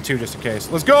 I'm taking 2 just in case.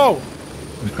 Let's go!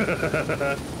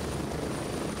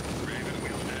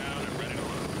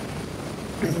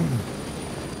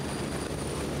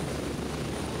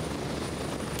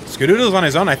 Skadoodle's on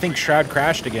his own. I think Shroud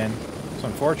crashed again. It's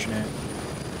unfortunate.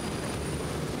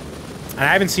 And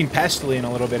I haven't seen Pestily in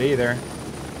a little bit either.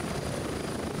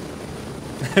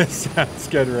 Sounds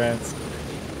good, Rance.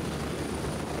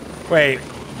 Wait,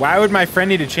 why would my friend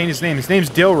need to change his name? His name's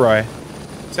Dilroy.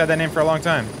 He's had that name for a long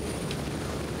time.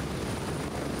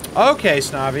 Okay,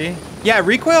 Snobby. Yeah,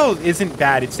 recoil isn't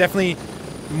bad. It's definitely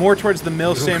more towards the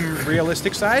milsim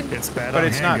realistic side. It's bad, but on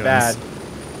it's handguns. not bad.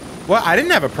 Well, I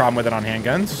didn't have a problem with it on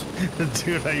handguns.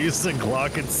 Dude, I used the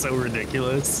Glock. It's so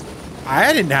ridiculous.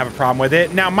 I didn't have a problem with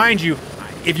it. Now, mind you,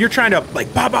 if you're trying to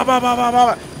like ba ba ba ba ba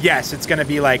ba, yes, it's gonna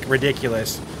be like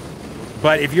ridiculous.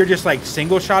 But if you're just like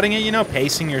single shotting it, you know,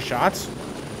 pacing your shots, I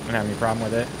don't have any problem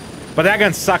with it. But that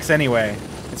gun sucks anyway.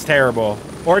 It's terrible.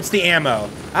 Or it's the ammo.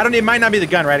 I don't. It might not be the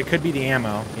gun, right? It could be the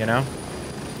ammo. You know.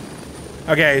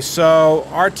 Okay, so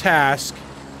our task,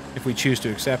 if we choose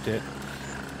to accept it,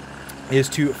 is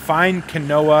to find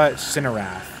Kanoa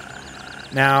Cinerath.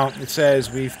 Now, it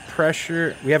says we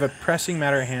have a pressing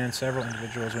matter at hand. Several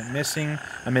individuals went missing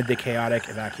amid the chaotic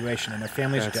evacuation, and their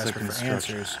families are desperate for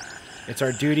answers. It's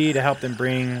our duty to help them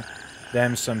bring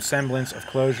them some semblance of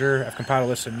closure. I've compiled a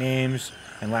list of names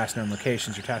and last known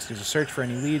locations. Your task is to search for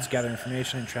any leads, gather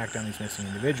information, and track down these missing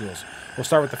individuals. We'll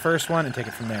start with the first one and take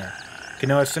it from there.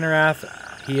 Kanoa Cinerath,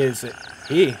 he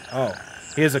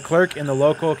is a clerk in the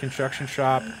local construction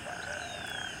shop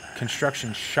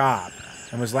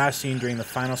and was last seen during the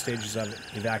final stages of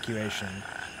evacuation.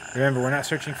 Remember, we're not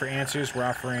searching for answers, we're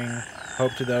offering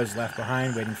hope to those left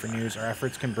behind, waiting for news. Our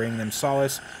efforts can bring them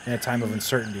solace in a time of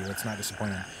uncertainty. Let's not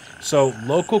disappoint them. So,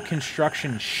 local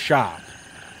construction shop.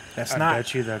 That's not... I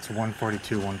bet you that's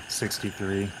 142,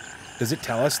 163. Does it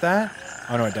tell us that?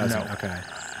 Oh, no, it doesn't. No. Okay.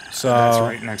 So... That's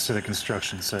right next to the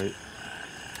construction site.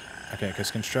 Okay,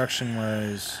 because construction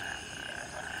was...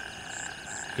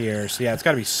 here. So yeah, it's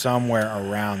got to be somewhere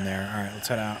around there. All right, let's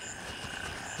head out.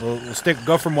 We'll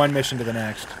go from one mission to the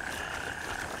next.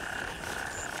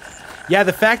 Yeah,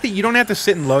 the fact that you don't have to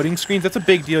sit in loading screens, that's a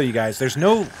big deal, you guys.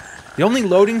 The only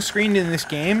loading screen in this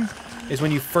game is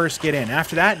when you first get in.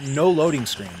 After that, no loading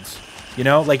screens. You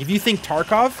know, like if you think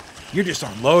Tarkov, you're just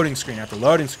on loading screen after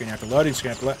loading screen after loading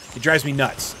screen after it drives me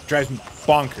nuts. It drives me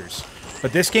bonkers.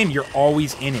 But this game, you're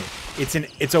always in it.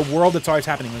 It's a world that's always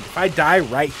happening. Like if I die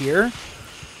right here,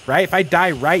 right? If I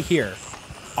die right here,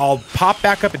 I'll pop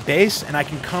back up at base and I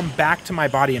can come back to my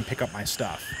body and pick up my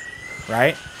stuff,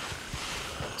 right?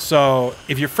 So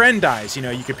if your friend dies, you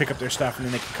know, you can pick up their stuff and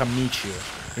then they can come meet you.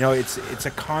 You know, it's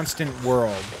a constant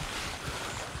world.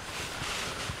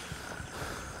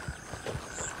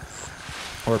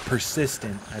 Or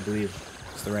persistent, I believe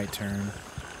is the right term.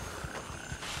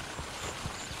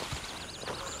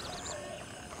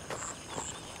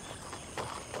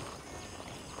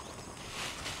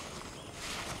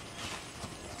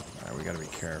 Alright, we gotta be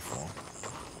careful.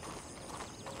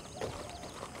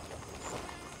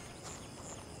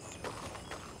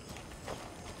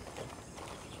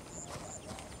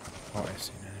 Oh, I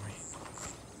see an enemy.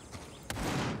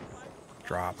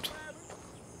 Dropped.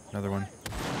 Another one.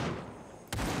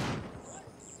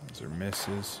 Those are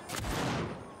misses.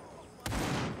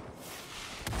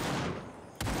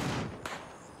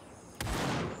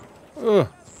 Ugh.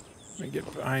 Let me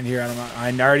get behind here.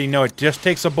 I already know it just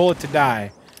takes a bullet to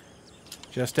die.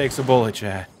 Just takes a bullet,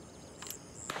 chat.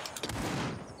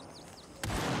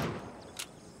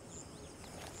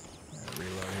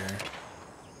 Reload here.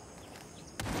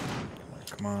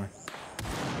 Come on.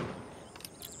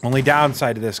 Only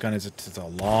downside to this gun is it's a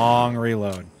long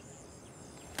reload.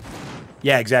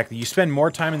 Yeah, exactly. You spend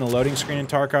more time in the loading screen in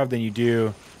Tarkov than you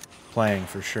do playing,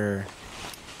 for sure.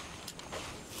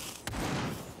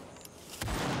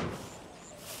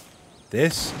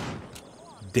 This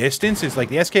distance is like,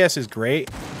 the SKS is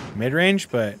great mid-range,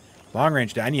 but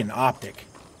long-range, I need an optic.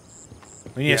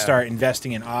 We need to start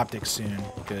investing in optics soon,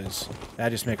 because that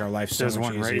just make our life so much easier.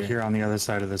 There's one right here on the other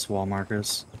side of this wall,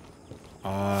 Marcus.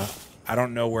 I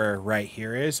don't know where right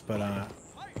here is, but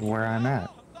where I'm at.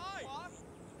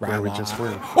 Right where we just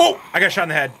were. Oh! I got shot in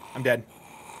the head. I'm dead.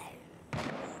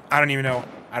 I don't even know.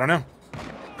 I don't know.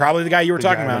 Probably the guy you were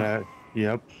talking about.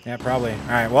 Yep. Yeah, probably. All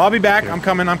right. Well, I'll be back. I'm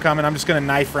coming. I'm coming. I'm just gonna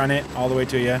knife run it all the way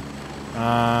to you.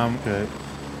 Good.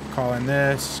 Call in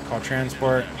this. Call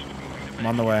transport. I'm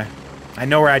on the way. I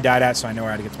know where I died at, so I know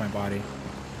where to get to my body.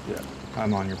 Yeah.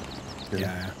 I'm on your.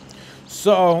 Yeah.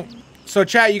 So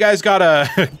chat, you guys got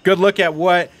a good look at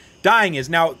what dying is.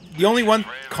 Now, the only one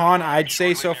con I'd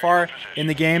say so far in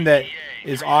the game that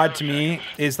is odd to me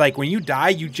is like when you die,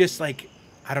 you just like,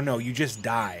 I don't know, you just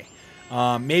die.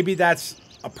 Maybe that's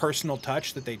a personal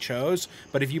touch that they chose,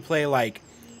 but if you play like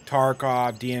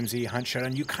Tarkov, DMZ, Hunt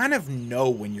Showdown, you kind of know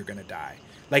when you're gonna die.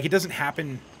 Like it doesn't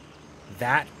happen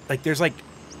that like there's like,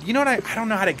 you know what, I don't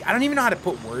know how to, I don't even know how to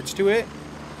put words to it,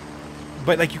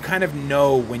 but like you kind of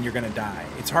know when you're gonna die.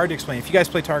 It's hard to explain. If you guys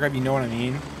play Tarkov, you know what I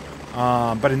mean.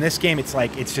 But in this game, it's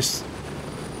like, it's just,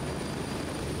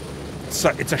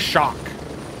 it's a shock,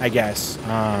 I guess.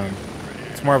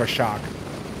 It's more of a shock.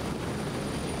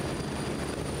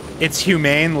 It's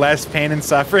humane, less pain and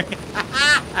suffering.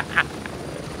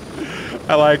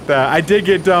 I like that. I did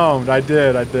get domed. I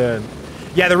did.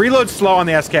 Yeah, the reload's slow on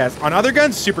the SKS. On other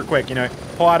guns, super quick. You know,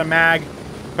 pull out a mag,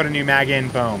 put a new mag in,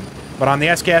 boom. But on the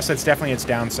SKS, that's definitely its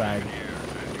downside.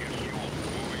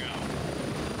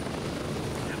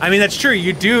 I mean, that's true.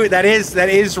 You do. That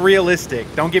is realistic.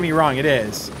 Don't get me wrong. It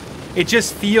is. It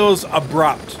just feels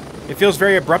abrupt. It feels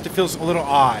very abrupt. It feels a little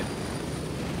odd.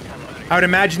 I would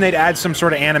imagine they'd add some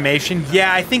sort of animation.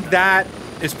 Yeah, I think that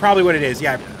is probably what it is.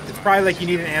 Yeah, it's probably like you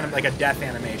need like a death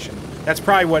animation. That's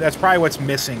probably what's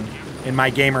missing in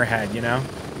my gamer head. You know.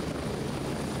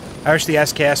 I wish the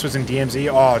SKS was in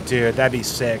DMZ. Oh, dude, that'd be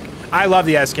sick. I love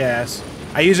the SKS.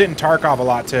 I use it in Tarkov a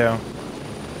lot too.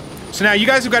 So now you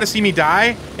guys have got to see me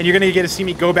die, and you're gonna get to see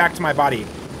me go back to my body.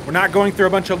 We're not going through a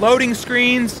bunch of loading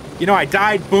screens. You know, I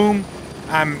died. Boom.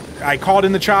 I called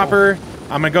in the chopper.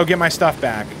 I'm gonna go get my stuff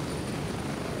back.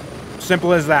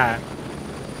 Simple as that.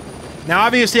 Now,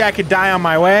 obviously, I could die on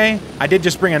my way. I did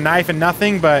just bring a knife and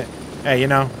nothing, but hey, you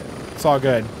know, it's all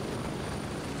good.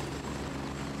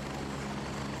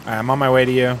 All right, I'm on my way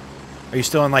to you. Are you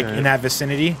still in like in that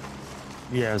vicinity?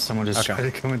 Yeah, someone just tried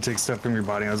to come and take stuff from your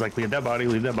body. I was like, leave that body,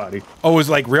 leave that body. Oh, it was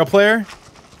like real player?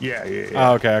 Yeah.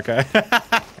 Oh, okay.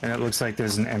 And it looks like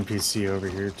there's an NPC over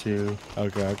here too.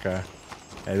 Okay.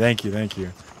 Hey, thank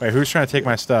you. Wait, who's trying to take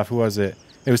my stuff? Who was it?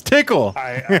 It was Tickle.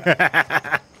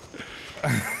 It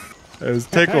was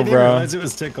Tickle, I didn't bro. realize it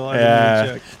was Tickle. I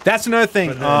didn't check. That's another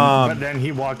thing. But then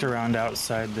he walked around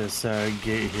outside this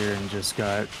gate here and just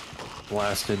got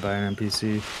blasted by an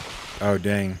NPC. Oh,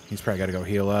 dang. He's probably got to go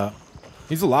heal up.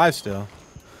 He's alive still.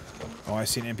 Oh, I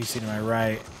see an NPC to my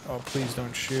right. Oh, please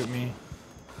don't shoot me.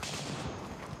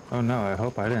 Oh, no. I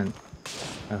hope I didn't.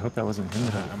 I hope that wasn't him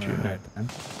that was shooting at them.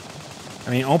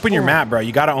 I mean, open your map, bro.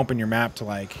 You got to open your map to,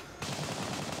 like,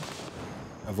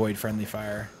 avoid friendly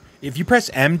fire. If you press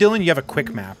M, Dylan, you have a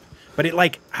quick map. But it,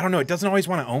 like, I don't know. It doesn't always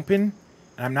want to open.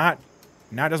 And now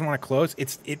it doesn't want to close.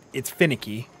 It's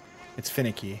finicky. It's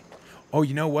finicky. Oh,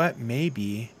 you know what?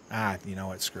 Maybe. You know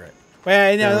what? Screw it.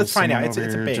 Well, no, let's find out. It's a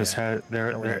beta. Just had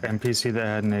their NPC that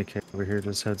had an AK over here.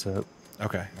 Just heads up.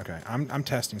 Okay. I'm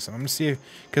testing some. I'm gonna see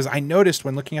because I noticed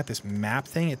when looking at this map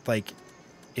thing, it like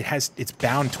it's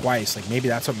bound twice. Like maybe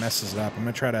that's what messes it up. I'm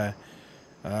gonna try to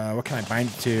what can I bind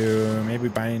it to? Maybe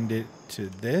bind it to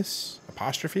this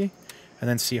apostrophe and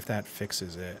then see if that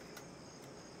fixes it.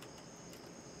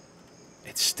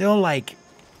 It's still like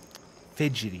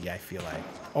fidgety, I feel like.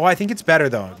 Oh, I think it's better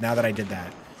though now that I did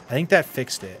that. I think that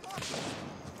fixed it.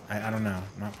 I don't know.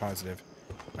 I'm not positive.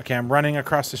 Okay, I'm running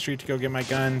across the street to go get my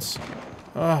guns.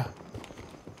 Oh.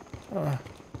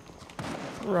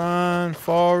 Run,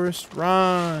 Forrest,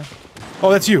 run. Oh,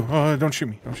 that's you. Oh, don't shoot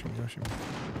me. Don't shoot me. Don't shoot me.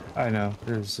 I know.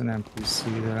 There's an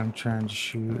NPC that I'm trying to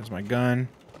shoot. There's my gun.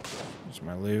 There's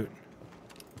my loot.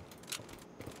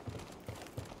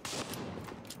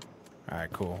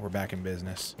 Alright, cool. We're back in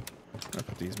business. I'm gonna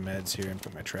put these meds here and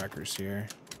put my trackers here.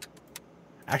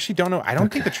 Actually, don't know. I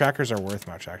don't think the trackers are worth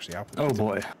much, actually. I'll put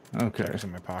boy. Okay. Trackers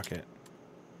in my pocket.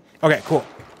 Okay, cool.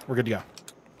 We're good to go.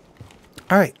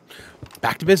 Alright.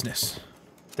 Back to business.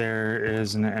 There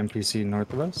is an NPC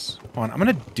north of us. Hold on, I'm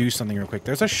gonna do something real quick.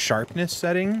 There's a sharpness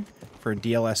setting for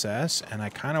DLSS, and I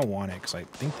kind of want it because I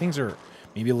think things are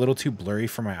maybe a little too blurry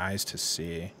for my eyes to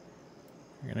see.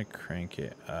 I'm gonna crank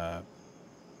it up.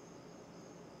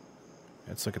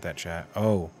 Let's look at that chat.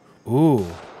 Oh, ooh,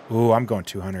 I'm going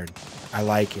 200. I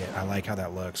like it. I like how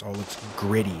that looks. Oh, it looks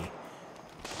gritty.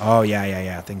 Oh,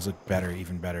 yeah. Things look better,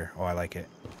 even better. Oh, I like it.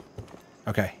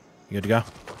 Okay, you good to go?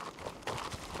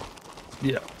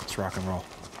 Yeah. Let's rock and roll.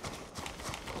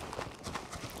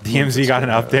 DMZ got an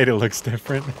update. It looks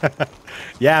different.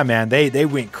 Yeah, man. They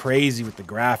went crazy with the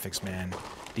graphics, man.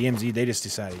 DMZ, they just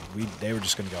decided they were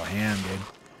just going to go ham, dude.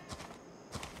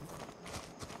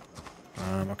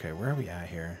 Okay, where are we at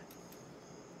here?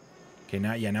 Okay,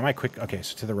 now my quick... Okay,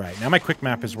 so to the right. Now my quick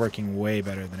map is working way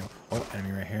better than it... Oh,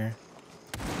 enemy right here.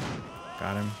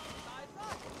 Got him.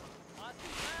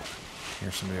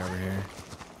 Here's somebody over here.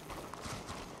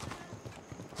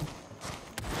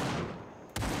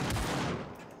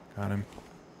 Got him.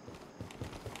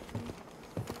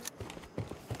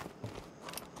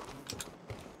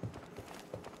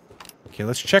 Okay,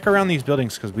 let's check around these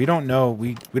buildings because we don't know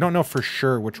we don't know for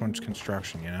sure which one's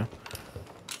construction, you know?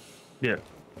 Yeah.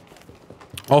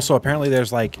 Also, apparently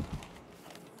there's like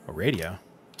a radio.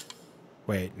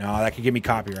 Wait, no, that could get me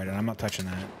copyrighted. I'm not touching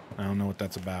that. I don't know what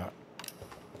that's about.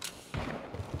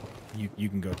 You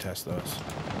can go test those.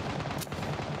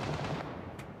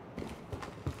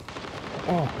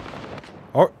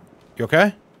 Oh, you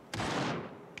okay?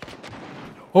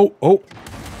 Oh.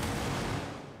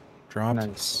 Dropped.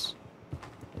 Nice.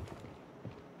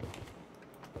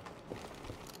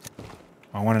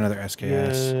 I want another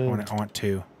SKS. I want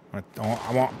two.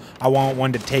 I want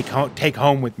one to take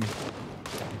home with me.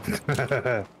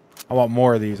 I want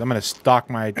more of these. I'm gonna stock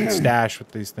my stash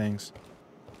with these things.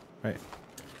 Right.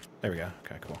 There we go.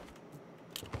 Okay, cool.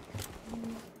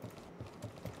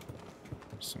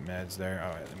 Some meds there.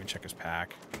 All right, let me check his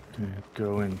pack. Can I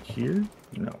go in here?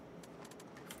 No.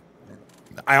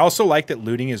 I also like that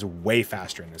looting is way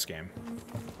faster in this game.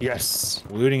 Yes.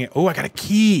 Looting it. Oh, I got a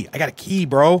key. I got a key,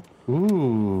 bro.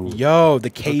 Ooh. Yo, the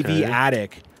KV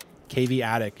attic. KV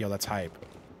attic. Yo, that's hype.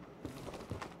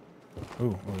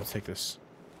 Ooh, let's take this.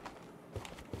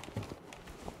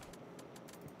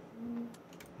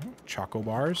 Choco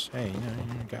bars. Hey,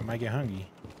 you might get hungry.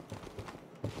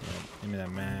 Yeah, give me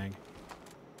that mag.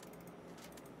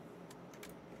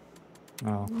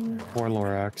 Oh, 4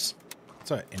 Lorax. It's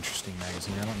an interesting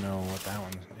magazine. I don't know what that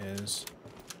one is.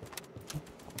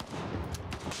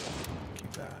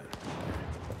 Keep that.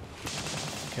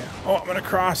 Okay. Oh, I'm gonna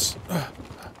cross.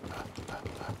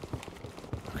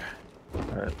 Okay.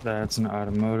 Alright, that's an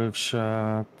automotive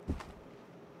shop.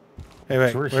 Hey,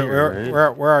 wait.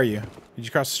 Where are you? Did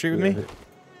you cross the street with me?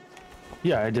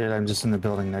 Yeah, I did. I'm just in the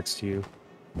building next to you.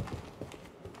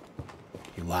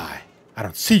 You lie. I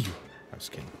don't see you. I was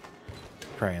kidding.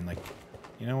 Praying like,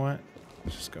 you know what?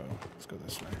 Let's go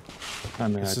this way. I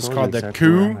mean, this is called the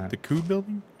Coup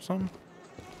building or something?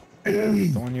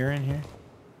 The one you're in here?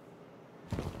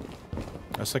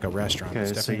 That's like a restaurant.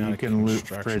 Okay, so you can loot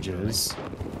fridges.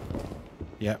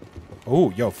 Yep.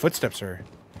 Oh, yo, footsteps are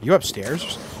you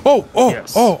upstairs? Oh,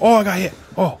 yes. Oh, I got hit.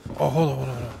 Oh, hold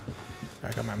on.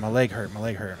 I got my leg hurt.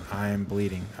 I'm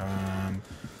bleeding.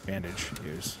 Bandage.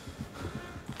 Use.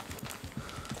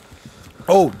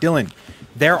 Oh, Dylan,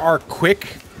 there are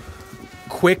quick.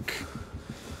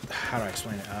 How do I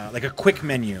explain it? Like a quick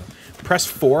menu. Press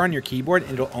 4 on your keyboard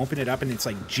and it'll open it up, and it's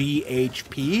like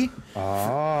GHP.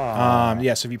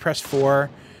 Yeah. So if you press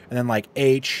 4 and then like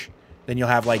H, then you'll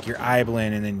have like your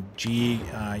IBLIN, and then G,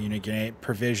 get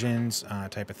provisions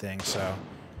type of thing. So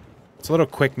it's a little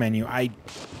quick menu.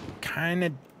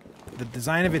 The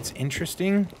design of it's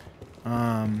interesting,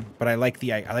 but I like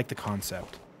the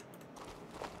concept.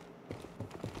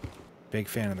 Big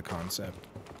fan of the concept.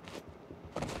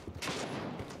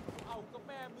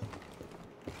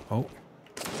 Oh.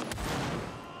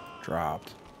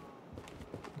 Dropped.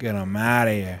 Get him out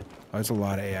of here. Oh, there's a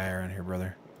lot of AI around here,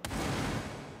 brother.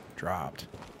 Dropped.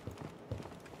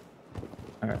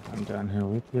 Alright, I'm down here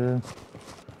with you.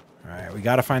 Alright, we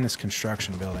gotta find this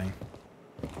construction building.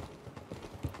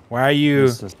 Why are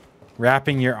you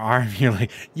wrapping your arm? You're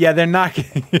like, yeah, they're not.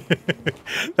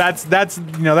 that's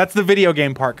you know, that's the video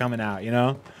game part coming out. You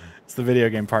know, it's the video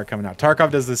game part coming out.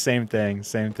 Tarkov does the same thing.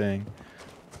 Same thing.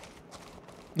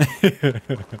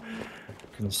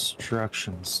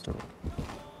 Construction store.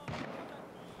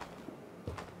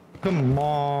 Come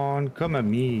on, come at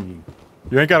me.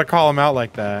 You ain't gotta call them out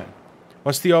like that.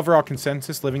 What's the overall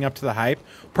consensus? Living up to the hype?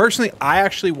 Personally, I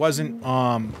actually wasn't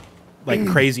like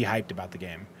crazy hyped about the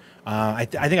game. I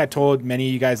think I told many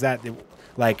of you guys that,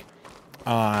 like,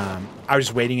 I was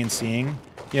just waiting and seeing,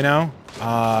 you know?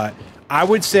 I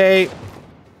would say,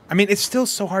 I mean, it's still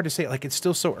so hard to say. Like, it's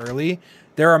still so early.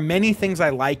 There are many things I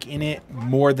like in it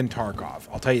more than Tarkov.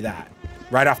 I'll tell you that.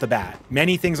 Right off the bat.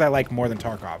 Many things I like more than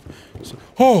Tarkov. So,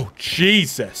 oh,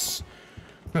 Jesus.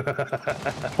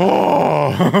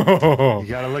 Oh. You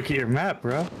gotta look at your map,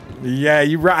 bro. Yeah,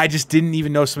 you're right. I just didn't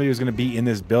even know somebody was going to be in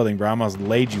this building, bro. I almost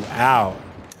laid you out.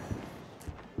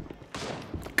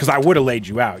 Because I would have laid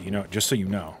you out, you know, just so you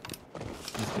know.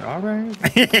 All right.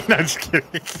 No, I'm just kidding.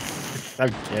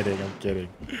 I'm kidding.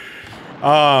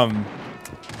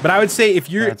 But I would say if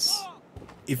you're...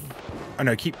 Oh,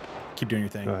 no, keep doing your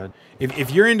thing. Go ahead.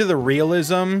 If you're into the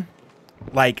realism,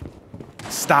 like,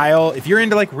 style, if you're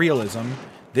into, like, realism,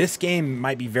 this game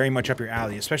might be very much up your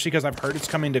alley, especially because I've heard it's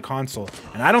coming to console.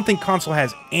 And I don't think console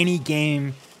has any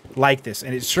game like this.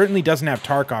 And it certainly doesn't have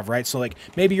Tarkov, right? So, like,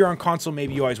 maybe you're on console,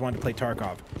 maybe you always wanted to play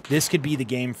Tarkov. This could be the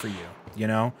game for you, you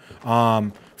know?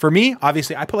 For me,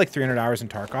 obviously, I put, like, 300 hours in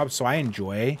Tarkov, so I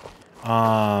enjoy,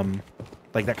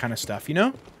 like, that kind of stuff, you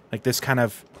know? Like, this kind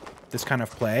of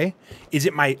play. Is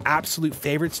it my absolute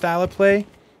favorite style of play?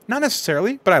 Not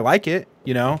necessarily, but I like it,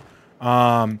 you know?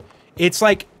 It's,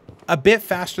 like, a bit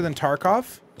faster than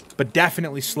Tarkov, but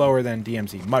definitely slower than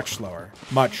DMZ. Much slower.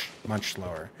 Much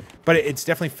slower. But it's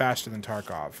definitely faster than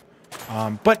Tarkov.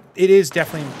 But it is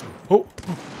definitely... I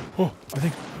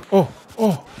think... Oh.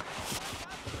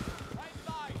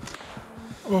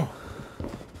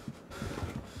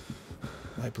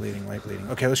 Light bleeding.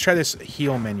 Okay, let's try this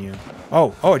heal menu.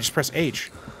 Oh, I just press H.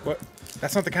 What?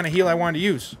 That's not the kind of heal I wanted to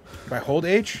use. Do I hold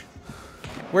H?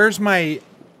 Where's my,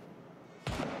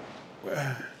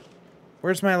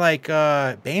 like,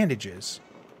 bandages?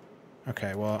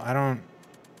 Okay, well, I don't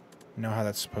know how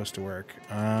that's supposed to work.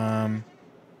 Bandage,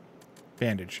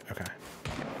 okay.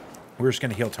 We're just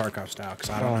gonna heal Tarkov style, because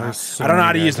I don't know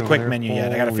how to use the quick menu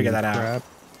yet. I gotta figure that out.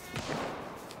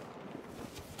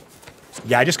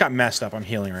 Yeah, I just got messed up. I'm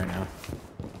healing right now.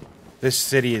 This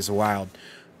city is wild.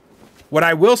 What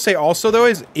I will say also, though,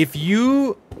 is if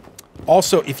you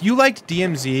liked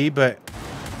DMZ, but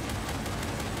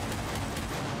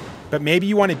maybe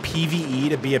you wanted PvE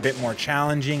to be a bit more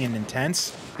challenging and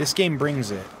intense, this game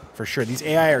brings it, for sure. These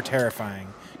AI are terrifying.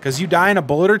 Because you die in a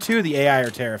bullet or two, the AI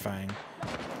are terrifying.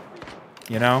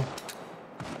 You know?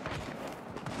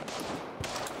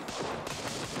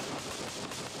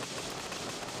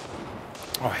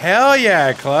 Oh, hell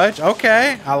yeah, Clutch.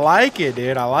 Okay. I like it,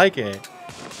 dude. I like it.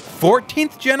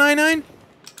 14th gen i9?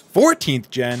 14th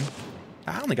gen?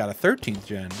 I only got a 13th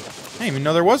gen. I didn't even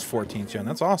know there was 14th gen.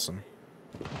 That's awesome.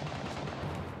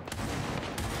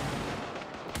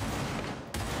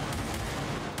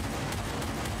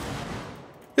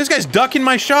 This guy's ducking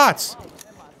my shots.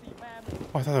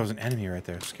 Oh, I thought that was an enemy right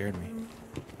there. It scared me.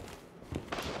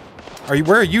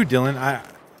 Where are you, Dylan?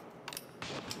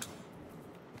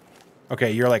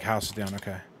 Okay, you're like houses down.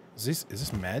 Okay. Is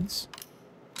this meds?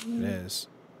 It is.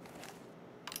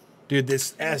 Dude,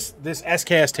 this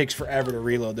SKS takes forever to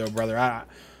reload though, brother.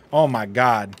 Oh my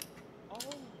god.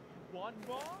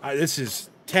 This is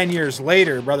 10 years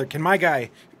later, brother. Can my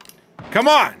guy... Come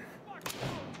on!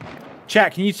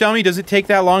 Chat, can you tell me, does it take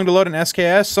that long to load an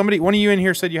SKS? One of you in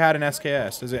here said you had an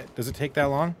SKS. Does it take that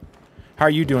long? How are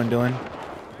you doing, Dylan?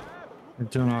 I'm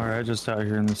doing alright, just out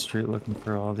here in the street looking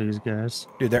for all these guys.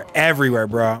 Dude, they're everywhere,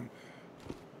 bro.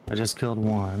 I just killed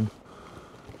one.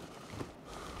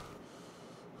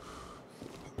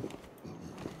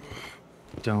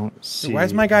 Don't see... Dude, why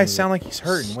does my guy sound like he's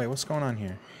hurting? Wait, what's going on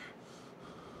here?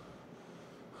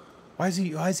 Why is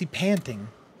he panting?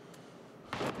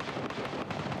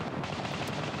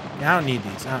 Yeah, I don't need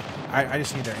these. I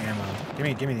just need their ammo.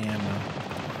 Give me the ammo.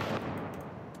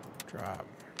 Drop.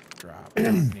 I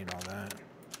don't need all that.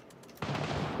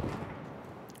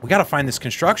 We gotta find this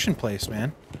construction place,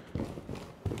 man.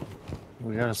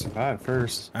 We gotta survive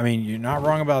first. I mean, you're not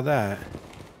wrong about that.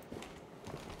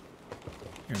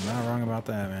 You're not wrong about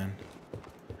that, man.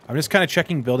 I'm just kind of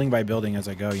checking building by building as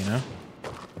I go, you know?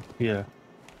 Yeah.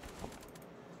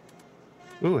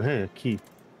 Ooh, hey, a key.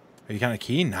 Are you kind of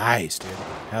key? Nice, dude.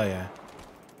 Hell yeah.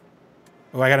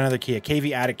 Oh, I got another key. A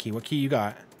KV attic key. What key you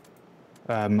got?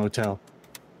 Motel.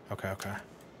 Okay, okay.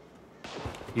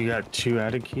 You got 2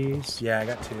 attic keys? Yeah, I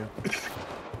got 2.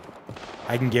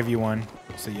 I can give you one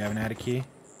so you have an attic key.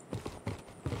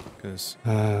 Because,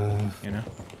 you know?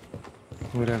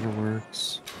 Whatever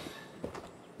works.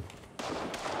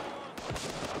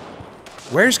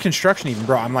 Where's construction even,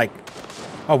 bro? I'm like,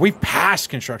 oh, we've passed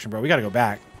construction, bro. We gotta go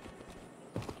back.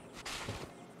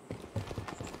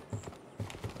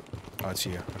 Oh, it's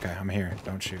you. Okay, I'm here.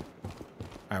 Don't shoot.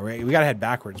 All right, we gotta head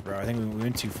backwards, bro. I think we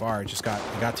went too far. It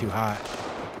got too hot.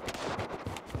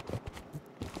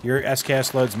 Your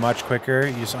SKS loads much quicker.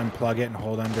 You just unplug it and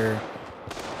hold under.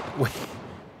 Wait.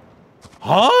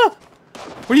 Huh?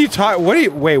 What are you talking? What are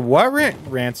you? Wait, what?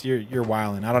 Rance, you're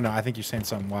wilding. I don't know. I think you're saying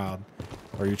something wild,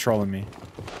 or you're trolling me.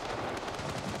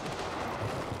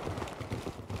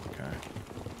 Okay.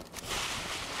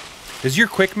 Does your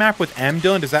quick map with M,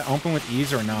 Dylan? Does that open with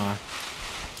ease or nah?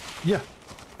 Yeah.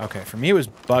 Okay. For me, it was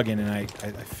bugging, and I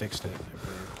fixed it.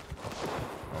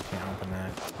 I can't open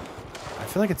that. I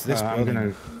feel like it's this building.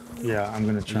 I'm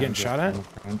gonna try. You getting shot at?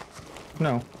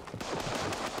 No.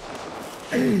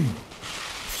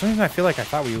 For some reason, I feel like I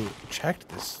thought we checked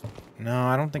this. No,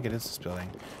 I don't think it is this building.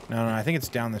 No, I think it's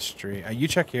down the street. You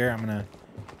check here. I'm gonna.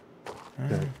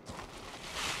 Okay.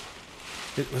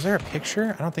 Was there a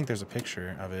picture? I don't think there's a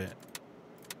picture of it.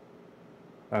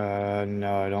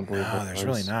 No, I don't believe No, there's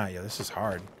really not. Yeah, this is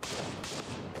hard.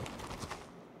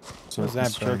 So what's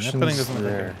that building? That building doesn't look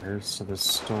there. like it. So the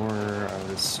store, I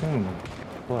would assume,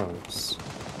 close.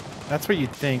 That's what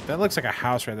you'd think. That looks like a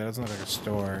house right there. That doesn't look like a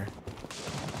store.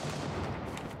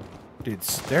 Dude,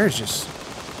 there's just...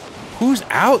 Who's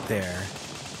out there?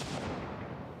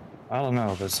 I don't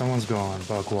know, but someone's going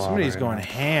buck wild. Somebody's right going now.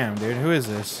 ham, dude. Who is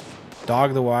this?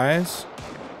 Dog the Wise?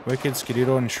 Wicked,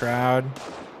 Skedoodle, and Shroud.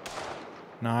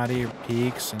 Naughty,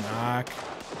 Peaks, and Ock.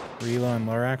 Relo, and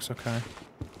Lorax. Okay.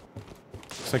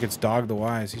 Looks like it's Dog the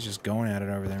Wise. He's just going at it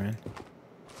over there, man.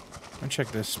 Let me check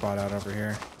this spot out over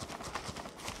here.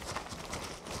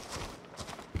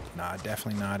 Nah,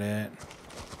 definitely not it.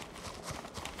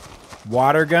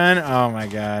 Water gun? Oh my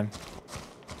god.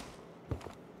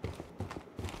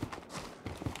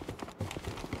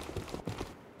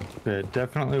 It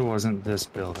definitely wasn't this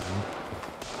building.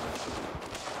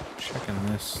 Checking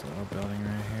this little building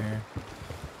right here.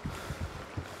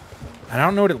 I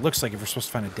don't know what it looks like if we're supposed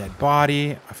to find a dead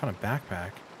body. I found a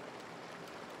backpack.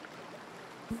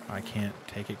 I can't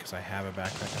take it because I have a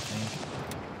backpack, I think.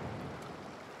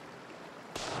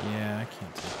 Yeah, I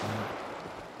can't take that.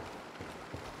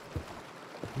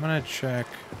 I'm gonna check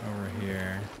over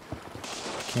here.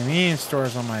 Convenience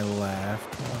store's on my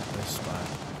left. What's this spot?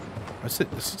 What's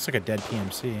it? This looks like a dead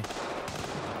PMC.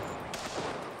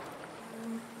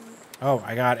 Oh,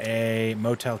 I got a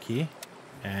motel key.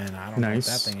 And I don't know what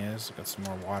that thing is. Got some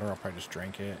more water. I'll probably just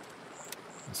drink it.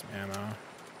 And some ammo.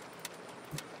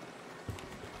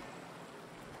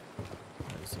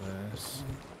 What is this?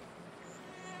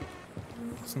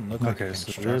 Doesn't look like a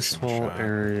so this whole shop.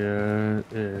 area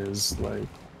is like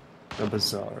a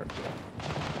bazaar.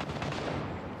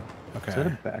 Okay. Is that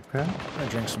a backpack? I'm gonna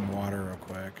drink some water real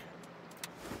quick.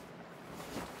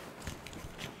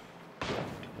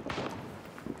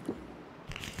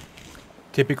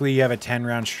 Typically, you have a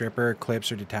 10-round stripper,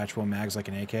 clips, or detachable mags like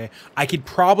an AK. I could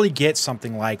probably get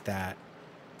something like that,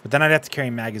 but then I'd have to carry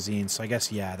magazines. So I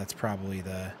guess, yeah, that's probably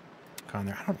the con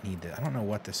there. I don't need it. I don't know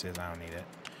what this is. I don't need it.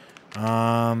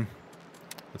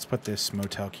 Let's put this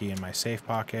motel key in my safe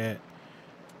pocket.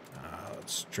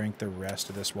 Let's drink the rest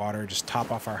of this water. Just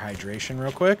top off our hydration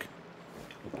real quick.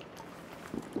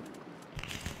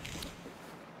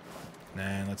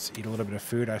 And let's eat a little bit of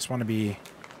food. I just want to be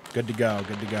good to go.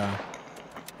 Good to go.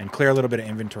 And clear a little bit of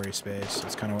inventory space.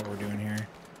 That's kind of what we're doing here.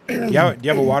 Do you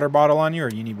have a water bottle on you, or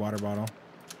you need water bottle?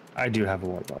 I do have a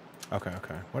water bottle. Okay,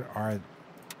 okay. What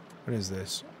is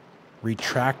this?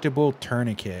 Retractable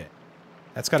tourniquet.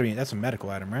 That's a medical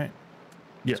item, right?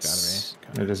 Yes. It's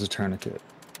gotta be. It is a tourniquet.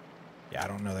 Yeah, I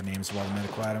don't know the names of all the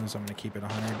medical items. I'm gonna keep it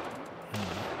 100.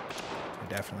 I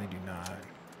definitely do not.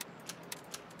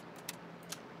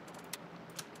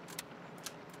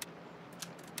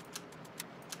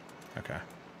 Okay.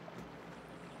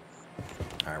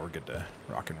 All right, we're good to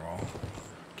rock and roll.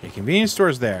 Okay, convenience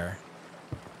store's there.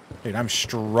 Dude, I'm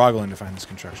struggling to find this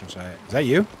construction site. Is that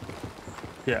you?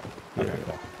 Yeah. Okay.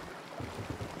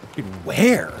 Dude,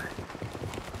 where?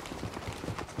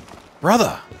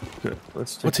 Brother. Good.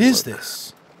 Let's take What a is look.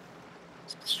 this?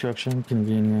 Construction,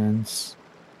 convenience.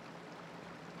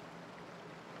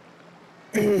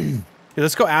 Here,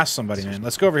 let's go ask somebody, man.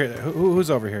 Let's go over here. Who's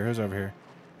over here? Who's over here?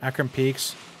 Akron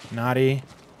Peaks, Naughty,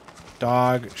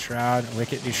 Dog, Shroud,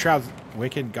 Wicked. Dude, Shroud,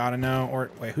 Wicked, gotta know.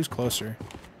 Or wait, who's closer?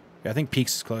 Yeah, I think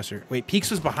Peaks is closer. Wait, Peaks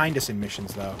was behind us in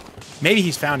missions, though. Maybe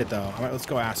he's found it, though. All right, let's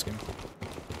go ask him.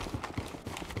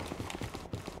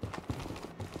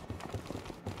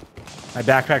 My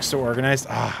backpack's so organized.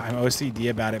 Ah, I'm OCD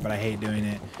about it, but I hate doing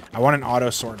it. I want an auto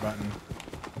sort button.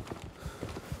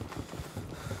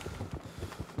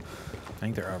 I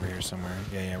think they're over here somewhere.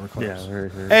 Yeah, we're close. Yeah, they're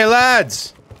here. Hey,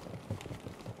 lads!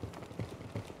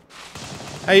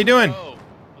 How you doing? Yo.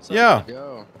 What's up? Yo.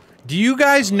 Yo. Do you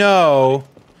guys know?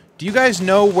 Do you guys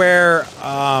know where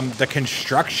the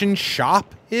construction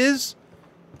shop is?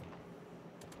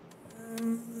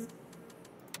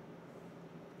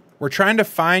 We're trying to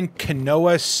find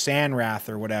Kanoa Sanrath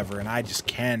or whatever, and I just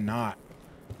cannot.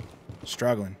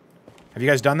 Struggling. Have you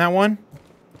guys done that one?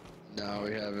 No,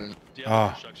 we haven't. Do you have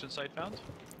a construction site found?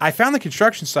 I found the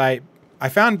construction site.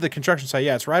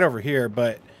 Yeah, it's right over here,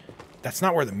 but that's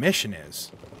not where the mission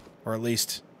is. Or at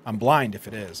least I'm blind if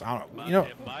it is. I don't. You know.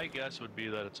 My guess would be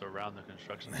that it's around the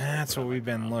construction site. That's what we've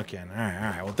been looking. All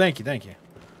right. Well, thank you. Have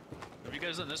you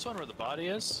guys done this one where the body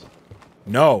is?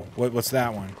 No. What's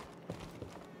that one?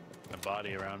 A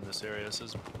body around this area. This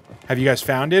is. Have you guys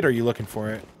found it, or are you looking for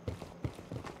it?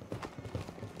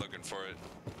 Looking for it.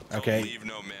 Okay. Leave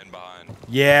no man behind.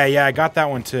 Yeah, I got that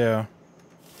one too.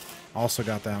 Also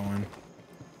got that one.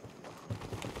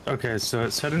 Okay, so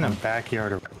it said in a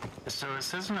backyard. So it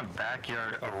says in a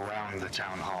backyard around the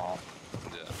town hall.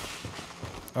 Yeah.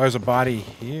 Oh, there's a body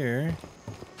here.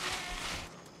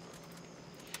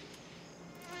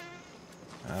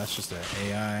 That's just an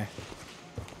AI.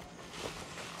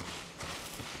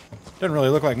 Doesn't really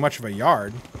look like much of a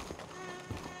yard.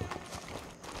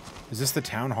 Is this the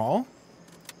town hall?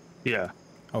 Yeah.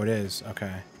 Oh, it is.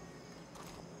 Okay.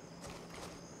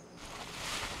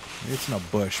 Maybe it's in a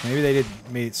bush. Maybe they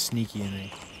made it sneaky in there.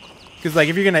 Because like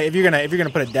if you're gonna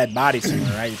put a dead body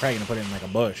somewhere, right? You're probably gonna put it in like a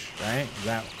bush, right? Is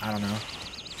that, I don't know.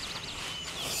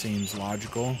 Seems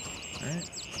logical, right?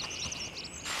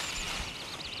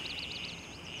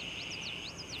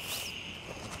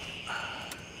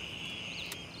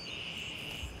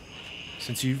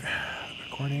 Since you've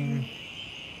recording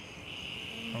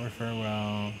over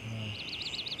farewell.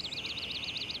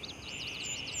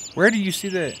 Where do you see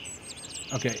the?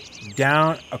 Okay,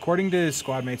 down. According to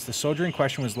squad mates, the soldier in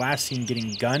question was last seen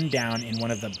getting gunned down in one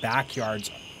of the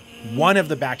backyards. One of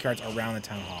the backyards around the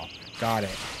town hall. Got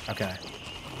it. Okay.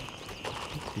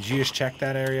 Did you just check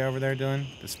that area over there, Dylan?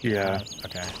 Yeah.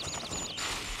 Okay.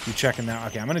 You checking that?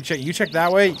 Okay, I'm gonna check. You check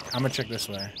that way. I'm gonna check this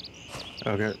way.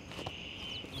 Okay.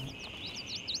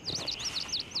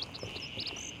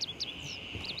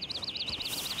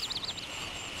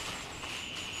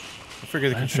 I'll figure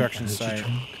the construction site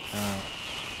out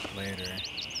later.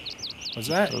 What's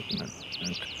that? Open it.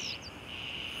 Okay.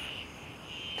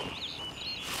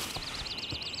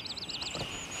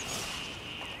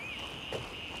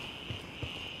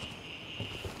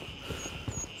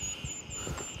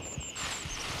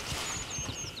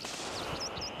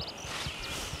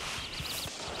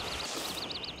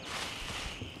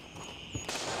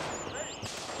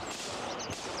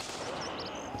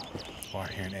 Oh, I'm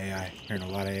hearing AI. Hearing a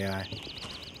lot of AI.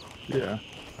 Yeah.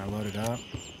 I load it up.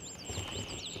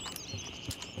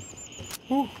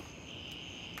 Whew.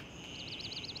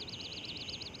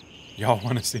 Y'all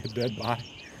want to see a dead body?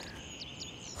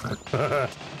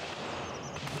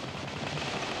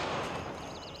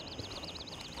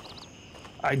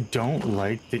 I don't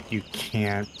like that you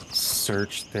can't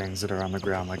search things that are on the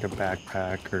ground, like a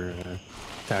backpack or a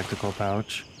tactical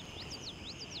pouch.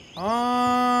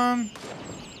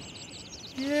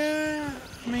 Yeah,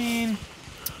 I mean,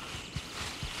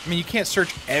 you can't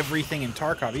search everything in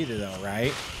Tarkov either, though,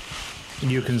 right?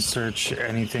 You can search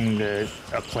anything that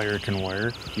a player can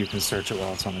wear. You can search it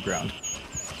while it's on the ground.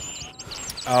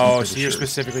 Oh, so you're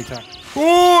specifically talking.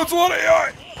 Oh, it's a lot of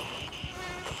AI!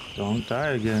 Don't die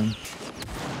again.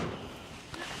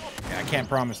 Yeah, I can't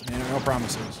promise. No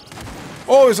promises.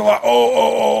 Oh, there's a lot.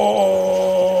 Oh.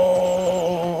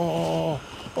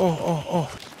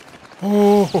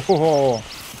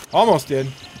 Almost did.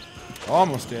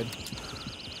 Almost did.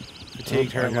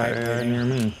 Fatigued her lightly. Near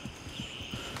me.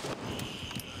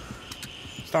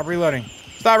 Stop reloading.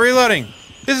 Stop reloading.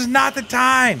 This is not the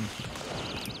time.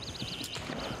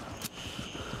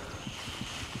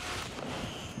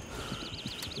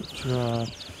 drop.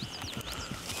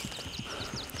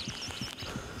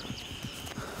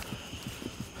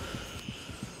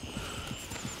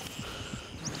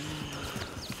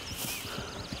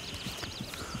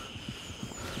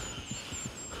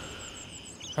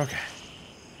 Okay.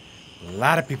 A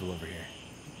lot of people over here.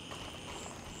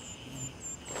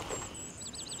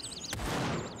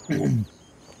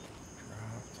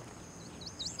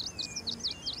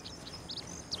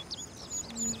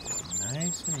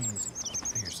 Nice and easy.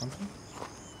 I hear something.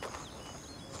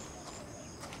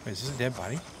 Wait, is this a dead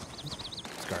body?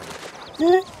 It's garbage.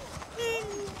 Oh,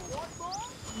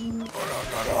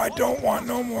 no, I don't want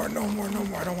no more. I don't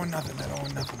want nothing. I don't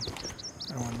want nothing.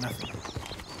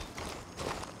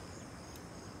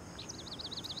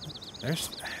 I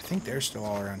think they're still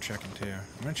all around checking too.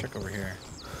 I'm gonna check over here.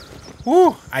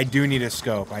 Woo! I do need a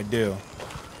scope. I do.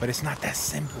 But it's not that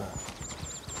simple.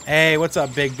 Hey, what's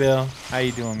up, Big Bill? How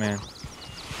you doing, man?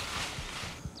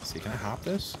 Let's see, can I hop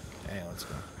this? Hey, let's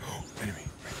go. Oh, enemy.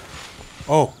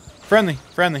 Oh, friendly.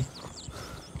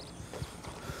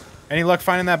 Any luck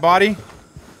finding that body?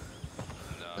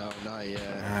 No, not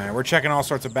yet. Alright, we're checking all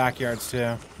sorts of backyards too.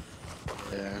 Yeah,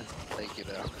 thank you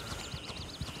though.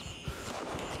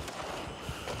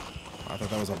 I thought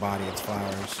that was a body. It's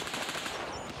flowers.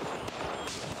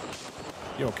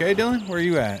 You okay, Dylan? Where are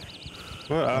you at?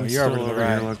 Well, I'm you're still over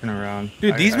here looking around.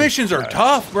 Dude, these missions are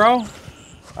tough, bro.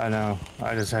 I know.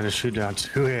 I just had to shoot down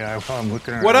 2 AI while I'm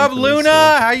looking around. What up,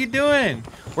 Luna? How you doing?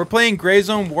 We're playing Gray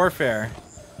Zone Warfare.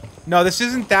 No, this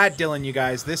isn't that Dylan, you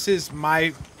guys. This is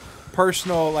my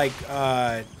personal, like,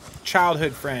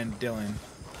 childhood friend, Dylan.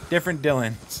 Different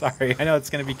Dylan. Sorry, I know it's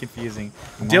gonna be confusing.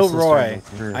 Dilroy.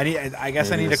 I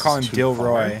guess I need to call him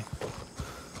Dilroy.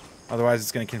 Otherwise,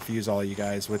 it's gonna confuse all you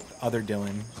guys with other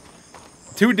Dylan.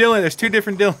 There's two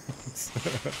different Dylans.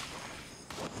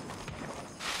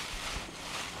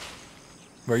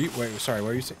 Where are you? Wait, sorry.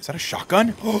 Where are you? Is that a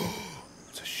shotgun? Oh,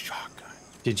 it's a shotgun.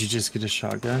 Did you just get a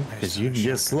shotgun? Because you can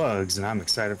get slugs, and I'm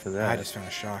excited for that. I just found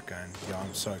a shotgun. Yo,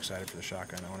 I'm so excited for the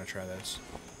shotgun. I want to try this.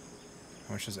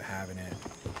 How much does it have in it?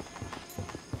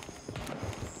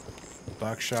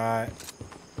 Buckshot.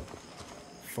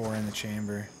 4 in the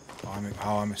chamber.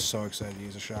 Oh, I'm so excited to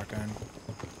use a shotgun.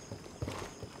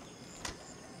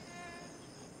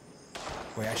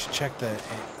 Wait, I should check that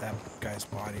guy's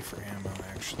body for ammo,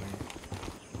 actually.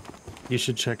 You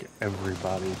should check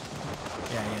everybody.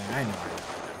 Yeah, I know.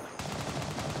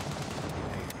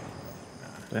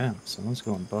 Damn, someone's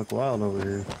going buck wild over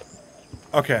here.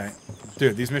 Okay,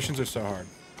 dude, these missions are so hard.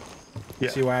 Yeah.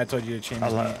 See why I told you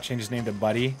to change his name to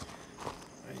Buddy?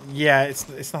 Yeah,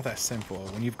 it's not that simple.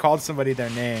 When you've called somebody their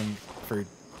name for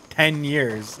 10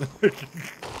 years,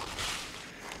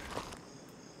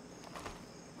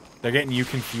 they're getting you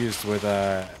confused with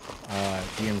a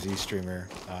DMZ streamer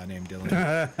named Dylan.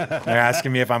 They're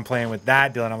asking me if I'm playing with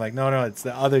that Dylan. I'm like, no, it's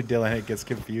the other Dylan. It gets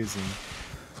confusing.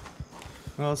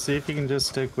 Well, see if you can just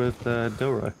stick with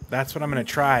Dilroy. That's what I'm gonna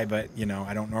try, but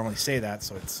I don't normally say that,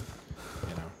 so it's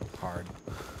hard.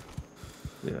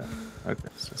 Yeah. Okay.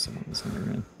 So someone's near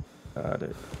me. Got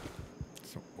it.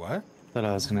 So what? Thought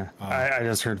I was gonna. I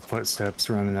just heard footsteps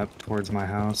running up towards my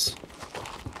house.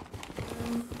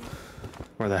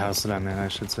 Or the house that I'm in, I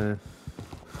should say.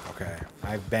 Okay.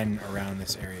 I've been around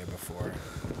this area before.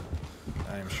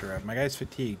 I'm sure of. My guy's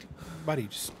fatigued. Buddy,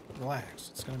 just relax.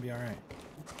 It's gonna be alright.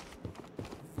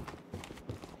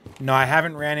 No, I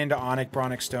haven't ran into Onyx,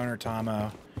 Bronic, Stone, or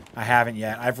Tomo. I haven't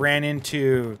yet. I've ran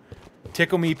into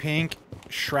Tickle Me Pink,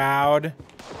 Shroud,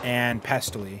 and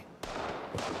Pestily.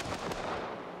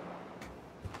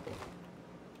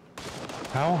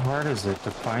 How hard is it to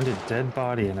find a dead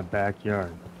body in a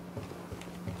backyard?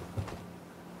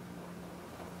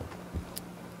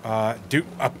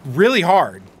 Really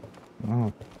hard.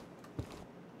 Oh.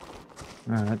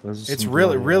 Alright, it's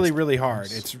really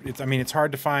hard. I mean, it's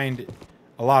hard to find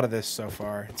a lot of this so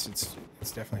far. It's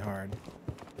definitely hard.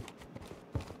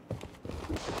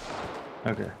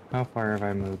 Okay, how far have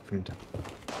I moved from town?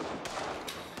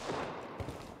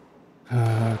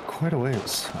 Quite a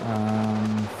ways.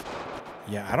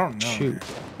 Yeah, I don't know. Shoot.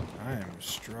 I am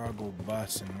struggle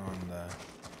bussing on the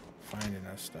finding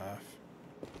of stuff.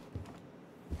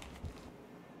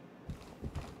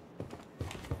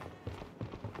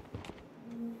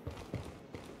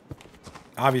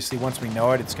 Obviously, once we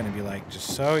know it, it's going to be like just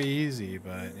so easy,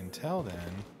 but until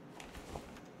then,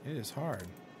 it is hard.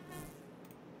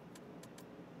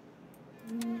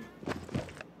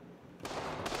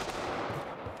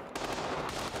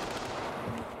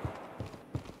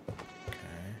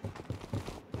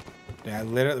 Yeah,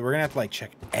 literally, we're gonna have to like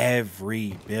check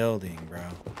every building, bro.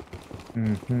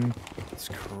 Mm-hmm. It's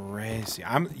crazy.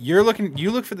 You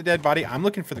look for the dead body. I'm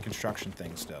looking for the construction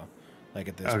thing still. Like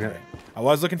at this point. I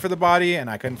was looking for the body and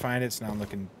I couldn't find it, so now I'm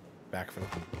looking back for the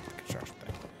construction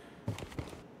thing.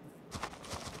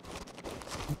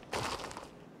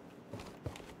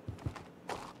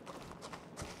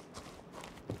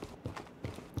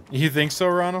 You think so,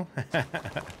 Ronald?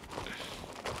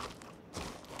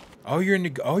 Oh, you're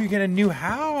getting a new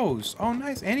house. Oh,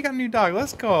 nice. And you got a new dog.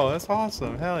 Let's go. That's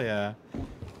awesome. Hell yeah.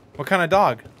 What kind of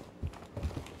dog?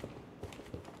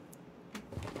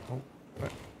 Oh,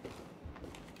 what?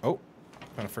 Oh,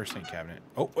 found a first aid cabinet.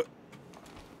 Oh, what?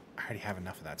 I already have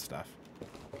enough of that stuff.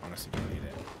 Honestly, don't need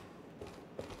it.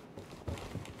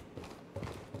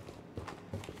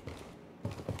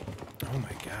 Oh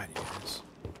my god, you guys.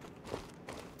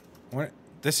 What?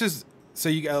 This is so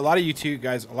a lot of you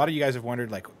guys have wondered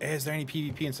like, is there any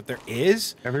PvP and stuff? There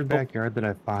is. Every backyard that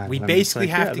I find, we basically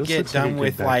have to get done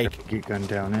with like get gunned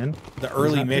down in the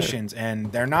early missions,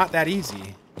 and they're not that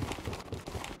easy.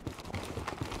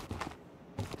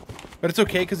 But it's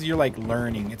okay because you're like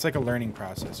learning. It's like a learning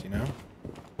process, you know.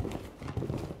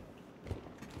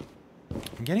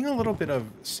 I'm getting a little bit of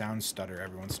sound stutter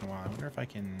every once in a while. I wonder if I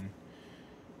can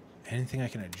anything I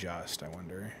can adjust. I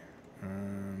wonder.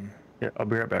 Yeah, I'll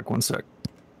be right back. 1 sec.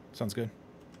 Sounds good.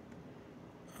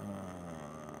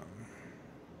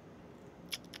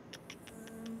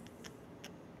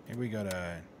 Maybe we go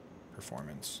to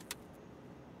performance.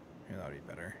 Maybe that would be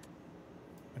better.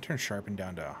 I turn sharpen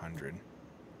down to 100.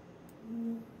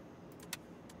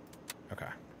 Okay.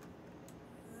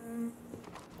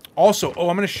 Also, I'm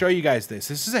going to show you guys this.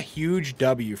 This is a huge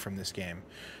W from this game.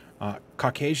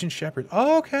 Caucasian Shepherd.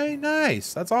 Oh, okay,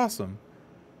 nice. That's awesome.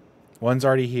 One's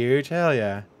already huge. Hell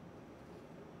yeah.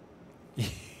 You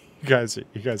guys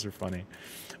are funny.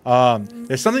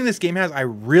 There's something this game has I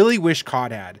really wish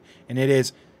COD had, and it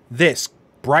is this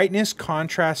brightness,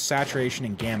 contrast, saturation,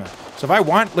 and gamma. So if I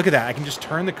want, look at that. I can just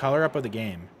turn the color up of the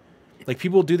game. Like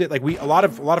people do that. Like a lot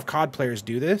of COD players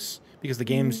do this because the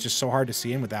game's just so hard to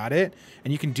see in without it,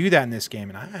 and you can do that in this game.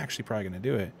 And I'm actually probably gonna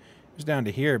do it. It's down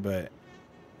to here, but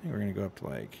I think we're gonna go up to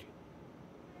like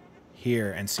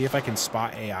here and see if I can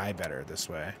spot AI better this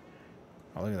way.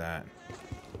 Oh, look at that.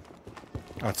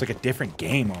 Oh, it's like a different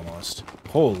game almost.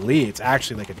 Holy, it's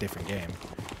actually like a different game.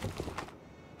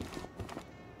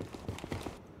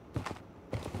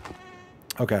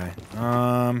 Okay.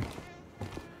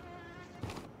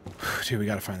 Dude, we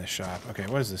gotta find this shop. Okay,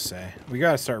 what does this say? We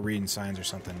gotta start reading signs or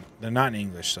something. They're not in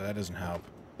English, so that doesn't help.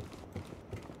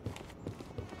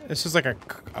 This is like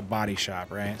a body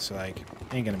shop, right? So like,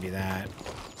 ain't gonna be that.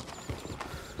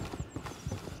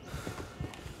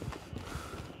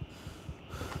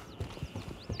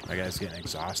 My guy's getting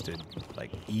exhausted,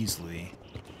 like, easily.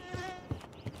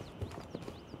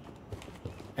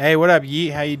 Hey, what up,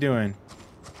 Yeet? How you doing?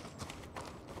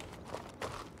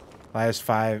 Last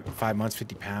 5 months,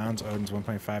 50 pounds. Odin's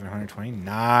 1.5 and 120.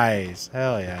 Nice.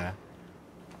 Hell yeah.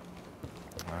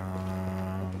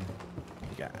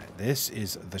 Yeah, this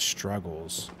is the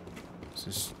struggles. This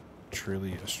is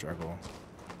truly a struggle.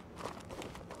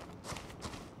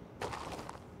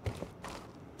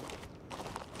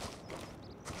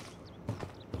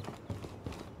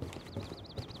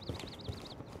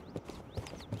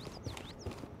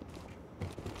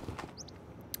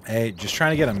 Hey, just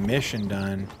trying to get a mission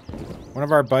done. One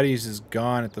of our buddies is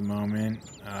gone at the moment.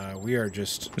 We are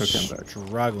just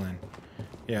struggling.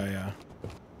 Yeah, yeah.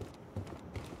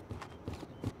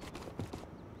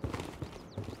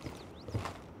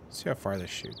 Let's see how far this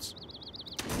shoots.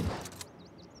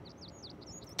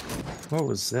 What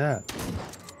was that?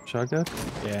 Shotgun?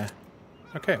 Yeah.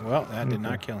 Okay, well, that did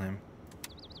not kill him.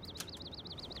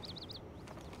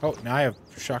 Oh, now I have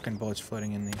shotgun bullets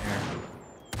floating in the air.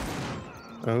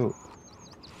 Oh.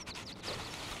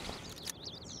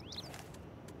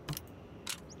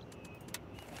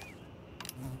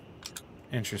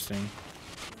 Interesting.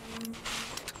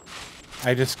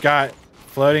 I just got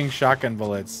floating shotgun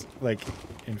bullets, like,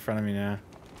 in front of me now.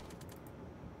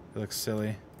 It looks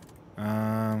silly.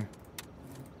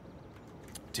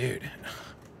 Dude.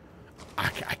 I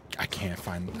can't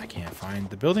find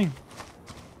the building.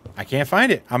 I can't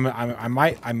find it. I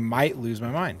might lose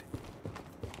my mind.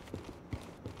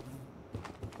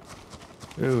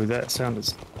 Ooh, that sound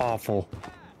is awful.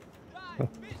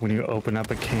 When you open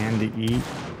up a can to eat.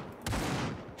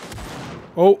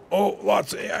 Oh,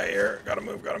 lots of AI here. Gotta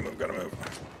move. Oh,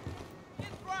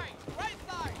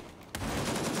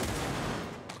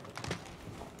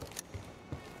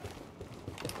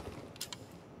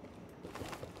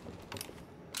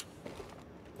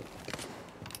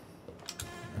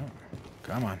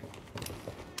 come on.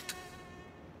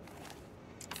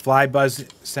 Fly buzz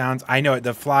sounds. I know it.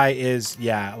 The fly is,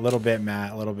 yeah, a little bit,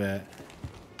 Matt. A little bit.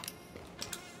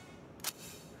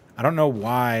 I don't know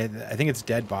why. I think it's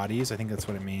dead bodies. I think that's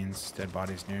what it means. Dead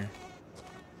bodies near.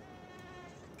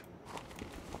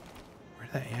 Where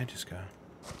did that just go?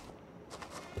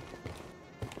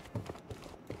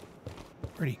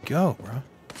 Where'd he go, bro?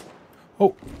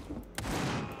 Oh.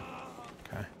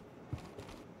 Okay.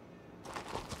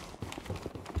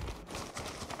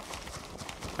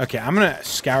 Okay, I'm gonna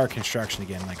scour construction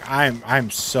again. Like I'm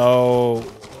so.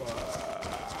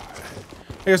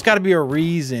 There's got to be a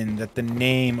reason that the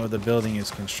name of the building is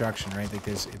construction, right? Like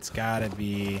it's got to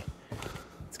be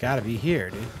here,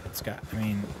 dude. I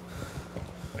mean,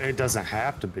 it doesn't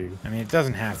have to be. I mean, it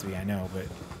doesn't have to be. I know, but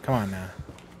come on now.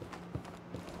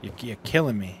 You're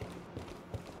killing me.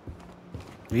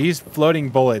 These floating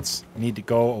bullets need to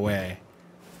go away.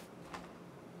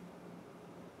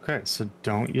 Okay, so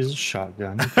don't use a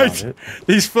shotgun. Got it.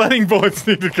 These floating bullets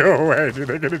need to go away, dude.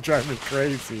 They're gonna drive me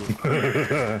crazy.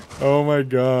 Oh my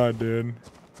god, dude.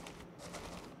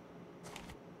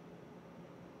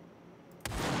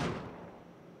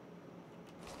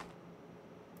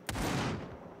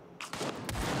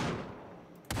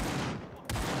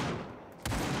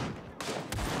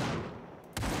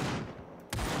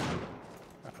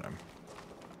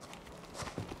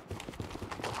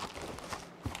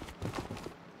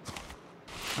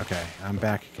 Okay, I'm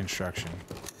back at construction.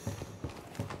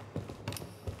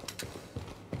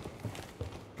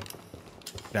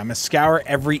 I'm gonna scour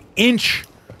every inch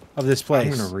of this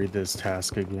place. I'm gonna read this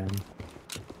task again.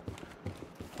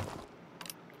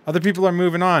 Other people are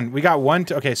moving on. We got one.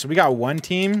 Okay, so we got one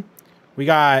team. We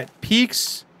got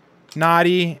Peaks,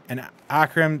 Naughty, and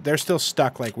Akram. They're still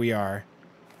stuck like we are.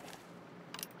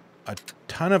 A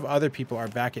ton of other people are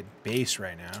back at base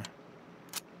right now.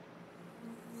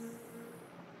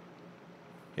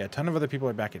 Yeah, a ton of other people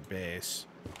are back at base.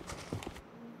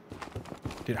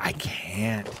 Dude, I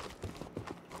can't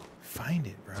find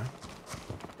it, bro.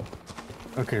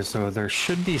 Okay, so there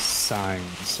should be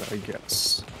signs, I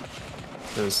guess.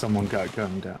 That someone got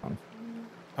gunned down.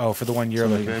 Oh, for the one you're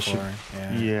looking for.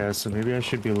 Yeah, so maybe I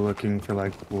should be looking for,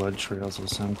 like, blood trails or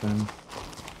something.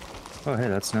 Oh, hey,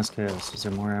 that's an SKS. Is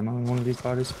there more ammo in one of these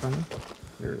bodies for me?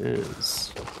 There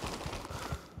is.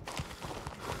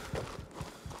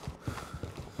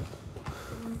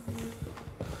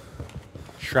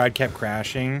 Shroud kept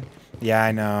crashing. Yeah,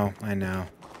 I know. I know.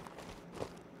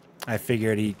 I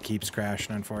figured he keeps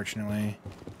crashing, unfortunately.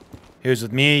 He was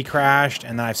with me, he crashed,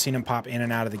 and then I've seen him pop in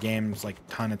and out of the games like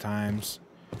a ton of times.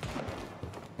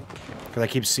 Because I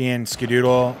keep seeing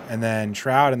Skadoodle, and then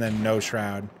Shroud, and then no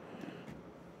Shroud.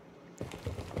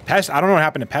 Pest, I don't know what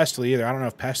happened to Pestley either. I don't know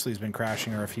if Pestley's been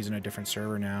crashing or if he's in a different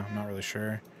server now. I'm not really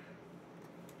sure.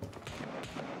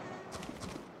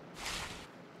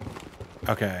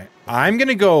 Okay, I'm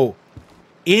gonna go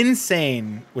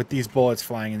insane with these bullets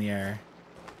flying in the air.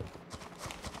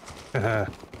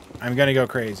 I'm gonna go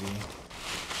crazy.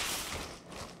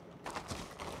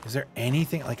 Is there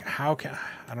anything like how can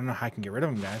I don't know how I can get rid of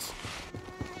them, guys.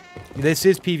 This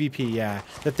is PvP, yeah.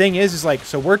 The thing is like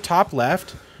so we're top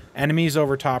left, enemies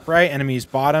over top right, enemies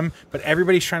bottom, but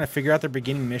everybody's trying to figure out their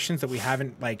beginning missions that we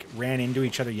haven't like ran into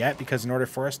each other yet because in order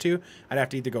for us to, I'd have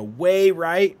to either go way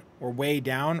right or way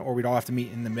down, or we'd all have to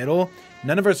meet in the middle.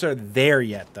 None of us are there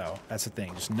yet, though. That's the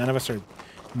thing. Just none of us are...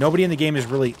 Nobody in the game is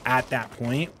really at that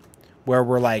point where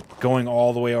we're, like, going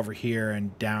all the way over here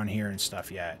and down here and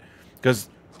stuff yet. Because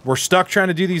we're stuck trying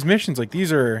to do these missions. Like,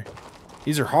 these are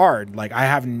hard. Like,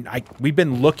 we've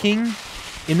been looking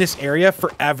in this area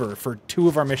forever for 2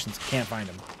 of our missions. Can't find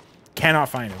them. Cannot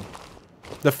find them.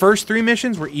 The first 3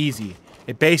 missions were easy.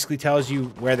 It basically tells you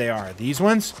where they are. These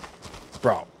ones,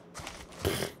 bro...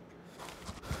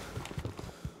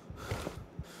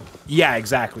 Yeah,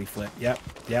 exactly, Flip. Yep,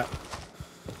 yep.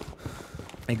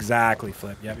 Exactly,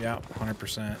 Flip. Yep, yep.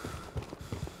 100%.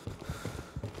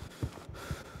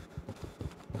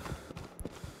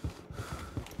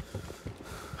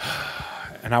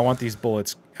 And I want these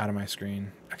bullets out of my screen.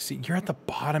 See, you're at the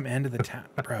bottom end of the town,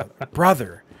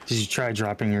 brother. Did you try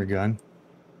dropping your gun?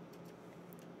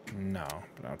 No,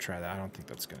 but I'll try that. I don't think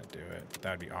that's gonna do it.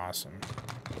 That'd be awesome.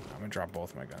 I'm gonna drop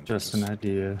both my guns. Just an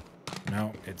idea.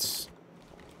 No, it's...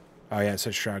 Oh yeah, it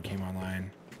says Shroud came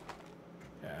online.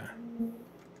 Yeah.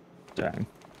 Dang.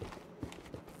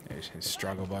 He's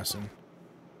struggle busing.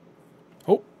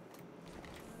 Oh.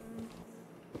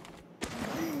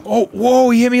 Oh, whoa,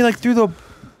 he hit me like through the...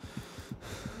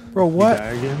 Bro, what? You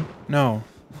die again? No.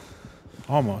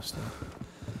 Almost.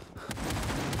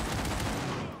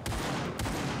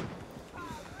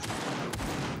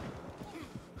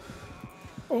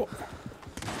 Oh.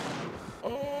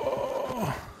 Oh.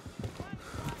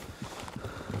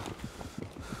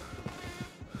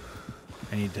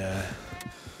 need to...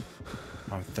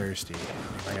 I'm thirsty.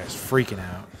 My guy's freaking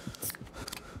out.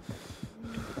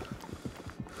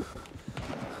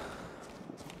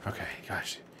 Okay,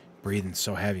 gosh. Breathing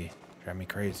so heavy. Drive me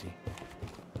crazy.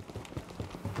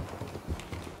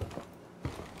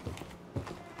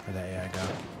 Where'd that AI go?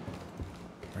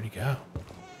 Where'd he go?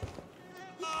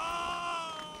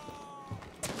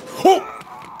 Oh!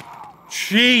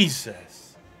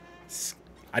 Jesus!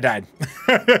 I died.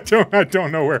 I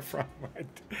don't know where from.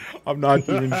 I'm not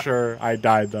even sure. I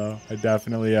died though. I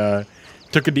definitely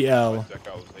took a DL.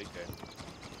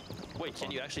 Wait, can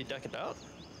you actually deck it out?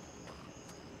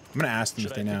 I'm gonna ask them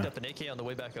if they know. Should I pick up an AK on the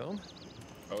way back home?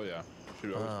 Oh yeah,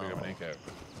 should always pick up an AK.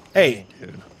 Hey,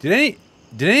 did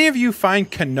any of you find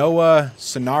Kanoa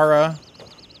Sonara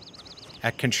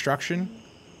at construction?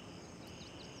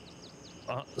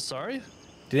 Sorry?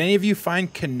 Did any of you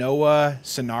find Kanoa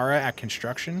Sonara at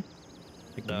construction?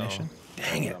 Like the No. mission?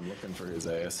 Dang it. I'm looking for his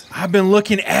ass. I've been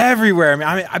looking everywhere.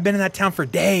 I mean, I've been in that town for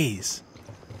days.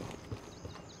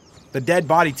 The dead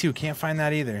body too. Can't find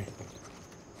that either.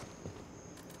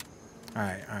 All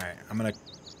right. I'm gonna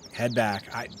head back.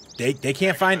 They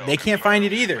can't find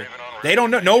it either. They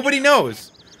don't know. Nobody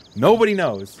knows. Nobody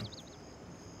knows.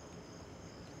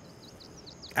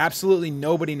 Absolutely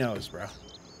nobody knows, bro.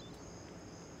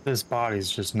 This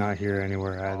body's just not here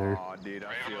anywhere either. Oh, dude,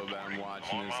 I feel bad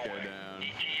watching this go down.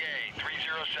 ETA, 30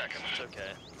 seconds. It's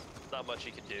okay. Not much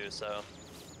you can do, so.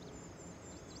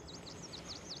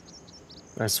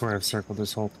 I swear I've circled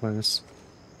this whole place.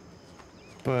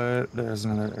 But there's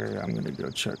another area I'm gonna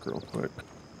go check real quick.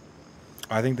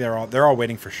 I think they're all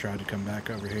waiting for Shroud to come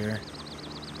back over here.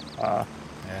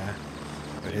 Yeah.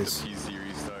 But his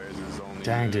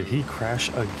Dang, did he crash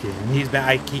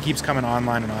again? He keeps coming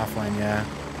online and offline. Yeah.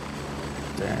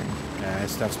 Dang. Yeah,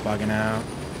 his stuff's bugging out.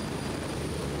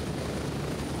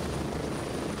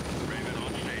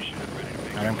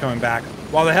 Alright, I'm coming back.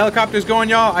 While the helicopter's going,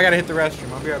 y'all, I gotta hit the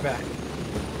restroom. I'll be right back.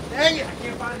 Dang it! I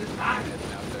can't find this knife.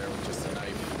 Heading out there with just a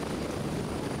knife.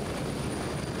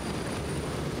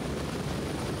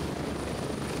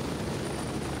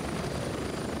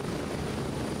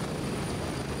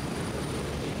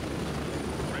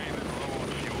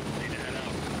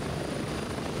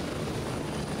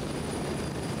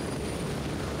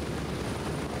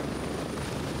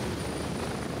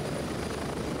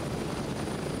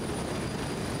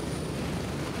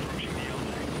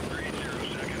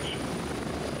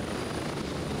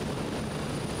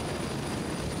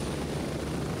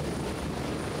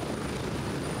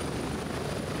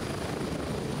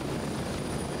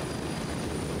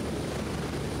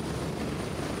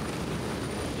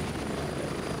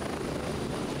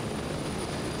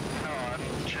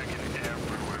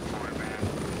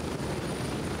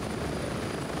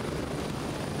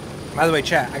 By the way,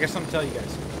 chat, I got something to tell you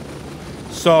guys.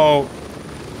 So,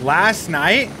 last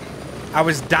night, I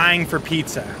was dying for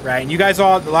pizza, right? And you guys a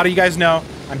lot of you guys know,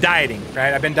 I'm dieting,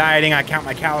 right? I've been dieting, I count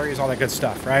my calories, all that good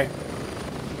stuff, right?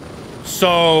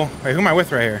 So, wait, who am I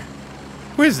with right here?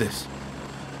 Who is this?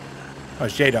 Oh,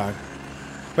 it's J-Dog.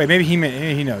 Wait, maybe he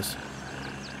knows.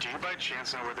 Do you by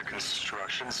chance know where the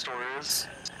construction store is?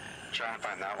 I'm trying to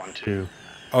find that one too.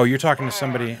 Oh, you're talking to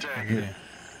somebody.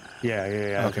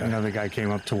 Yeah. Okay. Another guy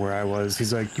came up to where I was.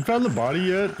 He's like, "You found the body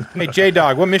yet?" Hey,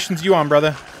 J-Dog, what missions you on,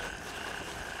 brother?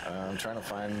 I'm trying to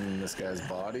find this guy's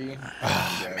body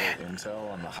and get intel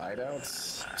on the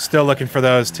hideouts. Still looking for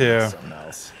those too. Something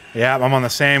else. Yeah, I'm on the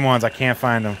same ones. I can't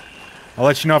find them. I'll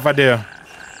let you know if I do.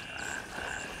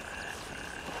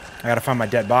 I gotta find my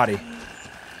dead body.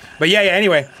 But yeah.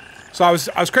 Anyway, so I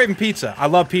was craving pizza. I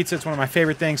love pizza. It's one of my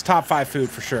favorite things. Top 5 food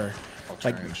for sure. I'll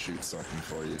try and shoot something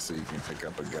for you so you can pick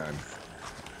up a gun.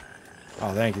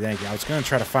 Oh, thank you. I was gonna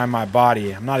try to find my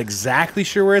body. I'm not exactly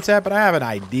sure where it's at, but I have an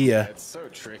idea. It's so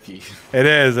tricky. It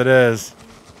is. There's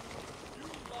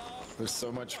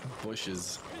so much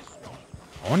bushes.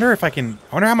 I wonder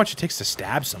how much it takes to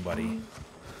stab somebody.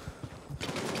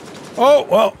 Oh,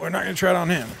 well, we're not gonna try it on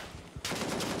him.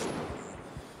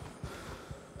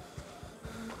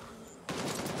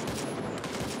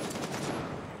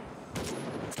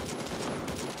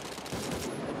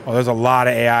 Oh, there's a lot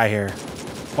of AI here.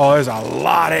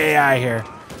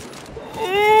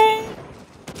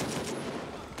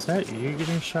 Is that you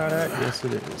getting shot at? Yes,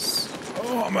 it is.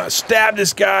 Oh, I'm gonna stab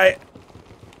this guy.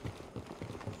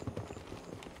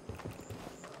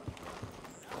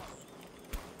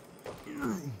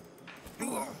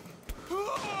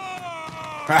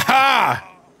 Ha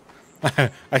ha!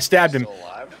 I stabbed him.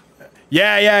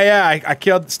 Yeah. I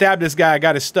stabbed this guy. I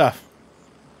got his stuff.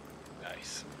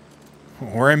 Nice.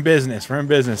 We're in business.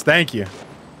 Thank you.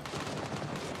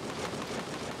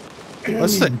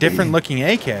 This is a different looking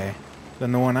AK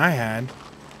than the one I had.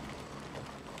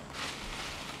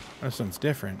 This one's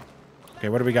different. Okay,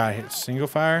 what do we got here? Single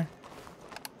fire?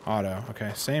 Auto.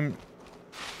 Okay, same.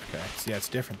 Okay, so yeah, it's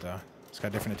different though. It's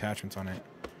got different attachments on it.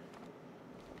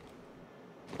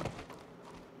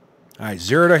 Alright,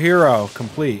 0 to hero,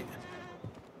 complete.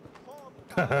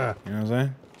 You know what I'm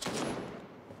saying?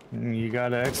 You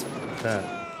gotta expect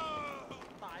that.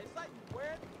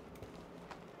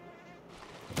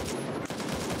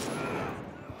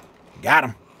 Got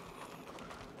him.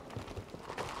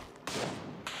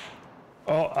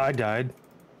 Oh, I died.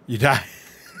 You died.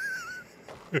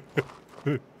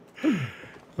 Oh,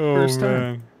 First time.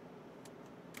 man.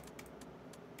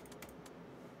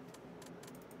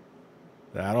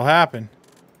 That'll happen.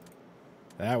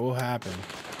 That will happen.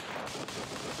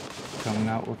 Coming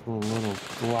out with a little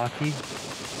blocky.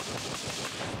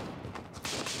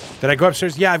 Did I go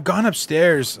upstairs? Yeah, I've gone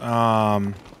upstairs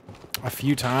a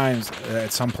few times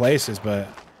at some places, but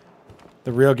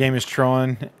the real game is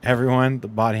trolling everyone. The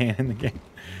bot hand in the game.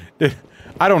 Dude,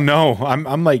 I don't know.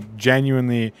 I'm like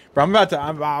genuinely, but I'm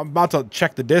about to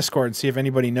check the Discord and see if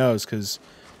anybody knows, because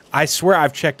I swear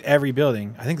I've checked every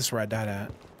building. I think this is where I died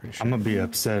at. Pretty sure. I'm gonna be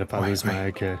upset if I lose my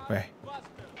AK. Wait.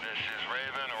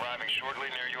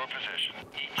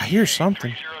 I hear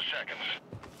something.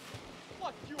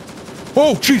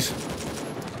 Oh, jeez.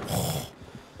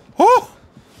 Oh!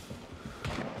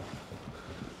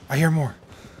 I hear more.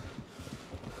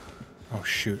 Oh,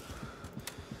 shoot.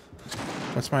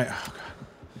 What's my... Oh, God.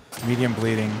 Medium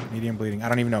bleeding. Medium bleeding. I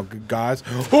don't even know. Gauze.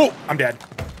 Oh! I'm dead.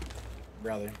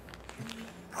 Brother.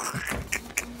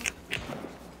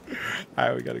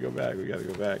 Alright, we gotta go back. We gotta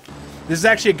go back. This is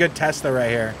actually a good test, though,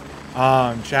 right here.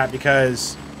 Chat,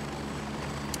 because...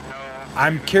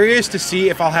 I'm curious to see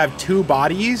if I'll have 2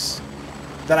 bodies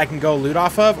that I can go loot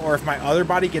off of, or if my other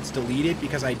body gets deleted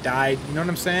because I died. You know what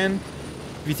I'm saying?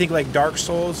 If you think like Dark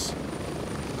Souls.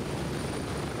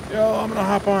 Yo, I'm gonna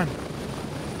hop on.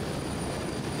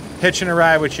 Hitching a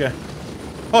ride with you.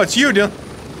 Oh, it's you, Dylan.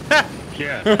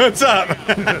 Yeah. What's up?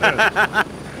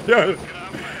 Yo,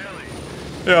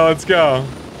 let's go.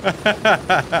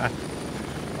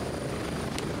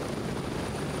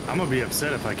 I'm gonna be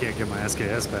upset if I can't get my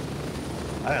SKS back.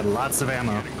 I had lots of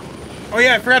ammo. Oh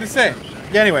yeah, I forgot to say.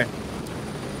 Yeah, anyway.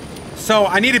 So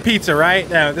I needed pizza, right?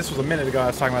 Yeah, this was a minute ago I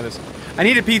was talking about this. I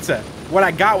needed pizza. What I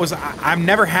got was I've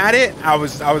never had it. I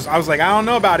was like, I don't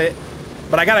know about it,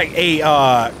 but I got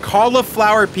a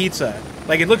cauliflower pizza.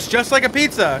 Like, it looks just like a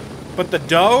pizza, but the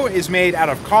dough is made out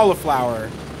of cauliflower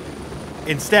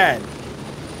instead.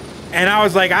 And I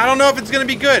was like, I don't know if it's gonna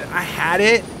be good. I had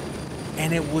it,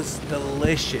 and it was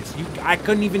delicious. I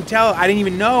couldn't even tell. I didn't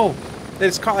even know that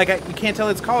it's you can't tell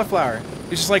it's cauliflower.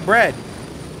 It's just like bread.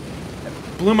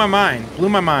 It blew my mind. Blew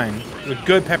my mind. It was a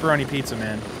good pepperoni pizza,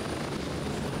 man.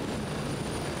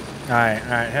 All right,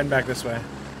 heading back this way.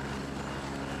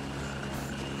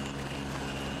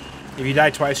 If you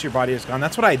die twice, your body is gone.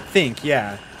 That's what I think,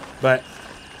 yeah. But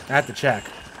I have to check.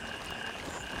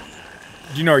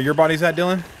 Do you know where your body's at,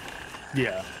 Dylan?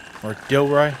 Yeah. Or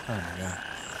Dilroy? Oh my god.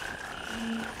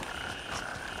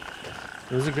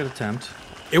 It was a good attempt.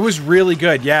 It was really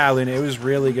good. Yeah, Luna, it was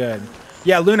really good.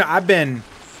 Yeah, Luna, I've been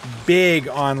big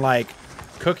on like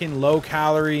cooking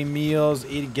low-calorie meals,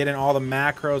 getting all the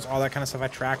macros, all that kind of stuff. I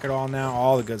track it all now.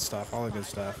 All the good stuff. All the good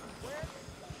stuff.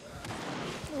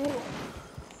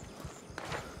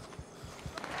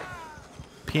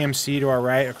 PMC to our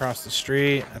right across the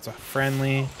street. That's a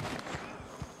friendly.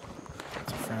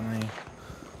 That's a friendly.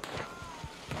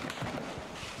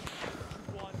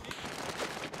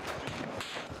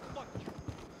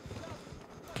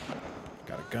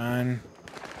 Got a gun.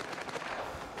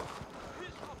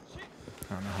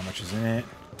 I don't know how much is in it.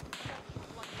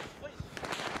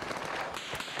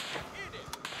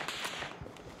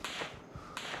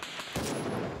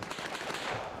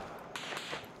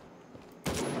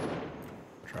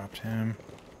 Dropped him.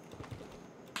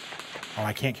 Oh,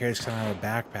 I can't carry this because I don't have a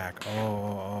backpack.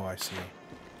 Oh, I see.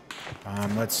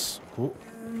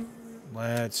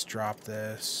 Let's drop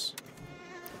this.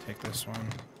 Take this one.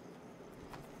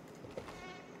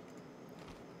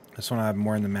 This one I have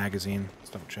more in the magazine. Let's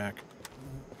double check.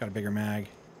 Got a bigger mag.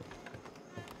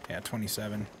 Yeah,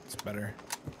 27. It's better.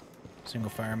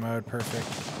 Single fire mode, perfect.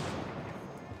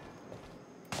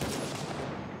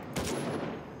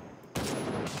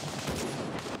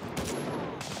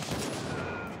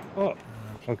 Oh,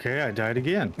 okay, I died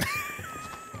again.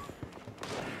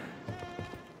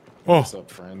 Oh. What's up,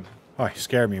 friend? Oh, you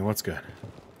scared me. What's good?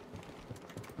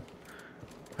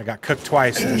 I got cooked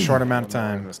twice in a short amount of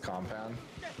time. In this compound.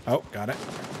 Oh, got it. I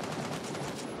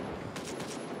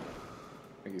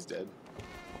think he's dead.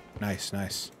 Nice,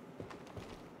 nice.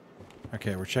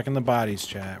 Okay, we're checking the bodies,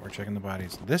 chat. We're checking the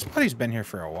bodies. This body's been here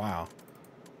for a while.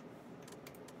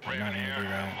 I'm not gonna do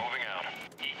that. Moving out.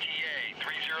 ETA,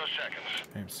 30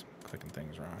 seconds. Oops, clicking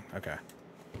things wrong. Okay.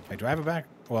 Hey, do I have a back?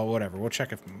 Well, whatever. We'll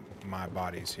check if my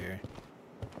body's here.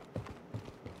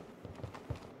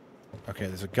 Okay,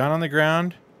 there's a gun on the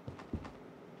ground.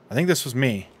 I think this was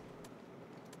me.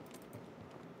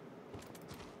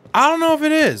 I don't know if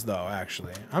it is, though,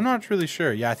 actually. I'm not really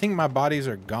sure. Yeah, I think my bodies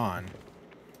are gone.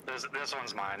 This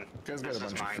one's mine. You guys got a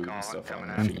bunch of food and stuff on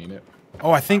in. if you need it.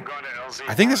 Oh, I think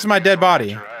this is my dead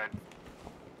body.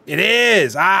 It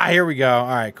is! Ah, here we go. All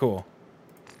right, cool.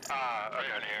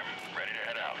 Ready to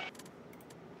head out.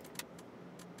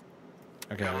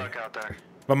 Okay. Good luck out there.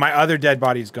 But my other dead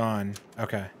body's gone.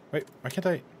 Okay. Wait, why can't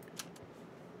I...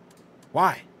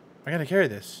 Why? I gotta carry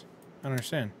this. I don't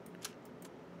understand.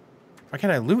 Why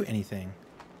can't I loot anything?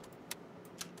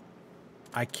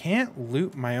 I can't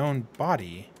loot my own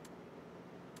body.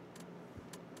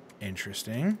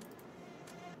 Interesting.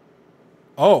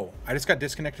 Oh, I just got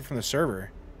disconnected from the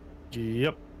server.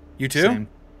 Yep. You too? Same.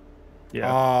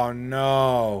 Yeah. Oh,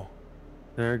 no.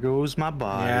 There goes my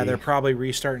body. Yeah, they're probably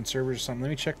restarting servers or something. Let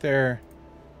me check their...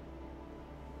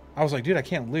 I was like, dude, I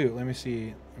can't loot. Let me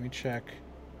see. Let me check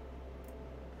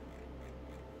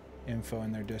info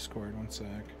in their Discord. One sec.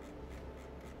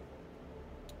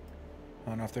 I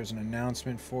don't know if there's an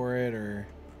announcement for it or...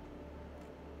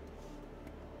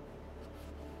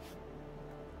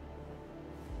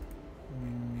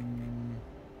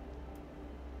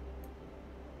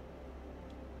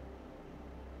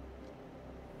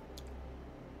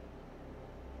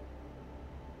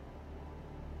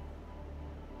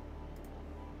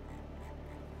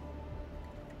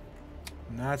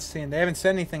 Not seeing. They haven't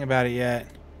said anything about it yet.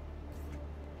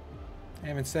 They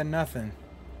haven't said nothing.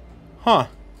 Huh.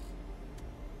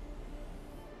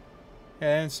 Yeah,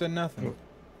 they haven't said nothing.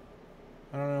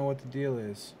 I don't know what the deal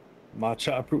is. My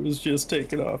chopper was just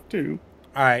taken off too.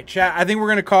 Alright, chat. I think we're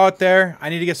going to call it there. I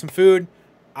need to get some food.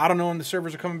 I don't know when the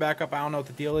servers are coming back up. I don't know what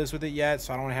the deal is with it yet,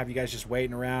 so I don't want to have you guys just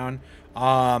waiting around.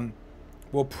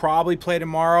 We'll probably play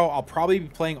tomorrow. I'll probably be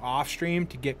playing off stream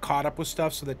to get caught up with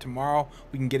stuff so that tomorrow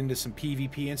we can get into some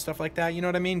PvP and stuff like that. You know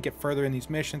what I mean? Get further in these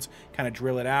missions, kind of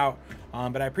drill it out.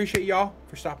 But I appreciate y'all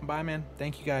for stopping by, man.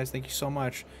 Thank you guys. Thank you so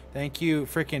much. Thank you,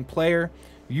 freaking player.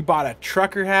 You bought a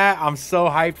trucker hat. I'm so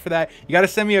hyped for that. You got to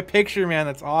send me a picture, man.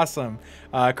 That's awesome.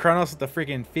 Kronos with the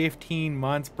freaking 15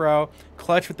 months, bro.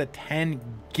 Clutch with the 10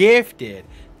 gifted.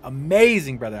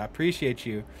 Amazing, brother. I appreciate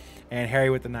you. And Harry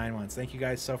with the 9 months. Thank you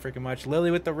guys so freaking much.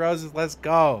 Lily with the roses. Let's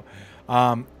go.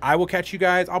 I will catch you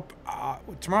guys.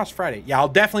 Tomorrow's Friday. Yeah, I'll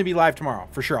definitely be live tomorrow.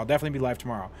 For sure. I'll definitely be live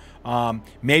tomorrow.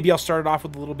 Maybe I'll start it off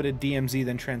with a little bit of DMZ,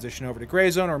 then transition over to Gray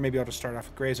Zone, or maybe I'll just start off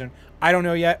with Gray Zone. I don't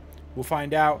know yet. We'll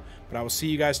find out. But I will see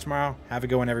you guys tomorrow. Have a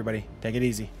good one, everybody. Take it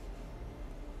easy.